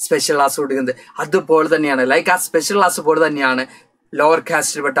കൊടുക്കുന്നത്, സ്പെഷ്യൽ ക്ലാസ് കൊടുക്കുന്നത്. അതുപോലെ തന്നെയാണ് ലൈക്ക് ആ സ്പെഷ്യൽ ക്ലാസ് പോലെ തന്നെയാണ് ലോവർ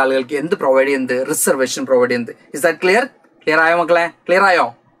കാസ്റ്റിൽപ്പെട്ട ആളുകൾക്ക് എന്ത് പ്രൊവൈഡ് ചെയ്യുന്നത്, റിസർവേഷൻ പ്രൊവൈഡ് ചെയ്യുന്നത്. ഇസ് ദാറ്റ് ക്ലിയർ ആയോ മക്കളെ, ക്ലിയർ ആയോ?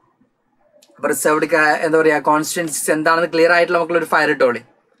 അപ്പൊ റിസർവ്ഡ് എന്താ പറയാ കോൺസ്റ്റിറ്റ്യുവൻസീസ് എന്താണെന്ന് ക്ലിയർ ആയിട്ടുള്ള മക്കളൊരു ഫയർ ഇട്ടോളി.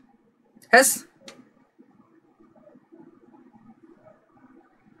 യെസ്,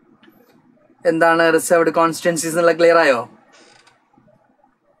 എന്താണ് റിസർവ്ഡ് കോൺസ്റ്റിറ്റ്യുവൻസീസ് എന്നുള്ള ക്ലിയർ ആയോ?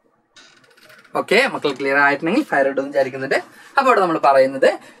 ഓക്കെ, മക്കൾ ക്ലിയർ ആയിട്ടുണ്ടെങ്കിൽ ഫയർ ഇട്ടെന്ന് വിചാരിക്കുന്നുണ്ട്. അപ്പോൾ ഇവിടെ നമ്മൾ പറയുന്നത്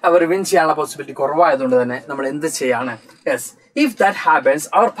അവർ വിൻ ചെയ്യാനുള്ള പോസിബിലിറ്റി കുറവായതുകൊണ്ട് തന്നെ നമ്മൾ എന്ത് ചെയ്യാണ്? Yes, if that happens,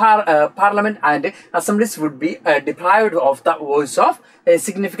 our parliament and assemblies would be deprived of the voice of a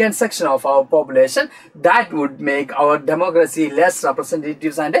significant section of our population. That would make our democracy less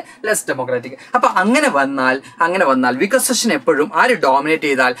representatives and less democratic. അപ്പൊ അങ്ങനെ വന്നാൽ weaker session എപ്പോഴും ആര് dominate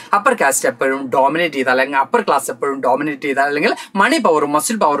ചെയ്താൽ, upper cast എപ്പോഴും dominate ചെയ്താൽ, അല്ലെങ്കിൽ upper class എപ്പോഴും ഡോമിനേറ്റ് ചെയ്താൽ, അല്ലെങ്കിൽ മണി പവറും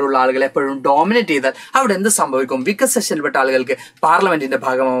മസിൽ പവറും ഉള്ള ആളുകൾ എപ്പോഴും ഡോമിനേറ്റ് ചെയ്താൽ അവിടെ എന്ത് സംഭവിക്കും? വീക്കർ സെഷനിൽപ്പെട്ട ആളുകൾക്ക് പാർലമെന്റിന്റെ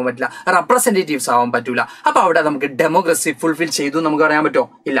ഭാഗമാവാൻ പറ്റില്ല, റെപ്രസെന്റേറ്റീവ്സ് ആവാൻ പറ്റൂല. അപ്പൊ അവിടെ നമുക്ക് ഡെമോക്രസി ഫുൾഫിൽ ചെയ്തു നമുക്ക് പറയാൻ പറ്റുമോ?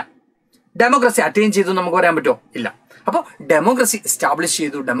 ഇല്ല. ഡെമോക്രസി അറ്റൈൻ ചെയ്തു നമുക്ക് പറയാൻ പറ്റുമോ? ഇല്ല. അപ്പോൾ ഡെമോക്രസി എസ്റ്റാബ്ലിഷ്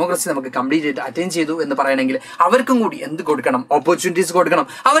ചെയ്തു, ഡെമോക്രസി നമുക്ക് കംപ്ലീറ്റ് ആയിട്ട് അറ്റൈൻ ചെയ്തു എന്ന് പറയണമെങ്കിൽ അവർക്കും കൂടി എന്ത് കൊടുക്കണം? ഓപ്പർച്യൂണിറ്റീസ് കൊടുക്കണം.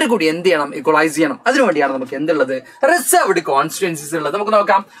 അവർ കൂടി എന്ത് ചെയ്യണം? ഇക്വലൈസ് ചെയ്യണം. അതിനുവേണ്ടിയാണ് നമുക്ക് എന്തുള്ളത്? റിസർവ്ഡ് കോൺസ്റ്റിറ്റ്യുവൻസീസ് ഉള്ളത്. നമുക്ക്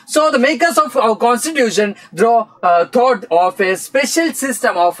നോക്കാം. So the makers of our constitution thought of a special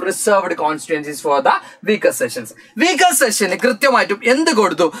system of reserved constituencies for the weaker sessions. Weaker section കൃത്യമായിട്ടും എന്ത്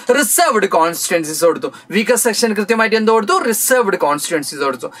കൊടുത്തു? റിസർവ്ഡ് കോൺസ്റ്റിറ്റ്യുവൻസീസ് കൊടുത്തു. വീക്കർ സെക്ഷൻ കൃത്യമായിട്ട് എന്ത് കൊടുത്തു? റിസർവ്ഡ് കോൺസ്റ്റിറ്റ്യുവൻസീസ്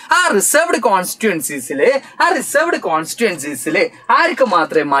കൊടുത്തു. ആ റിസർവ്ഡ് കോൺസ്റ്റിറ്റ്യുവൻസീസിലെ ആർക്ക്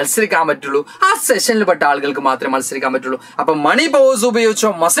മാത്രമേ മത്സരിക്കാൻ പറ്റുള്ളൂ? ആ സെഷനിൽ പെട്ട ആളുകൾക്ക് മാത്രമേ മത്സരിക്കാൻ പറ്റുള്ളൂ. അപ്പൊ മണി പവേഴ്സ് ഉപയോഗിച്ചോ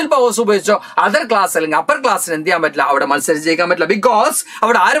മസിൽ പവേഴ്സ് ഉപയോഗിച്ചോ അതർ ക്ലാസ് അല്ലെങ്കിൽ അപ്പർ ക്ലാസ്സിന് എന്ത് ചെയ്യാൻ പറ്റില്ല? അവിടെ മത്സരിച്ച് ജയിക്കാൻ പറ്റില്ല. ബിക്കോസ്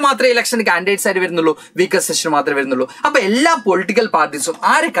അവിടെ ആര് മാത്രമേ ഇലക്ഷന് കാൻഡിഡേറ്റ്സ് ആയിട്ട് വരുന്നുള്ളൂ? വീക്കർ സെഷൻ മാത്രമേ വരുന്നുള്ളൂ. അപ്പൊ എല്ലാ പൊളിറ്റിക്കൽ പാർട്ടീസും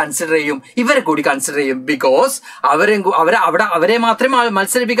ആരെ കൺസിഡർ ചെയ്യും? ഇവരെ കൂടി കൺസിഡർ ചെയ്യും. ബിക്കോസ് അവരെ മാത്രമേ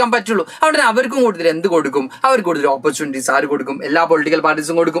മത്സരിപ്പിക്കാൻ പറ്റുള്ളൂ. അവിടെ അവർക്കും കൂടുതൽ എന്ത് കൊടുക്കും? അവർ കൂടുതൽ ഓപ്പർച്യൂണിറ്റീസ് ആര് കൊടുക്കും? എല്ലാ പൊളിറ്റിക്കൽ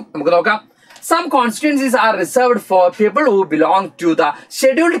പാർട്ടീസും കൊടുക്കും. നമുക്ക് നോക്കാം. Some constituencies are reserved for people who belong to the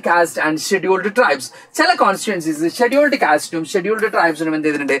scheduled caste and scheduled tribes. ചില കോൺസ്റ്റിറ്റ്യുവൻസീസ് ഷെഡ്യൂൾഡ് കാസ്റ്റും ഷെഡ്യൂൾഡ് ട്രൈബ്സിനും എന്ത്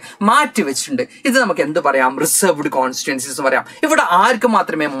ചെയ്തിട്ടുണ്ട്? മാറ്റി വെച്ചിട്ടുണ്ട്. ഇത് നമുക്ക് എന്ത് പറയാം? റിസർവ്ഡ് കോൺസ്റ്റിറ്റ്യുവൻസീസ് പറയാം. ഇവിടെ ആർക്ക്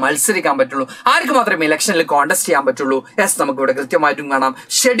മാത്രമേ മത്സരിക്കാൻ പറ്റുള്ളൂ? ആർക്ക് മാത്രമേ ഇലക്ഷനിൽ കോണ്ടസ്റ്റ് ചെയ്യാൻ പറ്റുള്ളൂ? യെസ്, നമുക്ക് ഇവിടെ കൃത്യമായിട്ടും കാണാം.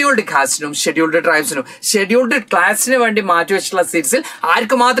 Scheduled കാസ്റ്റിനും scheduled ട്രൈബ്സിനും. ഷെഡ്യൂൾഡ് ക്ലാസിന് വേണ്ടി മാറ്റി വെച്ചിട്ടുള്ള സീറ്റ്സിൽ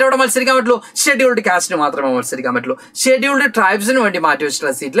ആർക്ക് മാത്രമേ ഇവിടെ മത്സരിക്കാൻ പറ്റുള്ളൂ? ഷെഡ്യൂൾഡ് കാസ്റ്റിന് മാത്രമേ മത്സരിക്കാൻ പറ്റുള്ളൂ. ഷെഡ്യൂൾഡ് ട്രൈബ്സിന് വേണ്ടി മാറ്റി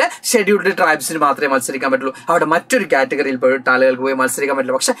വെച്ചിട്ടുള്ള സീറ്റിൽ ഷെഡ്യൂൾഡ് ട്രൈബ്സിന് മാത്രമേ മത്സരിക്കാൻ പറ്റുള്ളൂ. അവിടെ മറ്റൊരു കാറ്റഗറിയിൽ പെട്ട ആളുകൾക്ക് പോയി മത്സരിക്കാൻ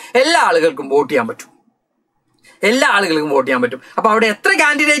പറ്റില്ല. പക്ഷെ എല്ലാ ആളുകൾക്കും വോട്ട് ചെയ്യാൻ പറ്റും. അപ്പൊ അവിടെ എത്ര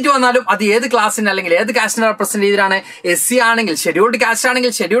കാൻഡിഡേറ്റ് വന്നാലും അത് ഏത് ക്ലാസ്സിന് അല്ലെങ്കിൽ ഏത് കാസ്റ്റിനെ റെപ്രസെന്റ് ചെയ്തിട്ടാണ്? SC ആണെങ്കിൽ ഷെഡ്യൂൾഡ് കാസ്റ്റ്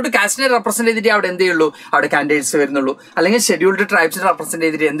ആണെങ്കിൽ ഷെഡ്യൂൾഡ് കാസ്റ്റിനെ റെപ്രസെന്റ് ചെയ്തിട്ട് അവിടെ എന്ത് ചെയ്യുള്ളൂ? അവിടെ കാൻഡിഡേറ്റ്സ് വരുന്നുള്ളൂ. അല്ലെങ്കിൽ ഷെഡ്യൂൾഡ് ട്രൈബ്സിനെ റെപ്രസെന്റ്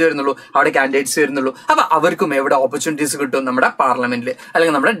ചെയ്തിട്ട് എന്ത് വരുന്നുള്ളൂ? അവിടെ കാൻഡിഡേറ്റ്സ് വരുന്നുള്ളൂ. അപ്പൊ അവർക്കും എവിടെ ഓപ്പർച്യൂണിറ്റീസ് കിട്ടും? നമ്മുടെ പാർലമെന്റിൽ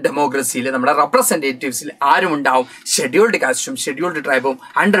അല്ലെങ്കിൽ നമ്മുടെ ഡെമോക്രസിയിൽ നമ്മുടെ റെപ്രസെന്റേറ്റീവ്സിൽ ആരും ഉണ്ടാവും? ഷെഡ്യൂൾഡ് കാസ്റ്റും ഷെഡ്യൂൾഡ് ട്രൈബും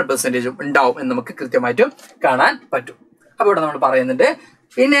 100% ഉണ്ടാവും എന്ന് നമുക്ക് കൃത്യമായിട്ടും കാണാൻ പറ്റും. അപ്പൊ ഇവിടെ നമ്മൾ പറയുന്നുണ്ട്,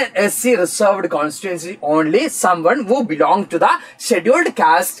 in a SC reserved constituency only someone who belong to the scheduled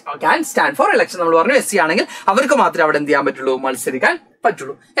caste can stand for election. നമ്മൾ പറഞ്ഞു SC ആണെങ്കിൽ അവർക്ക് മാത്രമേ അവിടെ എന്ത് ചെയ്യാൻ പറ്റുള്ളൂ? മത്സരിക്കാൻ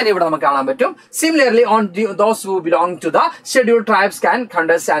പറ്റുള്ളൂ. ഇനി ഇവിടെ നമുക്ക് കാണാൻ പറ്റും. Similarly, on those who belong to the scheduled tribes can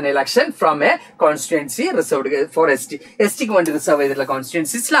contest an election from a constituency reserved for ST. STക്ക് വേണ്ടി റിസർവ് ചെയ്തിട്ടുള്ള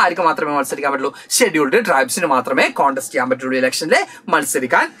കോൺസ്റ്റിറ്റ്യുവൻസീസിൽ ആർക്ക് മാത്രമേ മത്സരിക്കാൻ പറ്റുള്ളൂ? ഷെഡ്യൂൾഡ് ട്രൈബ്സിന് മാത്രമേ കോണ്ടസ്റ്റ് ചെയ്യാൻ പറ്റുള്ളൂ, ഇലക്ഷനിൽ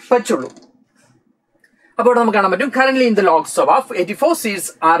മത്സരിക്കാൻ പറ്റുള്ളൂ. അപ്പോൾ നമുക്ക് കാണാൻ പറ്റും. Currently in the Lok Sabha, 84 seats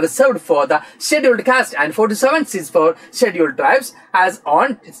are reserved for the scheduled caste and 47 seats for scheduled tribes as on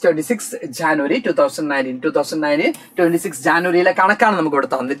 26 January 2019. 26 ജാനുവരിയിലെ കണക്കാണ് നമുക്ക് ഇവിടെ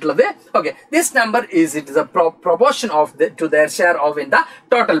തന്നിട്ടുള്ളത്. Okay, this number is a proportion of to their share of in the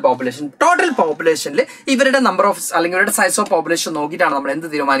total population. Total പോപ്പുലേഷനിൽ ഇവരുടെ number of അല്ലെങ്കിൽ ഇവരുടെ size of population നോക്കിയിട്ടാണ് നമ്മൾ എന്ത്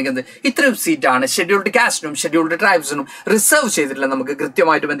തീരുമാനിക്കുന്നത്? ഇത്രയും സീറ്റാണ് ഷെഡ്യൂൾഡ് കാസ്റ്റിനും ഷെഡ്യൂൾഡ് ട്രൈബ്സിനും റിസർവ് ചെയ്തിട്ടുള്ള നമുക്ക്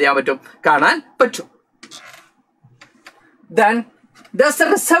കൃത്യമായിട്ടും എന്ത് ചെയ്യാൻ പറ്റും? കാണാൻ പറ്റും. Then, thus the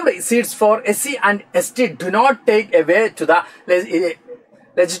reserved seats for SC and ST do not take away to the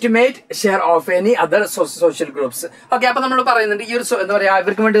legitimate share of any other social groups. Okay, അപ്പൊ നമ്മൾ പറയുന്നുണ്ട് ഈ ഒരു എന്താ പറയാ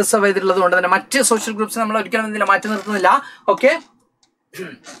ഇവർക്ക് വേണ്ടി റിസർവ് ചെയ്തിട്ടുള്ളത് കൊണ്ട് തന്നെ മറ്റ് സോഷ്യൽ ഗ്രൂപ്പ്സ് നമ്മൾ ഒരിക്കലും എന്തില്ല മാറ്റി നിർത്തുന്നില്ല. Okay,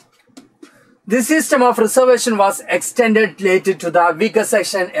 this system of reservation was extended later to the weaker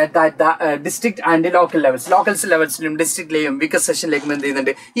section at the district and the local levels. Local levelsലും ഡിസ്ട്രിക്റ്റിലെയും weaker sectionലേക്കും എന്ത്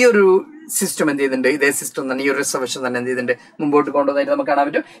ചെയ്യുന്നുണ്ട്? ഈ ഒരു സിസ്റ്റം എന്ത് ചെയ്തിട്ടുണ്ട്? ഇതേ സിസ്റ്റം തന്നെ, ഈ ഒരു റിസർവേഷൻ തന്നെ എന്ത് ചെയ്തിട്ടുണ്ട്? മുമ്പോട്ട് കൊണ്ടുവന്നായിട്ട് നമുക്ക് കാണാൻ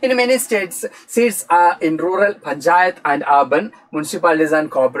പറ്റും. In many states, seats are in rural, panchayat and urban municipalities and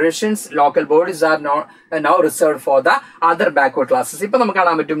corporations. Local bodies are now reserved for the other backward classes. ഇപ്പൊ നമുക്ക്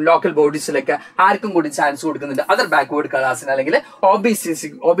കാണാൻ പറ്റും ലോക്കൽ ബോഡീസിലൊക്കെ ആർക്കും കൂടി ചാൻസ് കൊടുക്കുന്നുണ്ട്. അതർ ബാക്ക്വേർഡ് ക്ലാസ്സിന് അല്ലെങ്കിൽ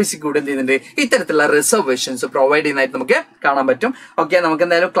OBC കൂടി എന്ത് ചെയ്യുന്നുണ്ട്? ഇത്തരത്തിലുള്ള റിസർവേഷൻസ് പ്രൊവൈഡ് ചെയ്യുന്നതായിട്ട് നമുക്ക് കാണാൻ പറ്റും. ഓക്കെ, നമുക്ക്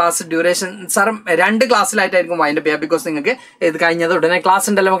എന്തായാലും ക്ലാസ് ഡ്യൂറേഷൻ സാറും 2 ക്ലാസ്സിലായിട്ടായിരിക്കും വൈൻഡപ്പ് ചെയ്യുക. ബിക്കോസ് നിങ്ങൾക്ക് ഇത് കഴിഞ്ഞത് ഉടനെ ക്ലാസ്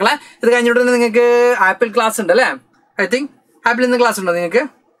ഉണ്ടല്ലോ മക്കളെ. ഇത് കഴിഞ്ഞുടനെ നിങ്ങൾക്ക് ആപ്പിൾ ക്ലാസ് ഉണ്ട് അല്ലേ? ഐ തിങ്ക് ആപ്പിൾ ഇന്ന് ക്ലാസ് ഉണ്ടോ നിങ്ങൾക്ക്?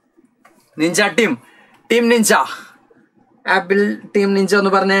 Ninja team Ninja apple team Ninja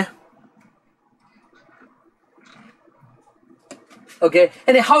ഒന്ന് പറഞ്ഞേ. Okay,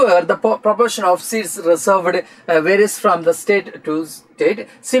 and however, the proportion of seats reserved varies from the state to state.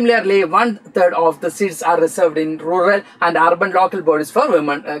 Similarly, 1/3 of the seats are reserved in rural and urban local bodies for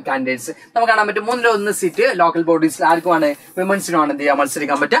women candidates. നമുക്ക് കാണാൻ പറ്റും 1/3 seat local ബോഡീസിൽ ആർക്കുമാണ് വിമൻസിനാണ് എന്ത് ചെയ്യാൻ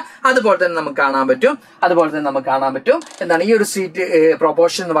മത്സരിക്കാൻ പറ്റുക. അതുപോലെ തന്നെ നമുക്ക് കാണാൻ പറ്റും എന്താണ് ഈ ഒരു സീറ്റ്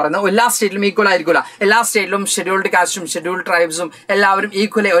പ്രൊപ്പോർഷൻ എന്ന് പറയുന്നത് എല്ലാ സ്റ്റേറ്റിലും ഈക്വൽ ആയിരിക്കില്ല. എല്ലാ സ്റ്റേറ്റിലും ഷെഡ്യൂൾഡ് കാസ്റ്റും ഷെഡ്യൂൾഡ് ട്രൈബ്സും എല്ലാവരും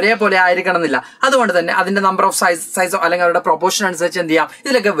ഈക്വലി ഒരേപോലെ ആയിരിക്കണം എന്നില്ല. അതുകൊണ്ട് തന്നെ അതിന്റെ നമ്പർ ഓഫ് സൈസോ അല്ലെങ്കിൽ അവരുടെ പ്രൊപ്പോർഷൻ അനുസരിച്ച് എന്ത് ചെയ്യാം,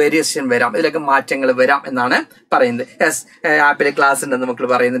 ഇതിലൊക്കെ വേരിയേഷൻ വരാം, ഇതിലൊക്കെ മാറ്റങ്ങൾ വരാം എന്നാണ് പറയുന്നത്. യെസ്, ആപ്പിലെ ക്ലാസ് ഉണ്ടെന്ന് മക്കൾ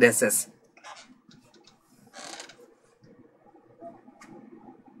പറയുന്നത്.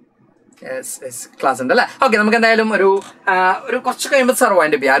 ക്ലാസ് ഉണ്ട് അല്ലേ? ഓക്കെ, നമുക്ക് എന്തായാലും ഒരു കുറച്ച് കഴിയുമ്പോൾ സാർ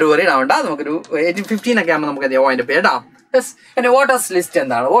വൈൻഡ് അപ്പ് ചെയ്യാം. ആരും വരെ ഇടാവണ്ട, നമുക്കൊരു 8:15 ഒക്കെ ആകുമ്പോൾ നമുക്ക് വൈൻഡ് അപ്പ് ചെയ്യാം. യെസ്, പിന്നെ വോട്ടേഴ്സ് ലിസ്റ്റ്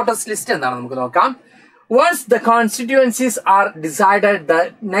എന്താണ് നമുക്ക് നോക്കാം. Once the constituencies are decided, the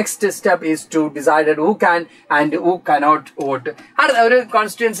next step is to decide who can and who cannot vote. ഒരു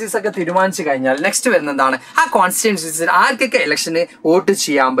കോൺസ്റ്റിറ്റ്യുവൻസീസ് ഒക്കെ തീരുമാനിച്ചു കഴിഞ്ഞാൽ നെക്സ്റ്റ് വരുന്നതാണ് ആ കോൺസ്റ്റിറ്റ്യുവൻസീസിൽ ആർക്കൊക്കെ ഇലക്ഷന് വോട്ട്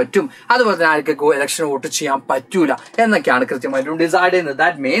ചെയ്യാൻ പറ്റും, അതുപോലെ തന്നെ ആർക്കൊക്കെ ഇലക്ഷന് വോട്ട് ചെയ്യാൻ പറ്റൂല എന്നൊക്കെയാണ് കൃത്യമായിട്ടും ഡിസൈഡ് ചെയ്യുന്നത്.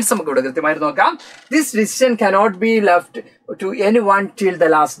 ദാറ്റ് മീൻസ് നമുക്ക് ഇവിടെ കൃത്യമായിട്ട് നോക്കാം. This decision cannot be left to anyone till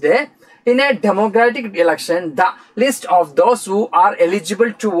the last day. In a democratic election, the list of those who are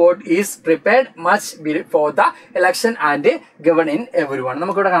eligible to vote is prepared much before the election and given in everyone.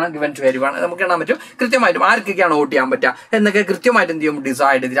 നമുക്കിവിടെ കാണാം given to everyone. നമുക്ക് കാണാൻ പറ്റും കൃത്യമായിട്ടും ആർക്കൊക്കെയാണ് vote ചെയ്യാൻ പറ്റുക എന്നൊക്കെ കൃത്യമായിട്ട് എന്ത് ചെയ്യും,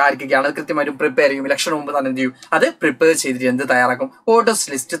 ഡിസൈഡ് ചെയ്തിട്ട് ആർക്കൊക്കെയാണ് കൃത്യമായിട്ടും പ്രിപ്പയർ ചെയ്യും. ഇലക്ഷൻ മുമ്പ് തന്നെ എന്ത് ചെയ്യും, അത് പ്രിപ്പയർ ചെയ്തിട്ട് എന്ത് തയ്യാറാക്കും, വോട്ടേഴ്സ്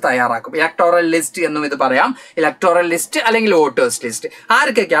ലിസ്റ്റ് തയ്യാറാക്കും. ഇലക്ടോറൽ ലിസ്റ്റ് എന്നും ഇത് പറയാം. ഇലക്ടോറൽ ലിസ്റ്റ് അല്ലെങ്കിൽ വോട്ടേഴ്സ് ലിസ്റ്റ്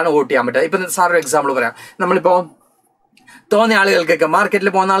ആർക്കൊക്കെയാണ് വോട്ട് ചെയ്യാൻ പറ്റുക. ഇപ്പൊ സാർ ഒരു എക്സാമ്പിൾ പറയാം. നമ്മളിപ്പോ തോന്നിയ ആളുകൾക്കൊക്കെ മാർക്കറ്റിൽ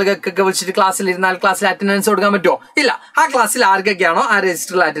പോകുന്ന ആളുകൾക്കൊക്കെ വിളിച്ചിട്ട് ക്ലാസ്സിൽ ഇരുന്നാൽ ക്ലാസ്സിൽ അറ്റൻഡൻസ് കൊടുക്കാൻ പറ്റുമോ? ഇല്ല. ആ ക്ലാസ്സിൽ ആർക്കൊക്കെയാണോ ആ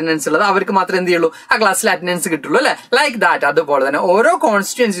രജിസ്റ്ററിൽ അറ്റൻഡൻസ് ഉള്ളത് അവർക്ക് മാത്രമേ എന്ത് ചെയ്യുള്ളൂ, ആ ക്ലാസ്സിൽ അറ്റൻഡൻസ് കിട്ടുള്ളൂ അല്ലെ? Like that. അതുപോലെ തന്നെ ഓരോ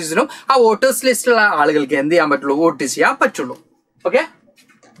കോൺസ്റ്റിറ്റ്യുവൻസീസിനും ആ വോട്ടേഴ്സ് ലിസ്റ്റിലുള്ള ആളുകൾക്ക് എന്ത് ചെയ്യാൻ പറ്റുള്ളൂ, വോട്ട് ചെയ്യാൻ പറ്റുള്ളൂ. Okay,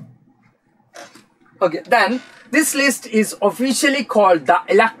 then this list is officially called the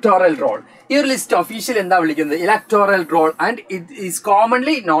electoral roll. ഈ ഒരു ലിസ്റ്റ് ഒഫീഷ്യൽ എന്താ വിളിക്കുന്നത്, electoral role, and it is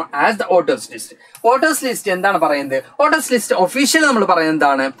commonly known as the voters list. Voters list എന്താണ് പറയുന്നത്, വോട്ടേഴ്സ് ലിസ്റ്റ് ഒഫീഷ്യലി നമ്മൾ പറയുന്നത്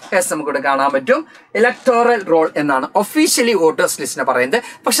എന്താണ്, നമുക്കിവിടെ കാണാൻ പറ്റും ഇലക്ടോറൽ റോൾ എന്നാണ് ഒഫീഷ്യലി വോട്ടേഴ്സ് ലിസ്റ്റിനെ പറയുന്നത്.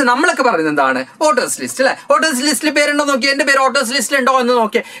 പക്ഷെ നമ്മളൊക്കെ പറയുന്നത് എന്താണ്, വോട്ടേഴ്സ് ലിസ്റ്റ് അല്ലെ? വോട്ടേഴ്സ് ലിസ്റ്റിൽ പേരുണ്ടോ നോക്കി, എന്റെ പേര് വോട്ടേഴ്സ് ലിസ്റ്റിൽ ഉണ്ടോ എന്ന്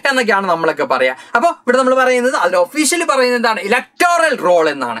നോക്കിയേ എന്നൊക്കെയാണ് നമ്മളൊക്കെ പറയാ. അപ്പൊ ഇവിടെ നമ്മൾ പറയുന്നത് അതിൽ ഒഫീഷ്യലി പറയുന്നത് എന്താണ്, ഇലക്ടോറൽ റോൾ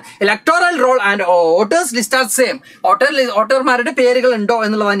എന്നാണ്. Electoral role and voters list are same. വോട്ടർമാരുടെ പേരുകൾ ഉണ്ടോ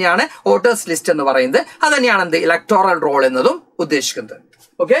എന്നുള്ളത് തന്നെയാണ് വോട്ടേഴ്സ് ലിസ്റ്റ് എന്ന് പറയുന്നത്. അത് തന്നെയാണ് എന്ത് ഇലക്ടോറൽ റോൾ എന്നതും ഉദ്ദേശിക്കുന്നത്.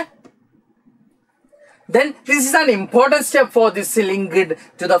 Okay, then this is an important step for this linked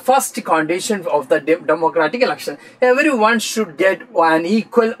to the first condition of the democratic election. Everyone should get an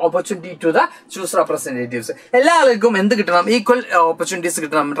equal opportunity to the choose representatives. എല്ലാ ആൾക്കും എന്ത് കിട്ടണം, ഈക്വൽ ഓപ്പർച്യൂണിറ്റീസ്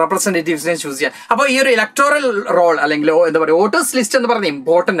കിട്ടണം റെപ്രസെന്റേറ്റീവ്സിനെ choose ചെയ്യാൻ. അപ്പോൾ ഈ ഒരു electoral role അല്ലെങ്കിൽ എന്താ പറയുക വോട്ടേഴ്സ് ലിസ്റ്റ് എന്ന് പറയുന്നത്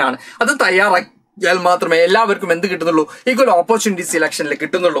ഇമ്പോർട്ടന്റ് ആണ്. അത് തയ്യാറാക്കിയാൽ മാത്രമേ എല്ലാവർക്കും എന്ത് കിട്ടുന്നുള്ളൂ, ഈക്വൽ ഓപ്പർച്യൂണിറ്റീസ് ഇലക്ഷനിൽ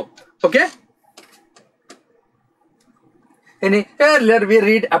കിട്ടുന്നുള്ളൂ. Okay, earlier we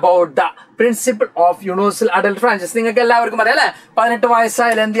read about the principle of universal adult franchise. നിങ്ങൾക്ക് എല്ലാവർക്കും അറിയാം അല്ലെ, 18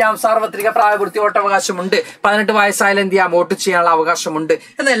 വയസ്സായാലും എന്ത് ചെയ്യാം, സാർവത്രിക പ്രായപൂർത്തി വോട്ടവകാശമുണ്ട്. 18 വയസ്സായാലും എന്ത് ചെയ്യാം, വോട്ട് ചെയ്യാനുള്ള അവകാശമുണ്ട്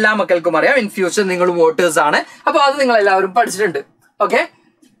എന്ന് എല്ലാ മക്കൾക്കും അറിയാം. ഇൻ ഫ്യൂച്ചർ നിങ്ങളും വോട്ടേഴ്സ് ആണ്. അപ്പൊ അത് നിങ്ങൾ എല്ലാവരും പഠിച്ചിട്ടുണ്ട്. Okay,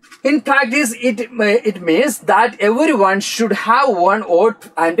 in practice it means that everyone should have one vote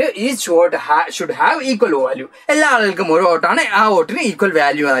and each vote should have equal value. എല്ലാ ആളുകൾക്കും ഒരു വോട്ടാണ്, ആ വോട്ടിന് ഈക്വൽ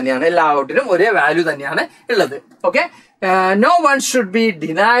വാല്യൂ തന്നെയാണ്, എല്ലാ വോട്ടിനും ഒരേ വാല്യൂ തന്നെയാണ് ഉള്ളത്. Okay, no one should be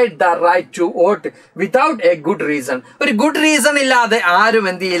denied the right to vote without a good reason. ഒരു ഗുഡ് റീസൺ ഇല്ലാതെ ആരും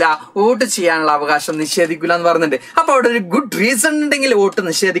എന്ത് ചെയ്യില്ല, വോട്ട് ചെയ്യാനുള്ള അവകാശം നിഷേധിക്കില്ല എന്ന് പറയുന്നുണ്ട്. അപ്പൊ അവിടെ ഒരു ഗുഡ് റീസൺ ഉണ്ടെങ്കിൽ വോട്ട്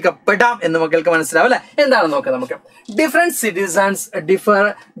നിഷേധിക്കപ്പെടാം എന്ന് മക്കൾക്ക് മനസ്സിലാവും അല്ലെ? എന്താണെന്ന് നോക്കാം നമുക്ക്. Different citizens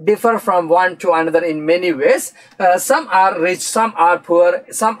differ from one to another in many ways. Some are rich, some are poor,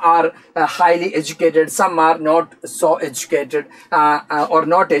 some are highly educated, some are not so educated or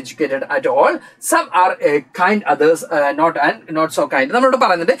not educated at all. Some are kind, others not so kind. നമ്മളോട്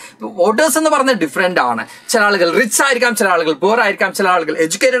പറയുന്നത് voters എന്ന് പറയുന്നത് different ആണ്. ചില ആളുകൾ rich ആയിരിക്കാം, ചില ആളുകൾ പോർ ആയിരിക്കാം, ചില ആളുകൾ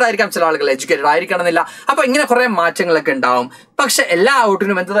എഡ്യൂക്കേറ്റഡ് ആയിരിക്കാം, ചില ആളുകൾ എഡ്യൂക്കേറ്റഡ് ആയിരിക്കണമെന്നില്ല. അപ്പൊ ഇങ്ങനെ കുറെ മാറ്റങ്ങളൊക്കെ ഉണ്ടാവും. പക്ഷെ എല്ലാ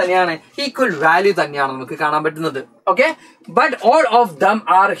വോട്ടിനും എന്ത് തന്നെയാണ്, ഈക്വൽ വാല്യൂ തന്നെയാണ് നമുക്ക് കാണാൻ പറ്റുന്നത്. Okay, but all of them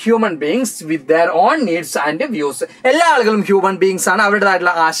are human beings with their own needs and views. എല്ലാ ആളുകളും ഹ്യൂമൻ ബീങ്സ് ആണ്,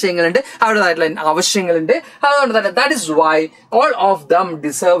 അവരുടേതായിട്ടുള്ള ആശയങ്ങളുണ്ട്, അവരുടേതായിട്ടുള്ള ആവശ്യങ്ങളുണ്ട്. അതുകൊണ്ട് തന്നെ that is why all of them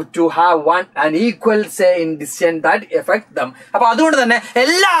deserve to have one and equal say in decision that effect dum. അപ്പൊ അതുകൊണ്ട് തന്നെ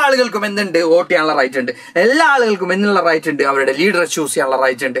എല്ലാ ആളുകൾക്കും എന്തുണ്ട്, വോട്ട് ചെയ്യാനുള്ള റൈറ്റ് ഉണ്ട്. എല്ലാ ആളുകൾക്കും എന്നുള്ള റൈറ്റ് ഉണ്ട്, അവരുടെ ലീഡറെ ചൂസ് ചെയ്യാനുള്ള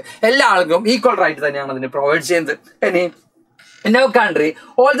റൈറ്റ് ഉണ്ട്. എല്ലാ ആളുകൾക്കും ഈക്വൽ റൈറ്റ് തന്നെയാണ് അതിന് പ്രൊവൈഡ് ചെയ്യുന്നത്. ഇനി In our country,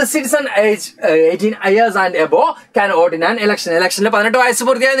 all the citizen age 18 years and above can vote in an election. Election 18 വയസ്സ്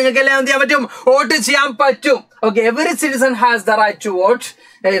പൂർത്തിയായി നിങ്ങൾക്ക് എല്ലാം എന്ത് ചെയ്യാൻ പറ്റും? വോട്ട് ചെയ്യാൻ പറ്റും. Okay, every citizen has the right to vote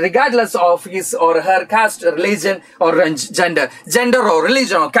regardless of his or her caste, religion or gender or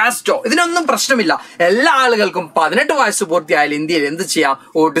religion or caste. ഇതിനൊന്നും പ്രശ്നമില്ല. എല്ലാ ആളുകൾക്കും 18 വയസ്സ് പൂർത്തിയായാൽ ഇന്ത്യയിൽ എന്ത് ചെയ്യാം?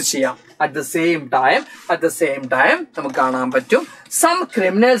 വോട്ട് ചെയ്യാം. At the same time, നമുക്ക് കാണാൻ പറ്റും some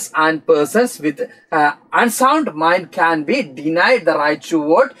criminals and persons with unsound mind can be denied the right to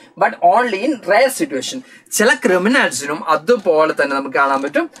vote, but only in rare situation. ചില ക്രിമിനൽസിനും അതുപോലെ തന്നെ നമുക്ക് കാണാൻ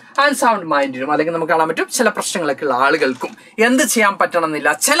പറ്റും അൺസൗണ്ട് മൈൻഡിനും അല്ലെങ്കിൽ നമുക്ക് കാണാൻ പറ്റും ചില പ്രശ്നങ്ങളൊക്കെ ഉള്ള ആളുകൾക്കും എന്ത് ചെയ്യാൻ പറ്റണമെന്നില്ല.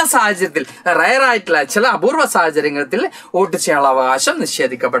 ചില സാഹചര്യത്തിൽ റയർ ആയിട്ടുള്ള ചില അപൂർവ സാഹചര്യങ്ങളിൽ വോട്ട് ചെയ്യാനുള്ള അവകാശം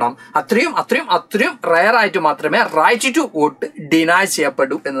നിഷേധിക്കപ്പെടാം. അത്രയും റയർ ആയിട്ട് മാത്രമേ റൈറ്റ് ടു വോട്ട് ഡിനൈ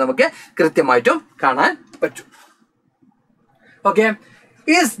ചെയ്യപ്പെടൂ എന്ന് നമുക്ക് കൃത്യമായിട്ടും കാണാൻ പറ്റും. Okay,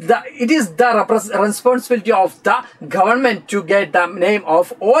 it is the responsibility of the government to get the name of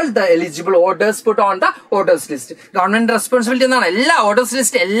all the eligible voters put on the voters list. Government responsibility എന്നാണ് എല്ലാ voters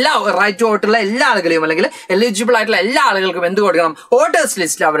list എല്ലാ റൈറ്റ് ടു വോട്ടുള്ള എല്ലാ ആളുകളെയും അല്ലെങ്കിൽ എലിജിബിൾ ആയിട്ടുള്ള എല്ലാ ആളുകൾക്കും എന്ത് കൊടുക്കണം? വോട്ടേഴ്സ്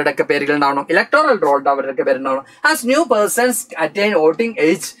ലിസ്റ്റിൽ അവരുടെയൊക്കെ പേരുകൾ ഉണ്ടാവണം. ഇലക്ടോറൽ റോളിൽ അവരുടെയൊക്കെ പേരുണ്ടാവണം. As new persons attain voting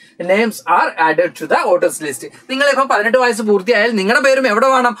age names are added to the voters list. നിങ്ങളിപ്പോ 18 വയസ്സ് പൂർത്തിയായാൽ നിങ്ങളുടെ പേരും എവിടെ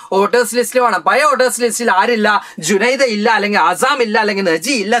വേണം? വോട്ടേഴ്സ് ലിസ്റ്റിൽ വേണം. പഴയ വോട്ടേഴ്സ് ലിസ്റ്റിൽ ആരില്ല? ജുനൈദ ഇല്ല, അല്ലെങ്കിൽ ആസാം ഇല്ല, അല്ലെങ്കിൽ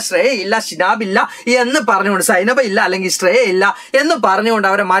നജി ഇല്ല, ശ്രേയ ഇല്ല, ഷിനാബ് ഇല്ല എന്ന് പറഞ്ഞുകൊണ്ട്, സൈനബ ഇല്ല, അല്ലെങ്കിൽ ശ്രേയ ഇല്ല എന്ന് പറഞ്ഞുകൊണ്ട്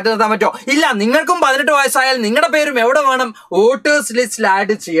അവരെ മാറ്റി നിർത്താൻ പറ്റുമോ? ഇല്ല. നിങ്ങൾക്കും 18 വയസ്സായാൽ നിങ്ങളുടെ പേരും എവിടെ വേണം? വോട്ടേഴ്സ് ലിസ്റ്റിൽ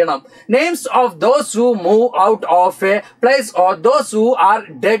ആഡ് ചെയ്യണം. Names of those who move out of A place or those who are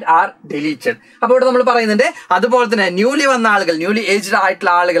dead R deleted. അപ്പോൾ ഇവിടെ നമ്മൾ പറയുന്നുണ്ട് അതുപോലെ തന്നെ ന്യൂലി വന്ന ആളുകൾ, ന്യൂലി ഏജ്ഡ്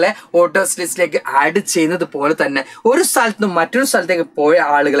ആയിട്ടുള്ള ആളുകളെ വോട്ടേഴ്സ് ലിസ്റ്റിലേക്ക് ആഡ് ചെയ്യുന്നത് പോലെ തന്നെ ഒരു സ്ഥലത്ത് നിന്നും മറ്റൊരു സ്ഥലത്തേക്ക് പോയ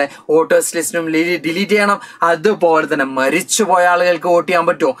ആളുകളെ വോട്ടേഴ്സ് ലിസ്റ്റിനും ഡിലീറ്റ് ചെയ്യണം. അതുപോലെ തന്നെ മരിച്ചു പോയ ആളുകൾക്ക് വോട്ട് ചെയ്യാൻ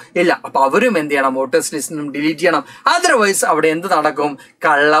പറ്റുമോ? ഇല്ല. അപ്പൊ അവരും എന്ത് ചെയ്യണം? വോട്ടേഴ്സ് ലിസ്റ്റിനും ഡിലീറ്റ് ചെയ്യണം. അതർവൈസ് അവിടെ എന്ത് നടക്കും?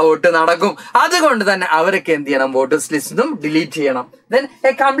 കള്ള വോട്ട് നടക്കും. അതുകൊണ്ട് തന്നെ അവരൊക്കെ എന്ത് ചെയ്യണം? വോട്ടേഴ്സ് ലിസ്റ്റിനും ഡിലീറ്റ് ചെയ്യണം. Then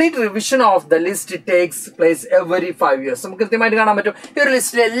a complete revision of the list takes place every 5 years. നമുക്ക് കൃത്യമായിട്ട് കാണാൻ പറ്റും ഈ ഒരു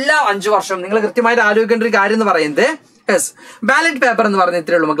ലിസ്റ്റിൽ എല്ലാ 5 വർഷവും നിങ്ങൾ കൃത്യമായിട്ട് ആലോചിക്കേണ്ട ഒരു കാര്യം എന്ന് പറയുന്നത് ബാലറ്റ് പേപ്പർ എന്ന് പറഞ്ഞ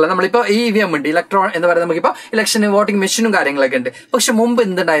ഇത്രയേ ഉള്ളൂ മക്കളെ. നമ്മളിപ്പോ EVM ഉണ്ട്, ഇലക്ട്രോൺ എന്ന് പറയുന്നത് നമുക്കിപ്പോ ഇലക്ഷന് വോട്ടിംഗ് മെഷീനും കാര്യങ്ങളൊക്കെ ഉണ്ട്. പക്ഷെ മുമ്പ്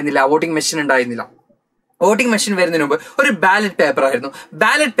എന്തുണ്ടായിരുന്നില്ല? വോട്ടിംഗ് മെഷീൻ ഉണ്ടായിരുന്നില്ല. വോട്ടിംഗ് മെഷീൻ വരുന്നതിന് മുമ്പ് ഒരു ബാലറ്റ് പേപ്പർ ആയിരുന്നു.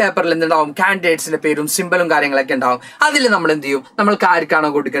 ബാലറ്റ് പേപ്പറിൽ എന്തുണ്ടാവും? കാൻഡിഡേറ്റ്സിന്റെ പേരും സിമ്പലും കാര്യങ്ങളൊക്കെ ഉണ്ടാവും. അതിൽ നമ്മൾ എന്ത് ചെയ്യും? നമ്മൾക്ക് ആർക്കാണോ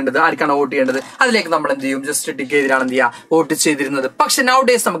കൊടുക്കേണ്ടത്, ആർക്കാണോ വോട്ട് ചെയ്യേണ്ടത്, അതിലേക്ക് നമ്മൾ എന്ത് ചെയ്യും? ജസ്റ്റ് ടിക്ക് ചെയ്തിട്ടാണ് എന്ത് ചെയ്യുക? വോട്ട് ചെയ്തിരുന്നത്. പക്ഷെ നൗ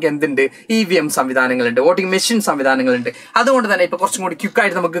ഡേയ്സ് നമുക്ക് എന്തുണ്ട്? EVM സംവിധാനങ്ങളുണ്ട്, വോട്ടിംഗ് മെഷീൻ സംവിധാനങ്ങളുണ്ട്. അതുകൊണ്ട് തന്നെ ഇപ്പൊ കുറച്ചും കൂടി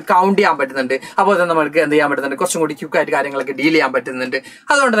ക്വിക്കായിട്ട് നമുക്ക് കൗണ്ട് ചെയ്യാൻ പറ്റുന്നുണ്ട്. അതുപോലെ തന്നെ നമുക്ക് എന്ത് ചെയ്യാൻ പറ്റുന്നുണ്ട്? കുറച്ചും കൂടി ക്വിക്കായിട്ട് കാര്യങ്ങളൊക്കെ ഡീൽ ചെയ്യാൻ പറ്റുന്നുണ്ട്.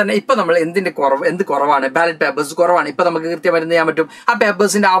 അതുകൊണ്ട് തന്നെ ഇപ്പൊ നമ്മൾ എന്ത് കുറവാണ്? ബാലറ്റ് പേപ്പേഴ്സ് കുറവാണ്. ഇപ്പൊ നമുക്ക് കൃത്യമായിട്ട് എന്ത് ചെയ്യാൻ പറ്റും? ആ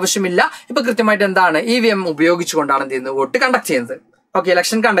പേപ്പേഴ്സിന്റെ ആവശ്യമില്ല. ഇപ്പൊ കൃത്യമായിട്ട് എന്താണ്? EVM ഉപയോഗിച്ചുകൊണ്ടാണ് എന്ത് ചെയ്യുന്നത്? വോട്ട് കണ്ടക്ട് ചെയ്യുന്നത്. ഓക്കെ,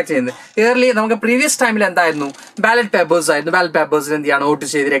 ഇലക്ഷൻ കണ്ടക്ട് ചെയ്യുന്നത്. ഏർലി നമുക്ക് പ്രീവിയസ് ടൈമിൽ എന്തായിരുന്നു? ബാലറ്റ് പേപ്പേഴ്സ് ആയിരുന്നു. ബാലറ്റ് പേപ്പേഴ്സിൽ എന്ത് ചെയ്യാണ്? വോട്ട്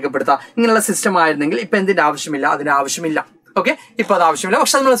ചെയ്ത് രേഖപ്പെടുത്തുക. ഇങ്ങനെയുള്ള സിസ്റ്റം ആയിരുന്നെങ്കിൽ ഇപ്പൊ എന്തിന്റെ ആവശ്യമില്ല? അതിന്റെ ആവശ്യമില്ല. ഓക്കെ, ഇപ്പൊ അത് ആവശ്യമില്ല.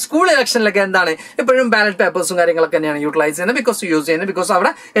 പക്ഷെ നമ്മൾ സ്കൂൾ ഇലക്ഷനിലൊക്കെ എന്താണ് ഇപ്പോഴും ബാലറ്റ് പേപ്പേഴ്സും കാര്യങ്ങളൊക്കെ തന്നെയാണ് യൂട്ടിലൈസ് ചെയ്യുന്നത്. യൂസ് ചെയ്യുന്നത് ബിക്കോസ്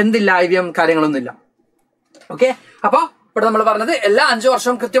അവിടെ എന്തില്ല? IVM കാര്യങ്ങളൊന്നും ഇല്ല. ഓക്കെ, അപ്പൊ ഇവിടെ നമ്മൾ പറഞ്ഞത് എല്ലാ 5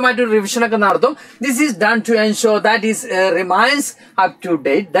 വർഷവും കൃത്യമായിട്ട് ഒരു റിവിഷൻ ഒക്കെ നടത്തും. This is done to ensure that is remains up to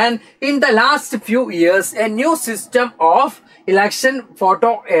date. Then in the last few years A new system of election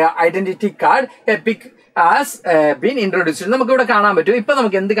photo identity card epic as been introduced. നമുക്ക് ഇവിടെ കാണാൻ പറ്റും. ഇപ്പൊ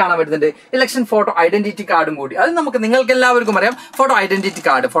നമുക്ക് എന്ത് കാണാൻ പറ്റുന്നുണ്ട്? ഇലക്ഷൻ ഫോട്ടോ ഐഡന്റിറ്റി കാർഡും കൂടി. അത് നമുക്ക് നിങ്ങൾക്ക് എല്ലാവർക്കും അറിയാം. ഫോട്ടോ ഐഡന്റിറ്റി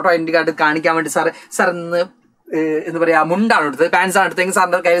കാർഡ് കാണിക്കാൻ വേണ്ടി സാർ ഇന്ന് എന്താ പറയാ മുണ്ടാണ് എടുത്തത്, പാൻസ് ആണ് എടുത്തെങ്കിൽ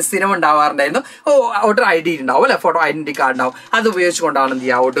സാറിന്റെ കയ്യിൽ സ്ഥിരം ഉണ്ടാവാറുണ്ടായിരുന്നു. വോട്ടർ ID ഉണ്ടാവും അല്ലെ, ഫോട്ടോ ഐഡന്റിറ്റി കാർഡ് ഉണ്ടാവും. അത് ഉപയോഗിച്ചുകൊണ്ടാണ് എന്ത്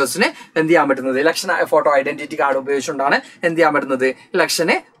ചെയ്യുക? വോട്ടേഴ്സിന് എന്ത് ചെയ്യാൻ പറ്റുന്നത്? ഇലക്ഷൻ ഫോട്ടോ ഐഡന്റിറ്റി കാർഡ് ഉപയോഗിച്ചുകൊണ്ടാണ് എന്ത് ചെയ്യാൻ പറ്റുന്നത്?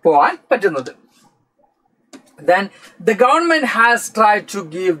 ഇലക്ഷന് പോവാൻ പറ്റുന്നത്. Then the government has tried to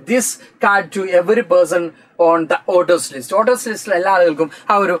give this card to every person on the voters list. Voters ലിസ്റ്റിൽ എല്ലാ ആളുകൾക്കും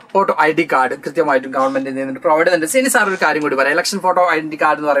ആ ഒരു ഫോട്ടോ ID കാർഡ് കൃത്യമായിട്ടും ഗവൺമെന്റ് പ്രൊവൈഡ് ചെയ്യുന്നുണ്ട്. ഇനി സാർ ഒരു കാര്യം കൂടി പറയാം. ഇലക്ഷൻ ഫോട്ടോ ഐഡന്റിറ്റി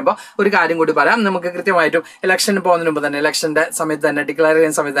കാർഡ് എന്ന് പറയുമ്പോൾ ഒരു കാര്യം കൂടി പറയാം. നമുക്ക് കൃത്യമായിട്ടും ഇലക്ഷന് പോകുന്നതിന് മുമ്പ് തന്നെ, ഇലക്ഷന്റെ സമയത്ത് തന്നെ, ഡിക്ലെയർ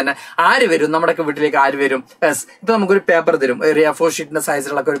ചെയ്യുന്ന സമയത്ത് തന്നെ ആര് വരും, നമ്മുടെ വീട്ടിലേക്ക് ആര് വരും? ഇപ്പൊ നമുക്കൊരു പേപ്പർ തരും, ഒരു A4 ഷീറ്റിന്റെ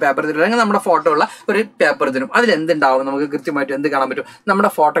സൈസിലുള്ള ഒരു പേപ്പർ തരും, അല്ലെങ്കിൽ നമ്മുടെ ഫോട്ടോ ഉള്ള ഒരു പേപ്പർ തരും. അതിൽ എന്തുണ്ടാവും? നമുക്ക് കൃത്യമായിട്ടും എന്ത് കാണാൻ പറ്റും?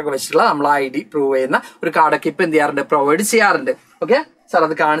 നമ്മുടെ ഫോട്ടോ ഒക്കെ വെച്ചിട്ടുള്ള നമ്മൾ ID പ്രൂവ് ചെയ്യുന്ന ഒരു കാർഡൊക്കെ ഇപ്പൊ എന്ത് ചെയ്യാറുണ്ട്? പ്രൊവൈഡ് ചെയ്യാറുണ്ട്. ഓക്കെ, സാർ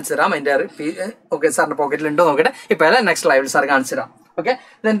അത് കാണിച്ചു തരാം. അതിന്റെ ഓക്കെ, സാറിന്റെ പോക്കറ്റിൽ ഉണ്ടോ നോക്കട്ടെ. ഇപ്പൊ നെക്സ്റ്റ് ലൈവിൽ സാർ കാണിച്ചു തരാം. Okay,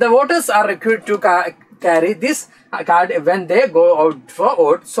 then the voters are required to carry this card when they go out for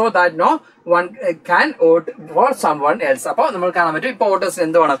vote so that no one can vote for someone else. അപ്പോൾ നമ്മൾ കാണാൻ പറ്റും ഇപ്പൊ വോട്ടേഴ്സ്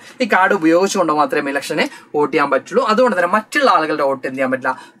എന്ത് വേണം? ഈ കാർഡ് ഉപയോഗിച്ചുകൊണ്ട് മാത്രമേ ഇലക്ഷനെ വോട്ട് ചെയ്യാൻ പറ്റുള്ളൂ. അതുകൊണ്ട് തന്നെ മറ്റുള്ള ആളുകളുടെ വോട്ട് എന്ത് ചെയ്യാൻ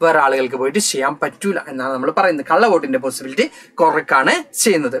പറ്റില്ല? വേറെ ആളുകൾക്ക് പോയിട്ട് ചെയ്യാൻ പറ്റൂല എന്നാണ് നമ്മൾ പറയുന്നത്. കള്ള വോട്ടിന്റെ പോസിബിലിറ്റി കുറക്കാണ്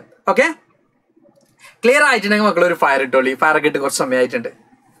ചെയ്യുന്നത്. ഓക്കെ, ക്ലിയർ ആയിട്ടുണ്ടെങ്കിൽ മക്കൾ ഒരു ഫയർ ഇട്ടോളി. ഫയർ ഒക്കെ ഇട്ട് കുറച്ച് സമയമായിട്ടുണ്ട്.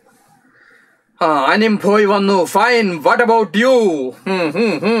 അനിം പോയി വന്നു. Fine. What about you?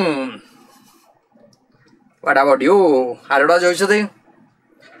 What about you? ആരോടാ ചോദിച്ചത്?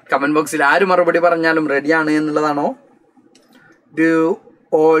 കമന്റ് ബോക്സിൽ ആര് മറുപടി പറഞ്ഞാലും റെഡിയാണ് എന്നുള്ളതാണോ? Do you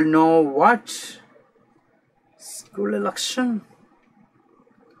all no what school election?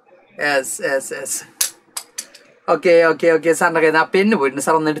 Yes yes yes. Okay okay okay. സാറിൻ്റെ കയ്യിൽ നിന്ന് ആ പെണ്ണ് പോയിട്ടുണ്ട്.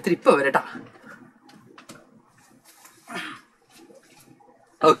 സാർ ഒന്ന് എടുത്തിട്ട് ഇപ്പം വരട്ടാ.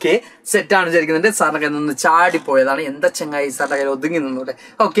 ഓക്കെ, സെറ്റാണ് വിചാരിക്കുന്നുണ്ട്. സാറിൻ്റെ കയ്യിൽ നിന്ന് ചാടിപ്പോയതാണ്. എന്താ ചങ്ങായി സാറിൻ്റെ കയ്യിൽ ഒതുങ്ങി നിന്നൂടെ?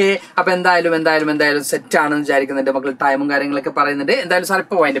 ഓക്കെ, അപ്പൊ എന്തായാലും സെറ്റാണെന്ന് വിചാരിക്കുന്നുണ്ട്. മക്കൾ ടൈമും കാര്യങ്ങളൊക്കെ പറയുന്നുണ്ട്. എന്തായാലും സാർ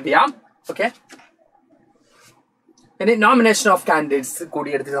ഇപ്പോൾ വൈൻഡപ്പ് ചെയ്യാം. ഓക്കെ, ഇനി നോമിനേഷൻ ഓഫ് കാൻഡിഡേറ്റ്സ് കൂടി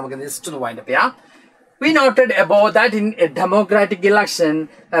എടുത്തിട്ട് നമുക്ക് ജസ്റ്റ് ഒന്ന് വൈൻഡപ്പ് ചെയ്യാം. We noted above that in a democratic election,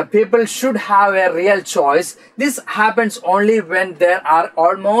 people should have a real choice. This happens only when there are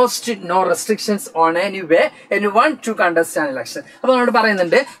almost no restrictions on anyone to contest an election. അപ്പോൾ നമ്മളോട്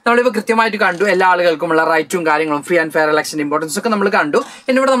പറയുന്നുണ്ട്, നമ്മളിപ്പോൾ കൃത്യമായിട്ട് കണ്ടു എല്ലാ ആളുകൾക്കുമുള്ള റൈറ്റും കാര്യങ്ങളും free and fair election importance ഒക്കെ നമ്മൾ കണ്ടു.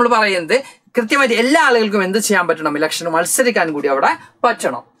 എന്നിവിടെ നമ്മൾ പറയുന്നത് കൃത്യമായിട്ട് എല്ലാ ആളുകൾക്കും എന്ത് ചെയ്യാൻ പറ്റണം? ഇലക്ഷന് മത്സരിക്കാൻ കൂടി അവിടെ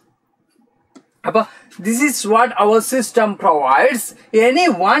പറ്റണം. അപ്പോൾ this is what our system provides.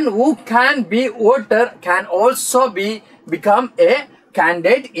 Anyone who can be voter can also become a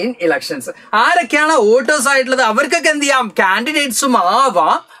candidate in elections. ആരൊക്കെയാണ് വോട്ടേഴ്സ് ആയിട്ടുള്ളത് അവർക്കൊക്കെ എന്ത് ചെയ്യാം? കാൻഡിഡേറ്റ്സും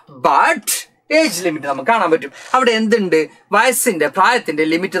ആവാം. ബട്ട് ഏജ് ലിമിറ്റ് നമുക്ക് കാണാൻ പറ്റും. അവിടെ എന്തുണ്ട്? വയസ്സിന്റെ പ്രായത്തിന്റെ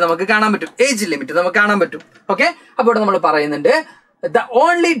ലിമിറ്റ് നമുക്ക് കാണാൻ പറ്റും. ഏജ് ലിമിറ്റ് നമുക്ക് കാണാൻ പറ്റും. ഓക്കെ, അപ്പോൾ നമ്മൾ പറയുന്നുണ്ട് the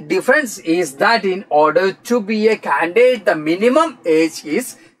only difference is that in order to be a candidate the minimum age is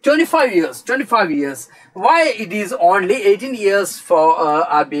 25 years. 25 years. Why it is only 18 years for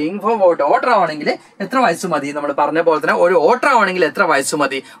being for voter? Voter ആവണമെങ്കിൽ എത്ര വയസ്സ് മതി? നമ്മൾ പറഞ്ഞ പോലെ തന്നെ ഒരു വോട്ടർ ആവണമെങ്കിൽ എത്ര വയസ്സ്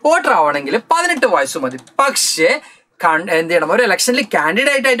മതി? വോട്ടർ ആവണമെങ്കിൽ 18 വയസ്സ് മതി. പക്ഷേ എന്ത് ചെയ്യണം? ഒരു ഇലക്ഷനിൽ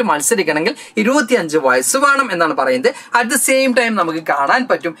കാൻഡിഡേറ്റ് ആയിട്ട് മത്സരിക്കണമെങ്കിൽ 25 വയസ്സ് വേണം എന്നാണ് പറയുന്നത്. അറ്റ് ദ സെയിം ടൈം നമുക്ക് കാണാൻ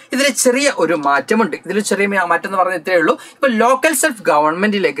പറ്റും ഇതിൽ ചെറിയ ഒരു മാറ്റമുണ്ട്. ഇതിൽ ചെറിയ മാറ്റം എന്ന് പറഞ്ഞാൽ ഇത്രയേ ഉള്ളൂ. ഇപ്പൊ ലോക്കൽ സെൽഫ്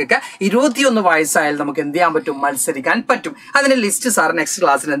ഗവൺമെന്റിലേക്കൊക്കെ 21 വയസ്സായാൽ നമുക്ക് എന്ത് ചെയ്യാൻ പറ്റും? മത്സരിക്കാൻ പറ്റും. അതിന്റെ ലിസ്റ്റ് സാർ നെക്സ്റ്റ്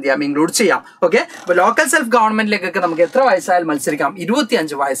ക്ലാസ്സിൽ എന്ത് ചെയ്യാം? ഇൻക്ലൂഡ് ചെയ്യാം. ഓക്കെ, അപ്പൊ ലോക്കൽ സെൽഫ് ഗവൺമെന്റിലേക്കൊക്കെ നമുക്ക് എത്ര വയസ്സായാലും മത്സരിക്കാം?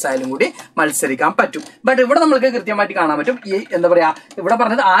 25 വയസ്സായാലും കൂടി മത്സരിക്കാൻ പറ്റും. ബട്ട് ഇവിടെ നമുക്ക് കൃത്യമായിട്ട് കാണാൻ പറ്റും. ഈ എന്താ പറയാ, ഇവിടെ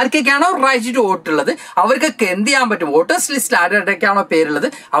പറഞ്ഞത് ആർക്കൊക്കെയാണോ റൈറ്റ് ടു വോട്ട് ഉള്ളത് അവർക്കൊക്കെ എന്ത് ചെയ്യാൻ പറ്റും? വോട്ടേഴ്സ് ലിസ്റ്റ് ആരുടെയൊക്കെയാണോ പേരുള്ളത്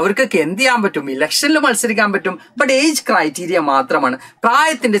അവർക്കൊക്കെ എന്ത് ചെയ്യാൻ പറ്റും? ഇലക്ഷനിൽ മത്സരിക്കാൻ പറ്റും. ബട്ട് ഏജ് ക്രൈറ്റീരിയ മാത്രമാണ്,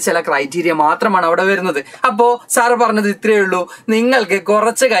 പ്രായത്തിന്റെ ചില ക്രൈറ്റീരിയ മാത്രമാണ് അവിടെ വരുന്നത്. അപ്പോ സാറ് പറഞ്ഞത് ഇത്രയേ ഉള്ളൂ, നിങ്ങൾക്ക്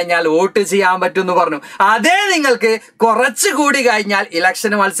കുറച്ച് കഴിഞ്ഞാൽ വോട്ട് ചെയ്യാൻ പറ്റും എന്ന് പറഞ്ഞു. അതേ നിങ്ങൾക്ക് കുറച്ചുകൂടി കഴിഞ്ഞാൽ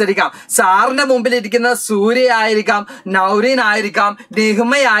ഇലക്ഷന് മത്സരിക്കാം. സാറിന്റെ മുമ്പിൽ ഇരിക്കുന്ന സൂര്യ ആയിരിക്കാം, നൗറീൻ ആയിരിക്കാം,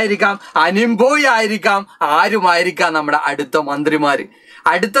 നിഹ്മയായിരിക്കാം, അനിംബോയ് ആയിരിക്കാം, ആരുമായിരിക്കാം നമ്മുടെ അടുത്ത മന്ത്രിമാര്,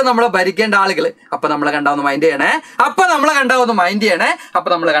 അടുത്ത നമ്മളെ ഭരിക്കേണ്ട ആളുകൾ. അപ്പൊ നമ്മളെ കണ്ടാവുന്ന മൈൻഡ് ചെയ്യണേ.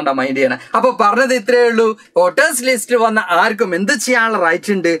 അപ്പൊ പറഞ്ഞത് ഇത്രയേ ഉള്ളൂ. വോട്ടേഴ്സ് ലിസ്റ്റിൽ വന്ന ആർക്കും എന്ത് ചെയ്യാനുള്ള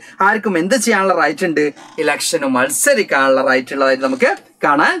റൈറ്റ് ഉണ്ട്? ഇലക്ഷന് മത്സരിക്കാനുള്ള റൈറ്റ് ഉള്ളതായിട്ട് നമുക്ക്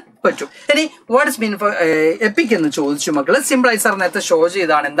കാണാൻ പറ്റും. ഇനി what is mean four EPIC എന്ന് ചോദിച്ചു മക്കള്. സിമ്പിൾ ആയി സാർ നേരത്തെ ഷോ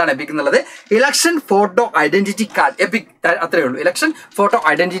ചെയ്താണ് എന്താണ് എപ്പിക് എന്നുള്ളത്. Election photo identity card. EPIC അത്രയേ ഉള്ളൂ. ഇലക്ഷൻ ഫോട്ടോ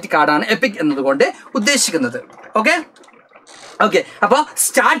ഐഡന്റിറ്റി കാർഡാണ് എപ്പിക് എന്നതുകൊണ്ട് ഉദ്ദേശിക്കുന്നത്. ഓക്കെ, അപ്പൊ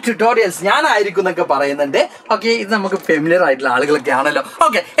സ്റ്റാർട്ട് ട്യൂട്ടോറിയൽസ് ഞാനായിരിക്കും എന്നൊക്കെ പറയുന്നുണ്ട്. ഓക്കെ, ഇത് നമുക്ക് ഫെമിലിയർ ആയിട്ടുള്ള ആളുകളൊക്കെ ആണല്ലോ.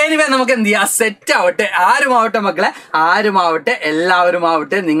 ഓക്കെ, എനിവേ നമുക്ക് എന്ത് ചെയ്യാം? സെറ്റ് ആവട്ടെ. ആരുമാവട്ടെ മക്കളെ, എല്ലാവരും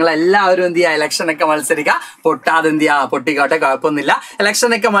ആവട്ടെ, നിങ്ങളെല്ലാവരും എന്ത് ചെയ്യുക? ഇലക്ഷനൊക്കെ മത്സരിക്കുക. പൊട്ടാതെ എന്ത് ചെയ്യുക? പൊട്ടിക്കോട്ടെ, കുഴപ്പമൊന്നുമില്ല.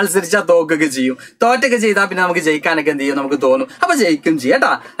 ഇലക്ഷനൊക്കെ മത്സരിച്ചാൽ തോക്കൊക്കെ ചെയ്യും. തോറ്റൊക്കെ ചെയ്താൽ പിന്നെ നമുക്ക് ജയിക്കാനൊക്കെ എന്ത് ചെയ്യും? നമുക്ക് തോന്നും. അപ്പൊ ജയിക്കും ചെയ്യാം.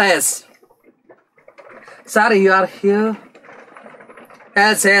 Yes sir, you are here.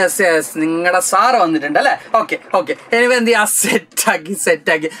 നിങ്ങളുടെ സാറ് വന്നിട്ടുണ്ട് അല്ലെ? ഓക്കെ. എനിവേ എന്ത് ചെയ്യാ?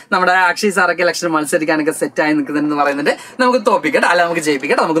 സെറ്റാക്കി നമ്മുടെ അക്ഷയ് സാറൊക്കെ ഇലക്ഷൻ മത്സരിക്കാനൊക്കെ സെറ്റായി നിൽക്കുന്നുണ്ടെന്ന് പറയുന്നുണ്ട്. നമുക്ക് തോപ്പിക്കട്ടെ, അല്ല നമുക്ക്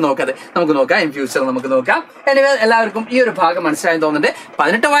ജയിപ്പിക്കട്ടെ. നമുക്ക് നോക്കാം ഇൻ ഫ്യൂച്ചർ നമുക്ക് നോക്കാം. എനിവേ എല്ലാവർക്കും ഈ ഒരു ഭാഗം മനസ്സിലായെന്ന് തോന്നുന്നുണ്ട്.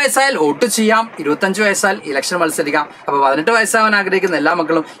 18 വയസ്സായാൽ വോട്ട് ചെയ്യാം, 25 വയസ്സായാൽ ഇലക്ഷൻ മത്സരിക്കാം. അപ്പൊ 18 വയസ്സാവാൻ ആഗ്രഹിക്കുന്ന എല്ലാ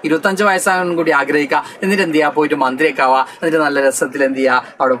മക്കളും 25 വയസ്സാവാൻ കൂടി ആഗ്രഹിക്കുക. എന്നിട്ട് എന്ത് ചെയ്യാ? പോയിട്ട് മന്ത്രിയൊക്കെ ആവാ. എന്നിട്ട് നല്ല രസത്തിൽ എന്ത് ചെയ്യാ?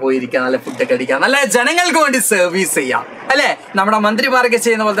 അവിടെ പോയിരിക്കുക, നല്ല ഫുഡൊക്കെ അടിക്കുക, നല്ല ജനങ്ങൾക്ക് വേണ്ടി സർവീസ് ചെയ്യാം അല്ലെ? നമ്മുടെ മന്ത്രിമാരൊക്കെ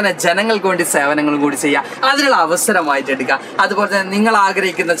ചെയ്യുന്ന പോലെ തന്നെ ജനങ്ങൾക്ക് വേണ്ടി സേവനങ്ങളും കൂടി ചെയ്യാം. അതിനുള്ള അവസരമായിട്ട് എടുക്കുക. അതുപോലെ തന്നെ നിങ്ങൾ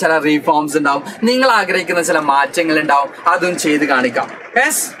ആഗ്രഹിക്കുന്ന ചില റീഫോംസ് ഉണ്ടാവും, നിങ്ങൾ ആഗ്രഹിക്കുന്ന ചില മാറ്റങ്ങൾ ഉണ്ടാവും, അതും ചെയ്ത് കാണിക്കാം.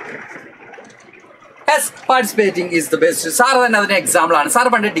 Participating is the best. Sir തന്നെ അതിന് എക്സാമ്പിൾ ആണ്. സാർ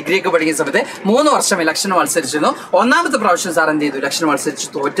പണ്ട് ഡിഗ്രി ഒക്കെ പഠിക്കുന്ന സമയത്ത് 3 വർഷം ഇലക്ഷൻ മത്സരിച്ചിരുന്നു. 1ാമത്തെ പ്രാവശ്യം സാർ എന്ത് ചെയ്തു? ഇലക്ഷൻ മത്സരിച്ച്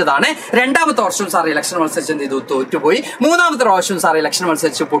തോറ്റതാണ്. 2ാമത്തെ വർഷവും സാർ ഇലക്ഷൻ മത്സരിച്ച് എന്ത് ചെയ്തു? തോറ്റുപോയി. 3ാമത്തെ പ്രാവശ്യം സാർ ഇലക്ഷൻ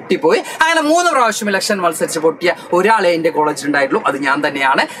മത്സരിച്ച് പൊട്ടിപ്പോയി. അങ്ങനെ 3 പ്രാവശ്യം ഇലക്ഷൻ മത്സരിച്ച് പൊട്ടിയ ഒരാളെ എന്റെ കോളേജിൽ ഉണ്ടായിട്ടുള്ളൂ, അത് ഞാൻ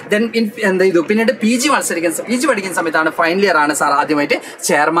തന്നെയാണ്. ദെൻ എന്ത് ചെയ്തു? പിന്നീട് PG പഠിക്കുന്ന സമയത്താണ്, ഫൈനൽ ഇയർ ആണ് സാർ ആദ്യമായിട്ട്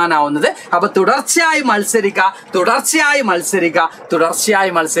ചെയർമാൻ ആവുന്നത്. അപ്പൊ തുടർച്ചയായി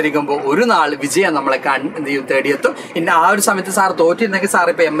മത്സരിക്കുമ്പോൾ ഒരു നാൾ വിജയം നമ്മളെ ലെവലിലൊക്കെ എന്ത് ചെയ്യും തേടിയെത്തും. ഇനി ആ ഒരു സമയത്ത് സാർ തോറ്റിരുന്നെങ്കിൽ സാർ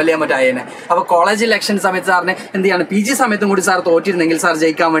ഇപ്പൊ MLA മറ്റായേനെ. അപ്പൊ കോളേജ് ഇലക്ഷൻ സമയത്ത് സാറിന് എന്ത് ചെയ്യാണ് PG സമയത്തും കൂടി സാർ തോറ്റിരുന്നെങ്കിൽ സാർ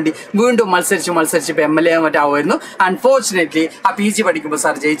ജയിക്കാൻ വേണ്ടി വീണ്ടും മത്സരിച്ച് ഇപ്പൊ MLA മറ്റാവുമായിരുന്നു. അൺഫോർച്ചുനേറ്റ്ലി ആ PG പഠിക്കുമ്പോൾ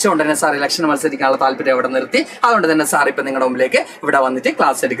സാർ ജയിച്ചുകൊണ്ട് തന്നെ സാർ ഇലക്ഷൻ മത്സരിക്കാനുള്ള താല്പര്യം അവിടെ നിർത്തി. അതുകൊണ്ട് തന്നെ സാർ ഇപ്പൊ നിങ്ങളുടെ മുമ്പിലേക്ക് ഇവിടെ വന്നിട്ട്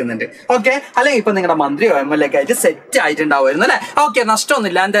ക്ലാസ് എടുക്കുന്നുണ്ട്. ഓക്കെ, അല്ലെങ്കിൽ ഇപ്പൊ നിങ്ങളുടെ മന്ത്രിയോ MLA ഒക്കെ ആയിട്ട് സെറ്റ് ആയിട്ടുണ്ടാവുമായിരുന്നു അല്ലെ. ഓക്കെ,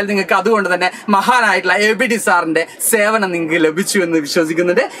 നഷ്ടമൊന്നുമില്ല. എന്തായാലും നിങ്ങൾക്ക് അതുകൊണ്ട് തന്നെ മഹാനായിട്ടുള്ള ABD സാറിന്റെ സേവനം നിങ്ങൾക്ക് ലഭിച്ചു എന്ന്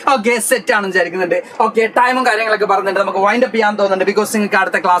വിശ്വസിക്കുന്നുണ്ട്. ഓക്കെ, സെറ്റ് ആണെന്ന് വിചാരിക്കുന്നുണ്ട്. ഓക്കെ, ടൈമും കാര്യങ്ങളൊക്കെ പറഞ്ഞിട്ട് നമുക്ക് വൈൻഡ് അപ്പ് ചെയ്യാൻ തോന്നുന്നുണ്ട്. ബിക്കോസ് നിങ്ങൾക്ക്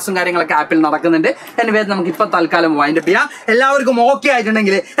അടുത്ത ക്ലാസ്സും കാര്യങ്ങളൊക്കെ ആപ്പിൽ നടക്കുന്നുണ്ട്. എനിവേ നമുക്ക് ഇപ്പൊ തൽക്കാലം വൈൻഡ് അപ്പ് ചെയ്യാം. എല്ലാവർക്കും ഓക്കെ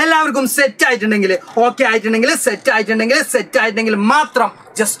ആയിട്ടുണ്ടെങ്കിൽ, എല്ലാവർക്കും സെറ്റ് ആയിട്ടുണ്ടെങ്കിൽ, ഓക്കെ ആയിട്ടുണ്ടെങ്കിൽ, സെറ്റ് ആയിട്ടുണ്ടെങ്കിൽ മാത്രം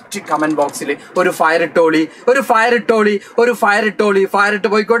ജസ്റ്റ് കമന്റ് ബോക്സിൽ ഒരു ഫയർ ഇട്ട്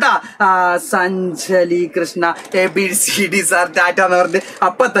പോയിക്കോട്ടാ. സഞ്ജലി കൃഷ്ണ ABCD സാർ ടാറ്റ എന്ന് പറഞ്ഞിട്ട്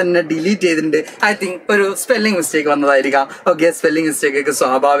അപ്പൊ തന്നെ ഡിലീറ്റ് ചെയ്തിട്ടുണ്ട്. ഐ തിങ്ക് ഒരു spelling mistake വന്നതായിരിക്കാം. Okay, spelling mistake ഒക്കെ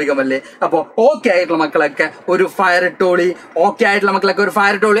സ്വാഭാവികമല്ലേ. അപ്പൊ ഓക്കെ ആയിട്ടുള്ള മക്കളൊക്കെ ഒരു ഫയർ ഇട്ടോളി.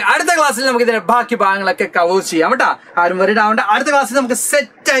 അടുത്ത ക്ലാസ്സിൽ നമുക്ക് ഇതിന്റെ ബാക്കി ഭാഗങ്ങളൊക്കെ കവർ ചെയ്യാം കേട്ടാ. ആരും വരിഡ് ആവണ്ട. അടുത്ത ക്ലാസ്സിൽ നമുക്ക്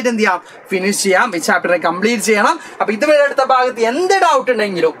സെറ്റ് ആയിട്ട് എന്ത് ചെയ്യാം, ഫിനിഷ് ചെയ്യാം. ഈ ചാപ്റ്ററെ കംപ്ലീറ്റ് ചെയ്യണം. അപ്പൊ ഇതുവരെ അടുത്ത ഭാഗത്ത് എന്ത് ഡൗട്ട്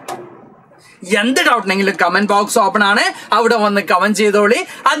ഉണ്ടെങ്കിലും കമന്റ് ബോക്സ് ഓപ്പൺ ആണ്. അവിടെ വന്ന് കമന്റ് ചെയ്തോളി.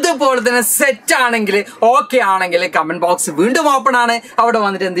 അതുപോലെ തന്നെ സെറ്റ് ആണെങ്കിൽ, ഓക്കെ ആണെങ്കിൽ കമന്റ് ബോക്സ് വീണ്ടും ഓപ്പൺ ആണ്. അവിടെ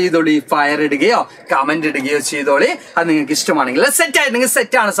വന്നിട്ട് എന്ത് ചെയ്തോളി, ഫയർ ഇടുകയോ കമന്റ് ഇടുകയോ ചെയ്തോളി. അത് നിങ്ങൾക്ക് ഇഷ്ടമാണെങ്കിൽ, സെറ്റ് ആയിട്ടുണ്ടെങ്കിൽ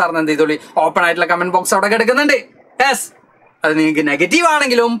സെറ്റ് ആണ് സാറിന് എന്ത് ചെയ്തോളി. ഓപ്പൺ ആയിട്ടുള്ള കമന്റ് ബോക്സ് അവിടെ കിടക്കുന്നുണ്ട്. യെസ്, അത് നിങ്ങൾക്ക് നെഗറ്റീവ്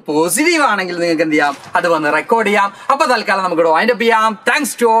ആണെങ്കിലും പോസിറ്റീവ് ആണെങ്കിലും നിങ്ങൾക്ക് എന്ത് ചെയ്യാം, അത് വന്ന് റെക്കോർഡ് ചെയ്യാം. അപ്പൊ തൽക്കാലം നമുക്ക് വൈൻഡ് അപ്പ് ചെയ്യാം.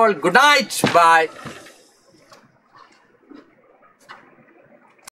 Thanks to all. Good night. By.